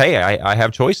go, hey, I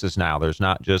have choices now. There's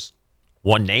not just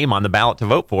one name on the ballot to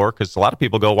vote for, because a lot of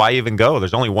people go, why even go?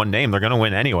 There's only one name. They're going to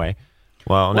win anyway.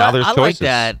 Well, now there's choices.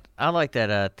 I like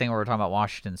that thing where we're talking about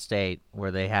Washington State, where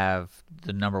they have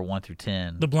the number 1 through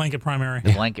 10. The blanket primary.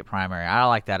 The blanket primary. I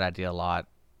like that idea a lot.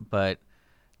 But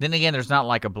then again, there's not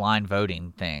like a blind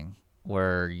voting thing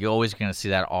where you're always going to see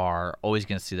that R, always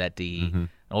going to see that D,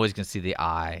 always going to see the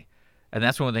I. And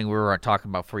that's one thing we were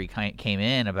talking about before you came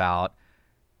in about,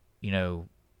 you know,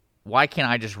 why can't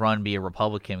I just be a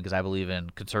Republican because I believe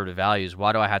in conservative values?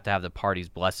 Why do I have to have the party's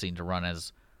blessing to run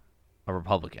as a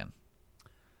Republican?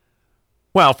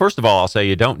 Well, first of all, I'll say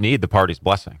you don't need the party's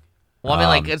blessing. Well, I mean,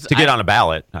 like to get on a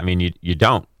ballot. I mean, you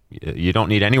don't. You don't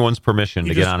need anyone's permission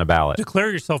to get on a ballot.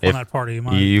 Declare yourself on that party.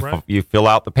 You fill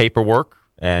out the paperwork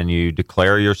and you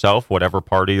declare yourself whatever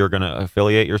party you're going to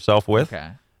affiliate yourself with.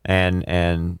 Okay.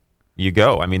 And you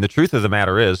go. I mean, the truth of the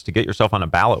matter is, to get yourself on a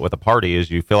ballot with a party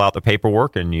is you fill out the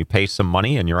paperwork and you pay some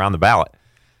money and you're on the ballot.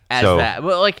 I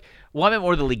meant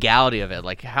more the legality of it.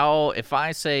 Like, how, if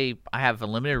I say I have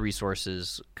unlimited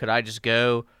resources, could I just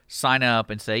go sign up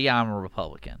and say, yeah, I'm a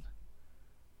Republican?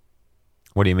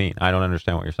 What do you mean? I don't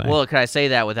understand what you're saying. Well, could I say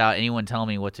that without anyone telling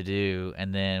me what to do,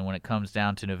 and then when it comes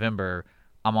down to November,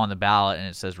 I'm on the ballot and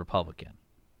it says Republican?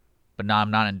 But no,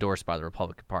 I'm not endorsed by the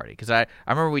Republican Party. Because I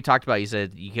remember we talked about, you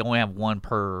said you can only have 1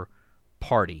 per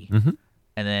party, and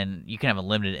then you can have a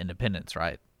limited independence,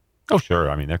 right? Oh, sure.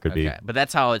 I mean, there could be. But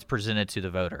that's how it's presented to the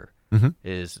voter,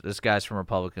 is this guy's from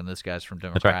Republican, this guy's from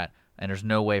Democrat, right. And there's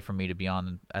no way for me to be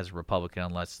on as a Republican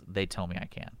unless they tell me I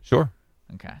can. Sure.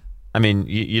 Okay. I mean,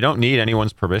 you don't need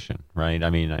anyone's permission, right? I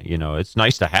mean, you know, it's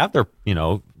nice to have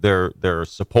their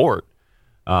support,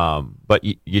 but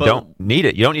you don't need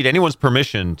it. You don't need anyone's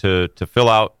permission to fill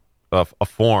out a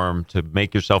form to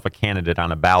make yourself a candidate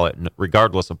on a ballot,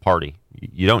 regardless of party.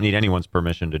 You don't need anyone's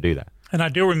permission to do that. And I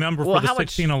do remember for the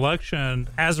 2016 election,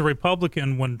 as a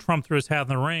Republican, when Trump threw his hat in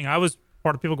the ring, I was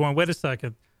part of people going, wait a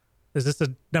second, is this a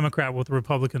Democrat with a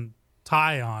Republican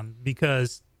tie on?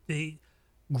 Because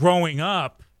growing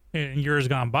up, in years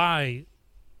gone by,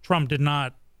 Trump did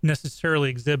not necessarily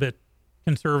exhibit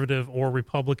conservative or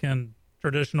Republican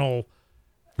traditional.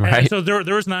 Right. And so there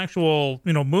was an actual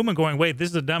movement going. Wait, this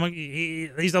is a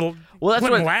he's a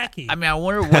Clinton lackey. I mean, I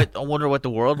wonder what the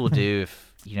world will do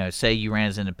if say you ran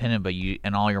as independent, but you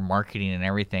and all your marketing and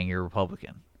everything, you're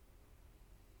Republican.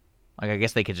 Like, I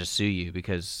guess they could just sue you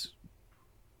because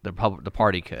the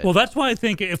party could. Well, that's why I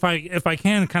think if I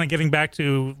can, kind of getting back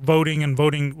to voting and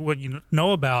voting what you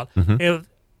know about, if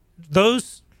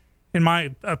those, in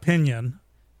my opinion,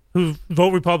 who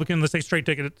vote Republican, let's say straight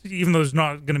ticket, even though it's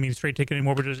not going to mean straight ticket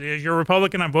anymore, but just, if you're a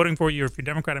Republican, I'm voting for you, or if you're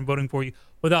Democrat, I'm voting for you,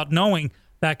 without knowing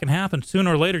that can happen.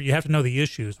 Sooner or later, you have to know the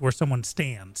issues, where someone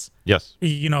stands. Yes.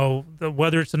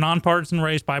 Whether it's a nonpartisan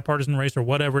race, bipartisan race, or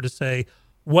whatever, to say,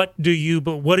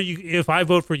 if I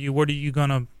vote for you, what are you going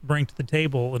to bring to the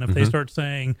table? And if they start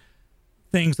saying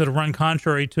things that run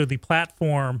contrary to the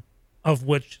platform of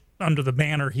which, under the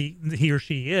banner he or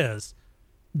she is,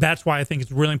 that's why I think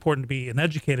it's really important to be an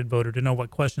educated voter, to know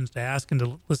what questions to ask and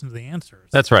to listen to the answers.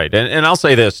 That's right. And I'll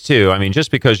say this too. I mean,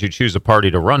 just because you choose a party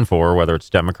to run for, whether it's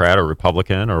Democrat or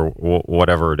Republican or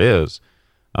whatever it is,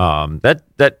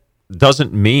 that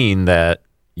doesn't mean that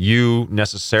you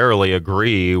necessarily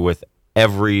agree with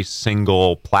every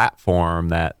single platform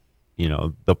that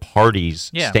the parties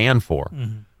stand for.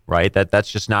 Right? That's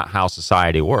just not how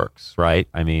society works, right?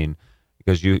 I mean,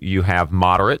 because you have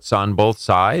moderates on both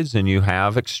sides and you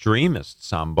have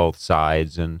extremists on both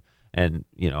sides and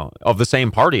of the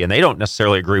same party, and they don't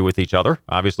necessarily agree with each other.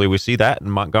 Obviously, we see that in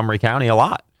Montgomery County a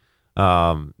lot.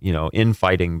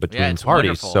 Infighting between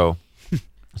parties. Wonderful.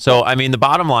 So I mean, the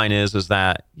bottom line is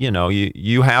that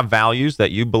you have values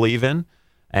that you believe in,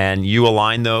 and you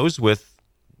align those with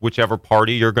whichever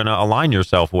party you're going to align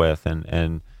yourself with,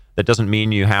 and that doesn't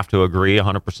mean you have to agree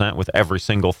 100% with every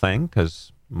single thing,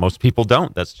 because most people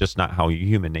don't. That's just not how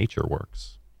human nature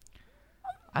works.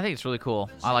 I think it's really cool.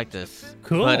 I like this.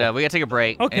 Cool. But we got to take a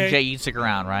break. Okay. And Jay, you can stick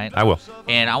around, right? I will.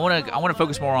 And I want to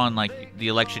focus more on like the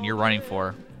election you're running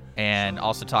for, and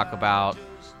also talk about.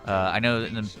 I know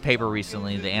in the paper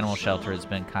recently, the animal shelter has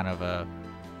been kind of a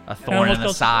thorn in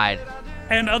the side.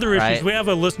 And other issues. Right. We have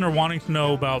a listener wanting to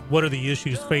know about what are the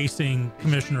issues facing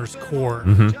Commissioner's Court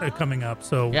coming up.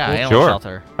 So yeah, animal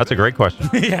shelter. That's a great question.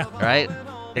 Yeah. Right?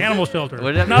 Animal shelter.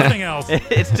 Nothing else.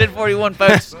 It's 10:41,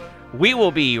 folks. We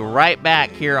will be right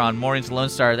back here on Mornings with Lone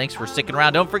Star. Thanks for sticking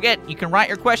around. Don't forget, you can write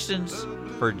your questions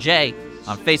for Jay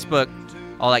on Facebook,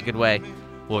 all that good way.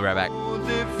 We'll be right back.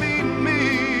 Defeat me.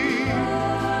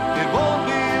 It won't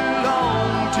be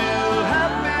long till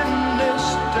happiness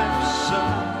steps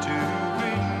up to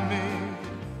greet me.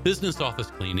 Business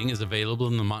office cleaning is available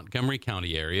in the Montgomery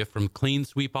County area from Clean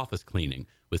Sweep Office Cleaning,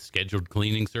 with scheduled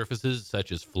cleaning services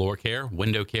such as floor care,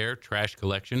 window care, trash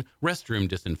collection, restroom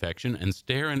disinfection, and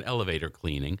stair and elevator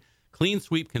cleaning. Clean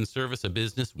Sweep can service a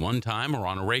business one time or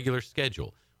on a regular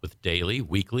schedule, with daily,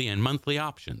 weekly, and monthly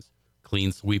options.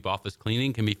 Clean Sweep Office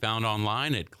Cleaning can be found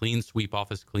online at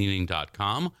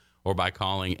cleansweepofficecleaning.com or by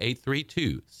calling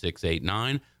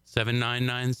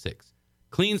 832-689-7996.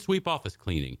 Clean Sweep Office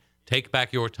Cleaning. Take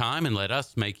back your time and let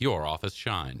us make your office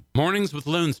shine. Mornings with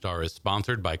Lone Star is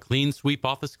sponsored by Clean Sweep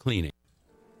Office Cleaning.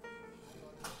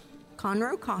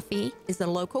 Conroe Coffee is a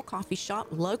local coffee shop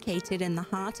located in the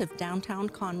heart of downtown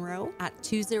Conroe at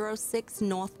 206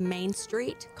 North Main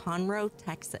Street, Conroe,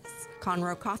 Texas.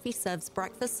 Conroe Coffee serves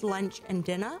breakfast, lunch, and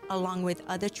dinner, along with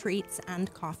other treats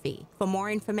and coffee. For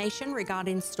more information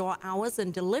regarding store hours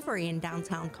and delivery in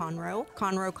downtown Conroe,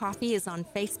 Conroe Coffee is on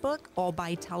Facebook or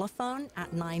by telephone at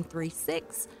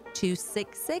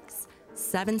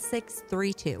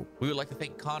 936-266-7632. We would like to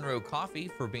thank Conroe Coffee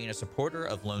for being a supporter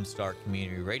of Lone Star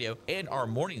Community Radio and our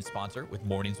morning sponsor with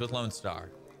Mornings with Lone Star.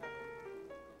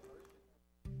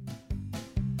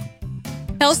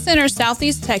 Health Center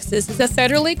Southeast Texas is a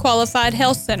federally qualified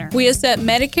health center. We accept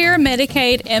Medicare,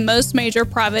 Medicaid, and most major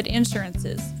private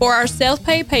insurances. For our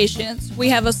self-pay patients, we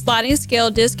have a sliding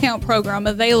scale discount program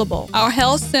available. Our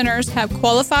health centers have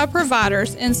qualified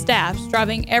providers and staff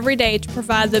striving every day to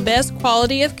provide the best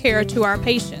quality of care to our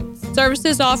patients.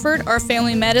 Services offered are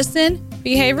family medicine,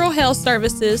 behavioral health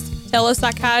services,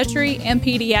 telepsychiatry, and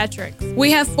pediatrics. We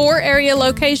have 4 area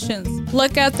locations.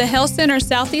 Look up the Health Center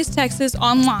Southeast Texas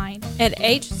online at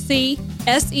hcset.com.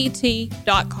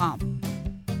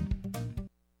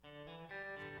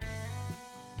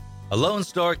 A Lone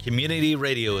Star Community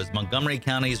Radio is Montgomery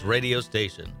County's radio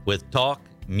station with talk,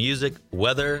 music,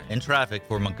 weather, and traffic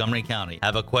for Montgomery County.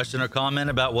 Have a question or comment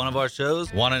about one of our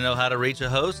shows? Want to know how to reach a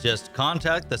host? Just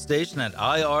contact the station at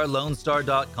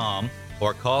irlonestar.com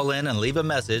or call in and leave a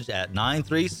message at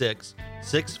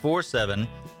 936-647-5787.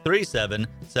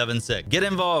 3776. Get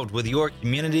involved with your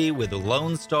community with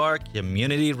Lone Star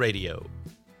Community Radio.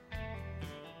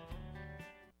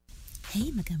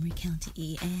 Hey, Montgomery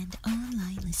County and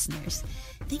online listeners.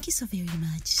 Thank you so very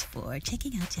much for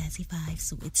checking out Jazzy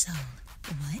Vibes with Soul.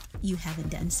 What? You haven't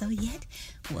done so yet?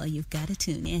 Well, you've got to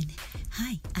tune in.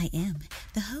 Hi, I am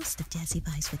the host of Jazzy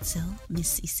Vibes with Soul,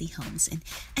 Miss CeCe Holmes, and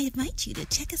I invite you to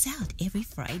check us out every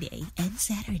Friday and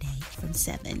Saturday from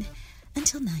 7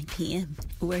 until 9 p.m.,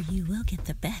 where you will get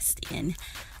the best in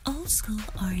old school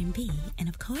R&B and,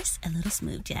 of course, a little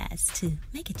smooth jazz to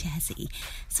make it jazzy.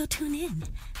 So tune in.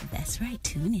 That's right,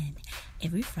 tune in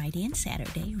every Friday and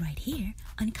Saturday right here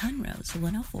on Conroe's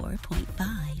 104.5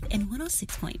 and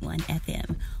 106.1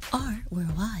 FM or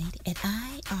worldwide at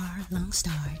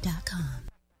irlonestar.com.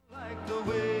 Like the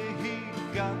way he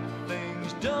got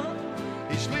things done.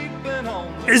 He's sleeping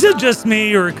on the Is it just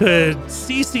me, or could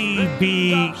Cece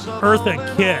be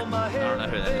Eartha Kitt? I don't know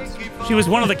who that is. She was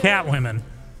one of the Cat women.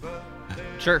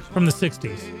 Sure. From the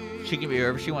 60s. She can be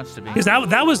whoever she wants to be. Because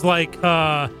that was like,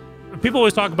 people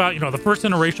always talk about, the first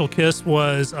interracial kiss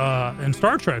was in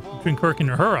Star Trek between Kirk and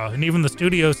Uhura. And even the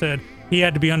studio said he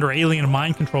had to be under alien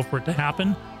mind control for it to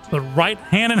happen. But right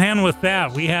hand in hand with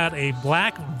that, we had a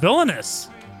black villainess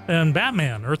in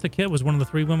Batman. Eartha Kitt was one of the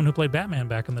 3 women who played Batman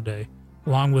back in the day,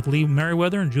 along with Lee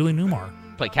Merriweather and Julie Newmar.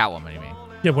 Play Catwoman, you mean?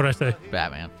 Yeah, what'd I say?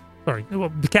 Batman. Sorry.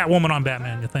 Well, the Catwoman on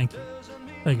Batman. Yeah, thank you.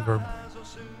 Thank you very much.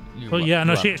 Well, yeah,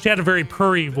 no, she had a very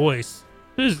purry voice.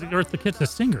 Eartha Kitt's a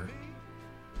singer.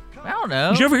 I don't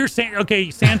know. Did you ever hear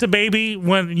Santa Baby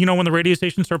when when the radio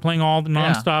stations start playing all the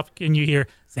nonstop and you hear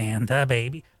Santa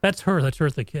Baby? That's her. That's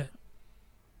Eartha Kitt.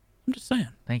 I'm just saying.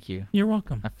 Thank you. You're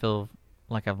welcome. I feel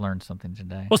like I've learned something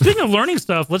today. Well, speaking of learning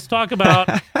stuff, let's talk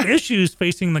about issues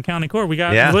facing the county court. We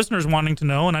got listeners wanting to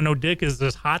know, and I know Dick is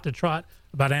just hot to trot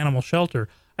about animal shelter.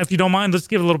 If you don't mind, let's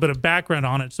give a little bit of background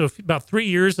on it. So about 3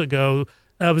 years ago,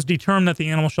 it was determined that the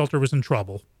animal shelter was in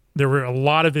trouble. There were a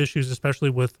lot of issues,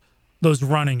 especially with those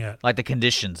running it. Like the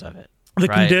conditions of it. The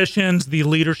conditions, the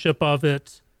leadership of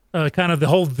it, kind of the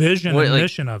whole vision and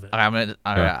mission of it.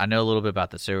 I know a little bit about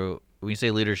this. So when you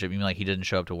say leadership, you mean like he didn't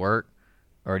show up to work?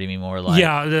 Or do you mean more like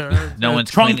no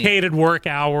one's truncated work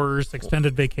hours,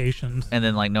 extended vacations. And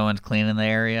then like no one's cleaning the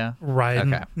area? Right,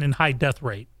 okay. and high death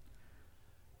rate.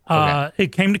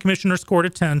 It came to commissioner's court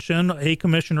attention. A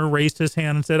commissioner raised his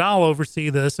hand and said, I'll oversee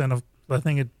this. And I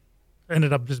think it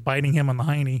ended up just biting him on the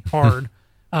hiney hard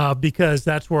because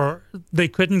that's where they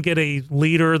couldn't get a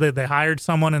leader. They hired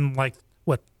someone and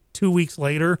 2 weeks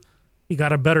later, he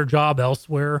got a better job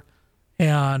elsewhere.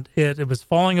 And it was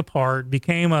falling apart,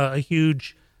 became a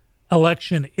huge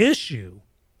election issue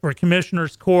for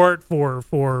commissioner's court,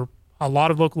 for a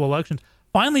lot of local elections.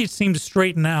 Finally, it seemed to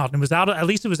straighten out, and it was at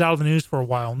least it was out of the news for a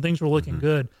while, and things were looking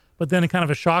good. But then a kind of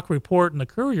a shock report in the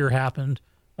Courier happened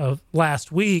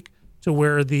last week, to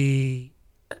where the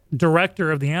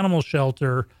director of the animal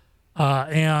shelter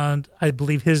and I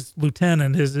believe his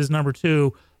lieutenant, his number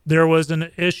 2, there was an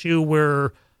issue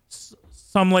where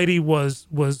some lady was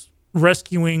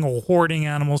rescuing or hoarding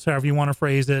animals, however you want to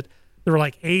phrase it. There were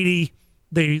like 80.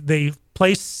 They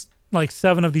placed like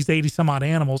 7 of these 80 some odd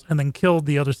animals and then killed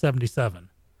the other 77,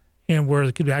 and where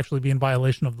it could actually be in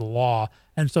violation of the law.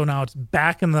 And so now it's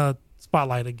back in the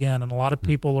spotlight again, and a lot of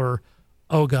people are,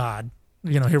 oh God,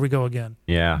 here we go again.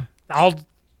 Yeah. I'll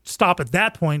stop at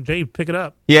that point. Jay, pick it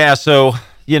up. Yeah. So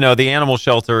the animal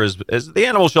shelter the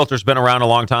animal shelter's been around a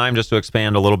long time. Just to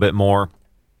expand a little bit more,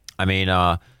 I mean,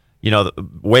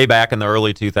 way back in the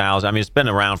early 2000s, I mean, it's been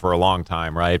around for a long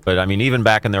time, right? But I mean, even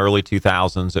back in the early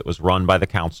 2000s, it was run by the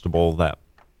constable that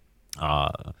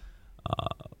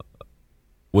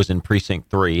was in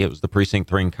Precinct 3. It was the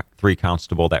Precinct 3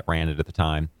 constable that ran it at the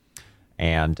time.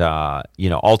 And,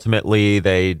 ultimately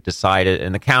they decided,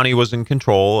 and the county was in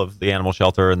control of the animal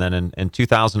shelter. And then in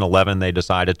 2011, they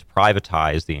decided to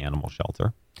privatize the animal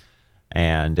shelter.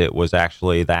 And it was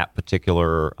actually that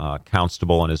particular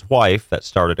constable and his wife that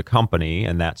started a company,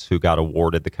 and that's who got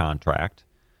awarded the contract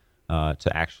to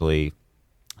actually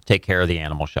take care of the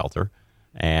animal shelter.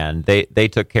 And they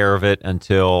took care of it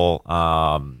until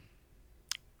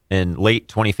in late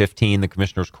 2015, the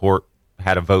Commissioner's Court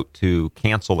had a vote to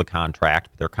cancel the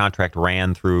contract. Their contract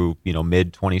ran through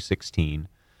mid 2016,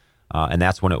 and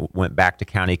that's when it went back to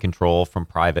county control from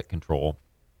private control.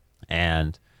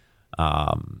 And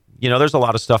there's a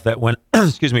lot of stuff that went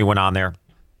on there.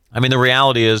 I mean, the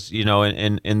reality is, in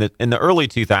the early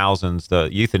 2000s, the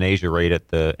euthanasia rate at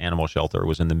the animal shelter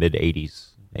was in the mid 80s.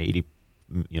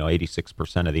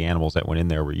 86% of the animals that went in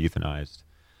there were euthanized.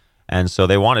 And so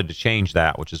they wanted to change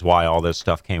that, which is why all this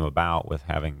stuff came about with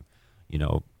having,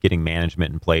 getting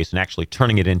management in place and actually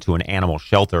turning it into an animal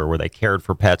shelter where they cared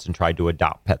for pets and tried to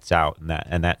adopt pets out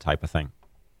and that type of thing.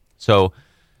 So,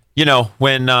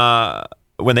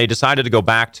 when they decided to go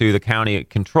back to the county that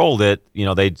controlled it,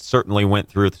 they certainly went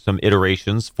through some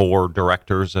iterations, 4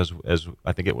 directors, as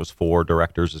I think it was 4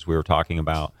 directors as we were talking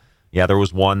about. Yeah, there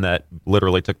was one that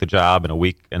literally took the job and a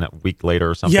week later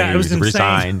or something, Yeah, it was he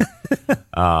resigned.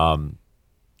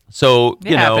 So,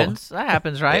 It happens. That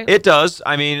happens, right? It does.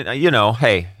 I mean,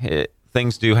 hey,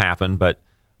 things do happen, but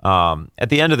at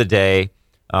the end of the day,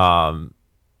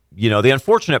 the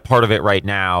unfortunate part of it right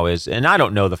now is, and I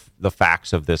don't know the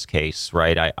facts of this case,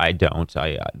 right? I don't.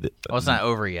 It's not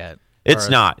over yet. It's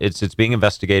not. It's being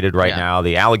investigated right now.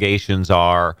 The allegations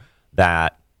are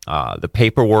that the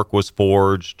paperwork was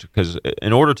forged because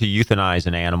in order to euthanize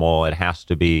an animal, it has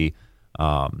to be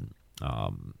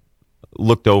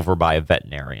looked over by a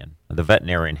veterinarian. The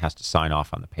veterinarian has to sign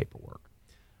off on the paperwork.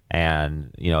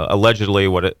 And allegedly,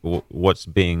 what's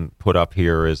being put up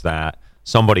here is that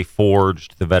somebody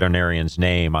forged the veterinarian's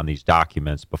name on these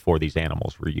documents before these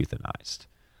animals were euthanized.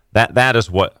 That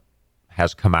is what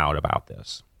has come out about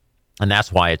this, and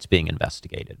that's why it's being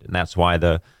investigated, and that's why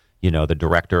the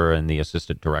director and the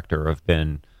assistant director have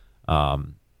been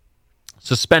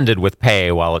suspended with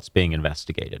pay while it's being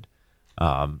investigated.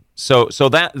 So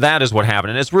that is what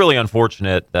happened, and it's really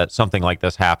unfortunate that something like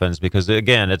this happens because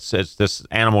again, it's this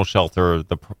animal shelter,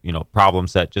 the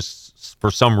problems that just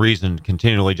for some reason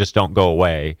continually just don't go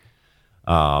away.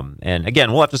 And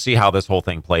again, we'll have to see how this whole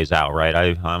thing plays out,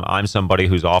 right? I'm somebody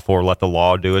who's all for let the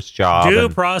law do its job, Due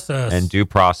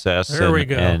process. There we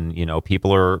go. And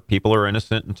people are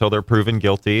innocent until they're proven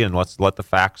guilty, and let's let the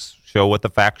facts show what the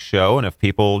facts show. And if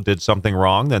people did something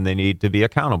wrong, then they need to be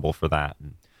accountable for that.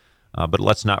 But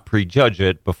let's not prejudge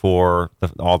it before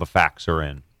all the facts are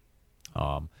in,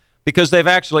 because they've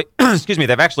actually,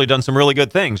 they've actually done some really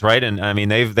good things, right? And I mean,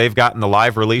 they've gotten the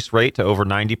live release rate to over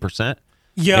 90%.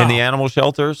 Yeah. In the animal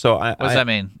shelter. So what does that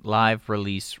mean? Live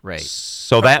release rate.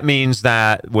 So that means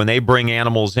that when they bring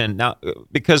animals in now,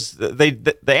 because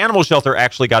the animal shelter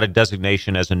actually got a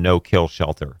designation as a no-kill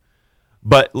shelter,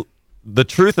 but the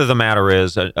truth of the matter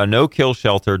is a no-kill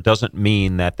shelter doesn't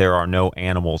mean that there are no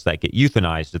animals that get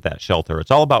euthanized at that shelter.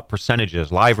 It's all about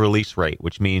percentages, live release rate,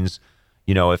 which means,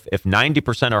 if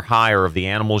 90% or higher of the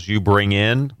animals you bring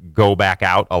in go back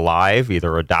out alive,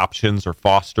 either adoptions or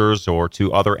fosters or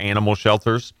to other animal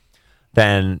shelters,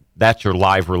 then that's your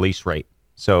live release rate.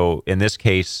 So in this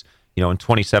case, in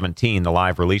 2017, the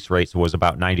live release rate was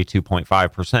about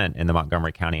 92.5% in the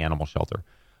Montgomery County Animal Shelter.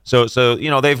 So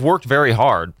they've worked very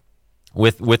hard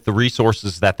with the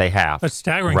resources that they have. That's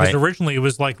staggering because originally it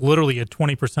was like literally a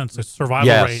 20%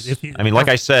 survival rate. Like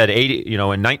I said,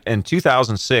 in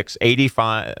 2006,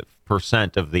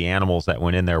 85% of the animals that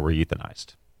went in there were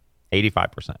euthanized.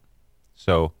 85%.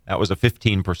 So that was a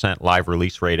 15% live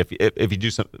release rate. If you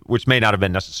do some, which may not have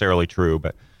been necessarily true,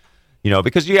 but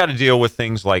because you got to deal with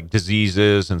things like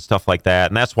diseases and stuff like that,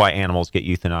 and that's why animals get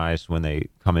euthanized when they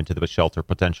come into the shelter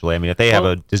potentially. I mean, if they have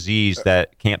a disease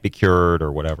that can't be cured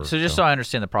or whatever. So just so I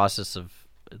understand the process of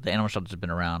the animal shelters have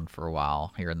been around for a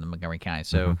while here in the Montgomery County.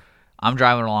 So I'm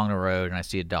driving along the road and I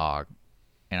see a dog,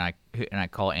 and I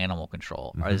call animal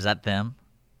control. Is that them?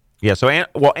 Yeah. So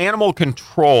animal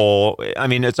control. I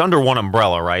mean, it's under one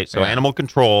umbrella, right? So animal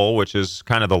control, which is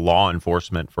kind of the law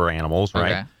enforcement for animals,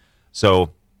 right? Okay.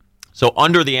 So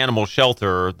under the animal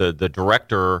shelter, the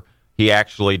director, he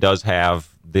actually does have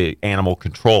the animal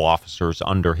control officers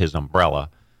under his umbrella,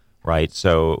 right?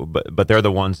 So, but they're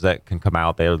the ones that can come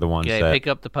out. They're the ones that they pick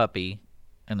up the puppy,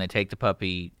 and they take the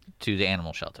puppy to the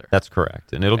animal shelter. That's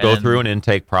correct, and it'll go through an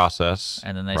intake process,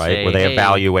 and then they say, where they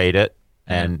evaluate it,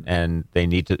 and they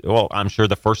need to. Well, I'm sure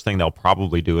the first thing they'll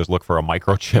probably do is look for a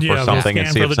microchip or something and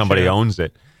see if somebody owns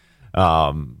it.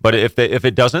 But if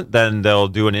it doesn't, then they'll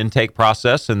do an intake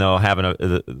process, and they'll have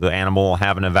the animal will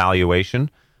have an evaluation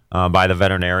by the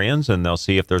veterinarians, and they'll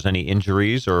see if there's any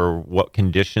injuries or what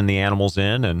condition the animal's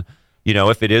in. And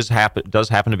if it does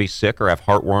happen to be sick or have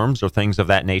heartworms or things of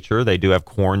that nature, they do have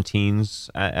quarantines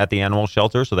at the animal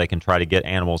shelter, so they can try to get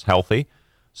animals healthy.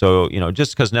 So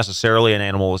just because necessarily an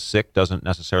animal is sick doesn't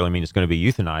necessarily mean it's going to be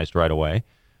euthanized right away.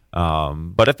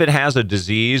 But if it has a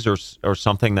disease or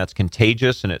something that's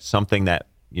contagious, and it's something that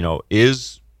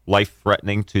is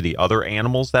life-threatening to the other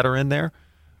animals that are in there,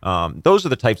 those are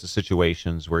the types of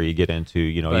situations where you get into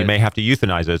you may have to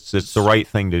euthanize it. It's the right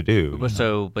thing to do.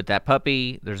 But that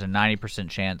puppy, there's a 90%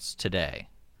 chance today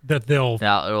that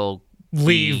it'll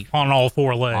leave on all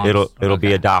 4 legs. It'll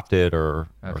be adopted or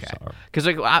because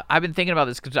I've been thinking about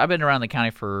this because I've been around the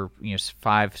county for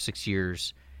 5-6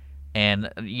 years.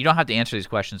 And you don't have to answer these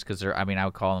questions because they're, I mean, I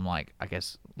would call them like, I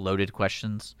guess, loaded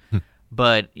questions.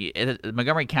 But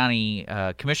Montgomery County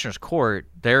Commissioner's Court,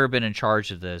 they've been in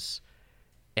charge of this.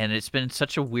 And it's been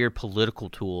such a weird political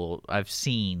tool I've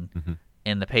seen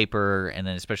in the paper, and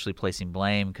then especially placing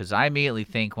blame. Because I immediately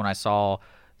think when I saw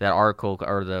that article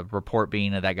or the report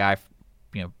being that guy,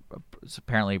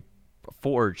 apparently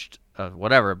forged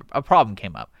whatever, a problem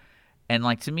came up. And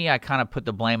like to me, I kind of put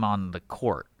the blame on the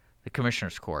court, the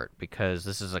Commissioner's Court, because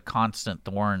this is a constant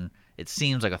thorn. It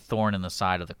seems like a thorn in the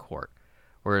side of the court,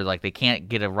 where like they can't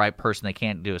get a right person, they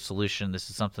can't do a solution. This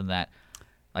is something that,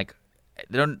 like,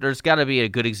 there's got to be a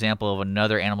good example of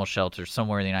another animal shelter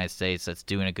somewhere in the United States that's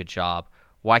doing a good job.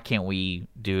 Why can't we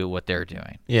do what they're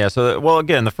doing? Yeah. So, well,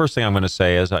 again, the first thing I'm going to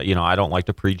say is, I don't like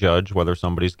to prejudge whether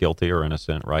somebody's guilty or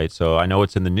innocent, right? So I know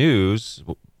it's in the news,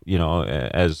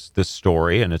 as this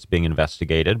story, and it's being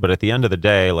investigated. But at the end of the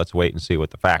day, let's wait and see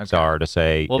what the facts are to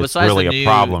say it's really a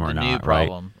problem or not, right?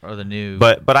 Or the new.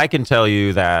 But I can tell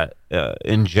you that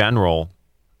in general,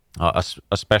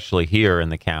 especially here in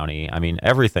the county, I mean,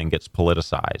 everything gets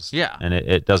politicized. Yeah. And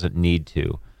it doesn't need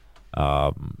to.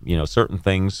 Certain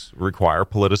things require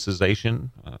politicization.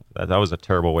 That was a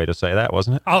terrible way to say that,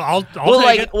 wasn't it? I'll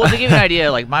take it. Well, to give you an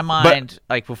idea, like my mind,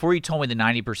 like before you told me the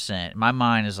 90%, my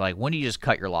mind is like, when do you just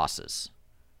cut your losses?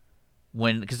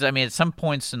 Because I mean, at some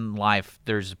points in life,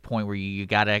 there's a point where you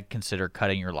got to consider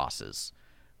cutting your losses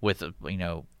with,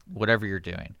 whatever you're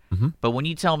doing. But when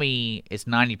you tell me it's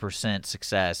 90%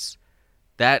 success,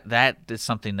 that is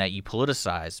something that you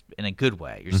politicize in a good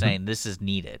way. You're saying this is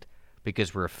needed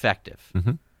because we're effective.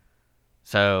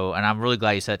 So, and I'm really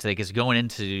glad you said that today, because going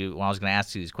into when I was going to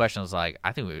ask you these questions, like,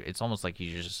 I think it's almost like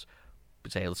you just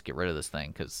say, let's get rid of this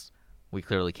thing because we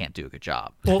clearly can't do a good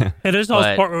job. Well, it is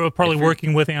also partly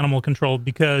working with animal control,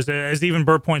 because as even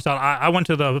Bert points out, I went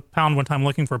to the pound one time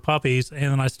looking for puppies, and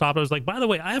then I stopped. I was like, by the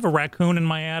way, I have a raccoon in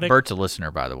my attic. Bert's a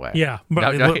listener, by the way. Yeah.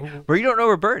 But you don't know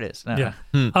where Bert is. No.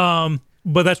 Yeah.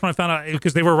 But that's when I found out,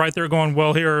 because they were right there going,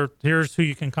 well, here's who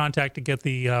you can contact to get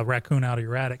the raccoon out of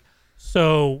your attic.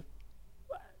 So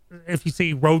if you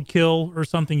see roadkill or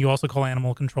something, you also call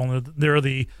animal control. They're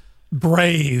the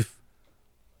brave,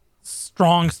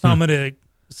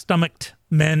 strong-stomached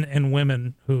men and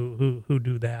women who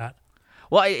do that.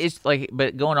 Well, it's like,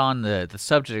 but going on the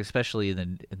subject, especially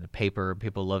in the paper,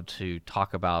 people love to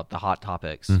talk about the hot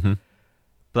topics.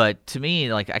 But to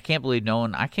me, like, I can't believe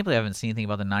I haven't seen anything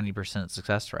about the 90%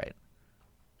 success rate.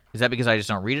 Is that because I just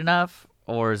don't read enough,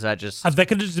 or is that just? That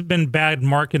could have just been bad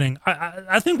marketing.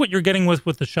 I think what you're getting with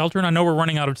the shelter, and I know we're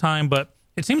running out of time, but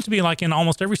it seems to be like in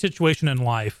almost every situation in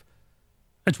life,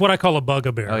 it's what I call a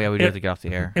bugaboo. Oh yeah, we do have to get off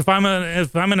the air. If I'm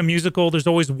in a musical, there's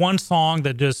always one song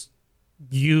that just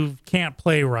you can't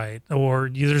play right, or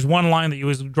there's one line that you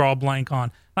always draw a blank on.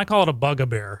 I call it a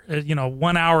bugaboo.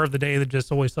 1 hour of the day that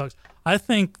just always sucks. I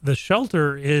think the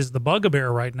shelter is the bugaboo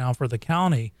right now for the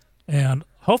county, and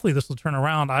hopefully this will turn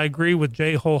around. I agree with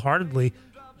Jay wholeheartedly,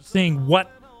 seeing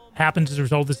what happens as a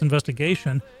result of this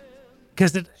investigation,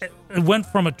 because it went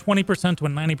from a 20% to a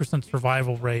 90%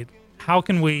 survival rate. How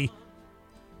can we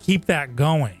keep that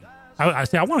going? I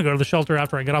say I want to go to the shelter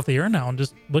after I get off the air now and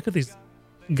just look at these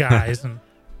guys and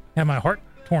have my heart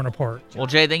torn apart. Well,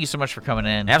 Jay, thank you so much for coming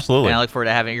in. Absolutely. And I look forward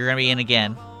to having you. You're going to be in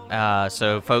again.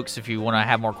 So, folks, if you want to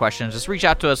have more questions, just reach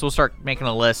out to us. We'll start making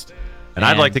a list. And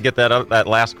I'd like to get that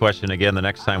last question again the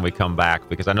next time we come back,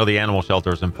 because I know the animal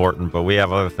shelter is important, but we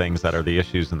have other things that are the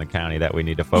issues in the county that we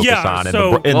need to focus on in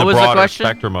the broader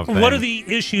spectrum of things. What are the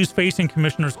issues facing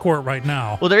Commissioner's Court right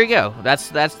now? Well, there you go. That's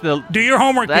the do your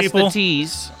homework, people. That's the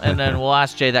tease, and then we'll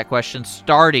ask Jay that question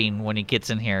starting when he gets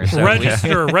in here. So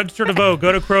register to vote.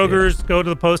 Go to Kroger's, go to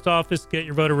the post office, get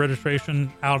your voter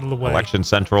registration out of the way. Election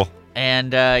Central.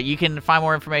 And you can find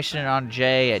more information on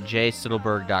Jay at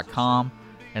jstittelberg.com.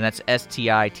 And that's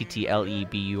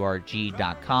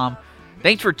STITTLEBURG.com.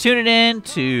 Thanks for tuning in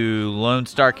to Lone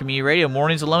Star Community Radio,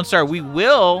 Mornings of Lone Star. We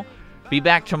will be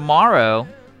back tomorrow.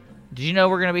 Did you know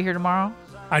we're going to be here tomorrow?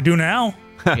 I do now.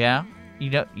 Yeah? You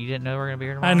didn't know we were going to be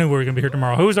here tomorrow? I knew we were going to be here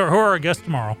tomorrow. Who are our guests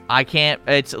tomorrow? I can't.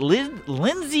 It's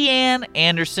Lindsay Ann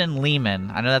Anderson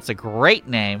Lehman. I know that's a great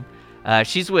name.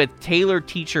 She's with Tailored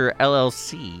Teacher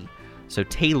LLC. So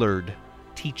Tailored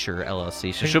Teacher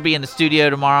LLC. So she'll be in the studio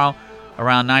tomorrow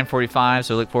around 9:45,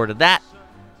 so look forward to that.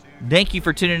 Thank you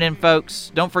for tuning in,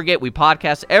 folks. Don't forget, we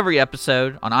podcast every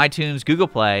episode on iTunes, Google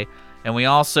Play, and we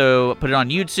also put it on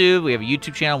YouTube. We have a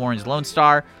YouTube channel, Mornings Lone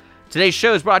Star. Today's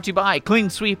show is brought to you by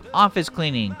Clean Sweep Office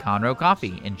Cleaning, Conroe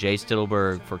Coffee, and Jay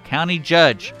Stittelberg for County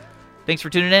Judge. Thanks for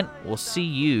tuning in. We'll see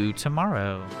you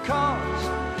tomorrow. 'Cause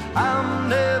I'm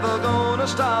never gonna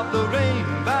stop the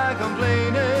rain by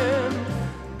complaining.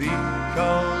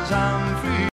 'cause I'm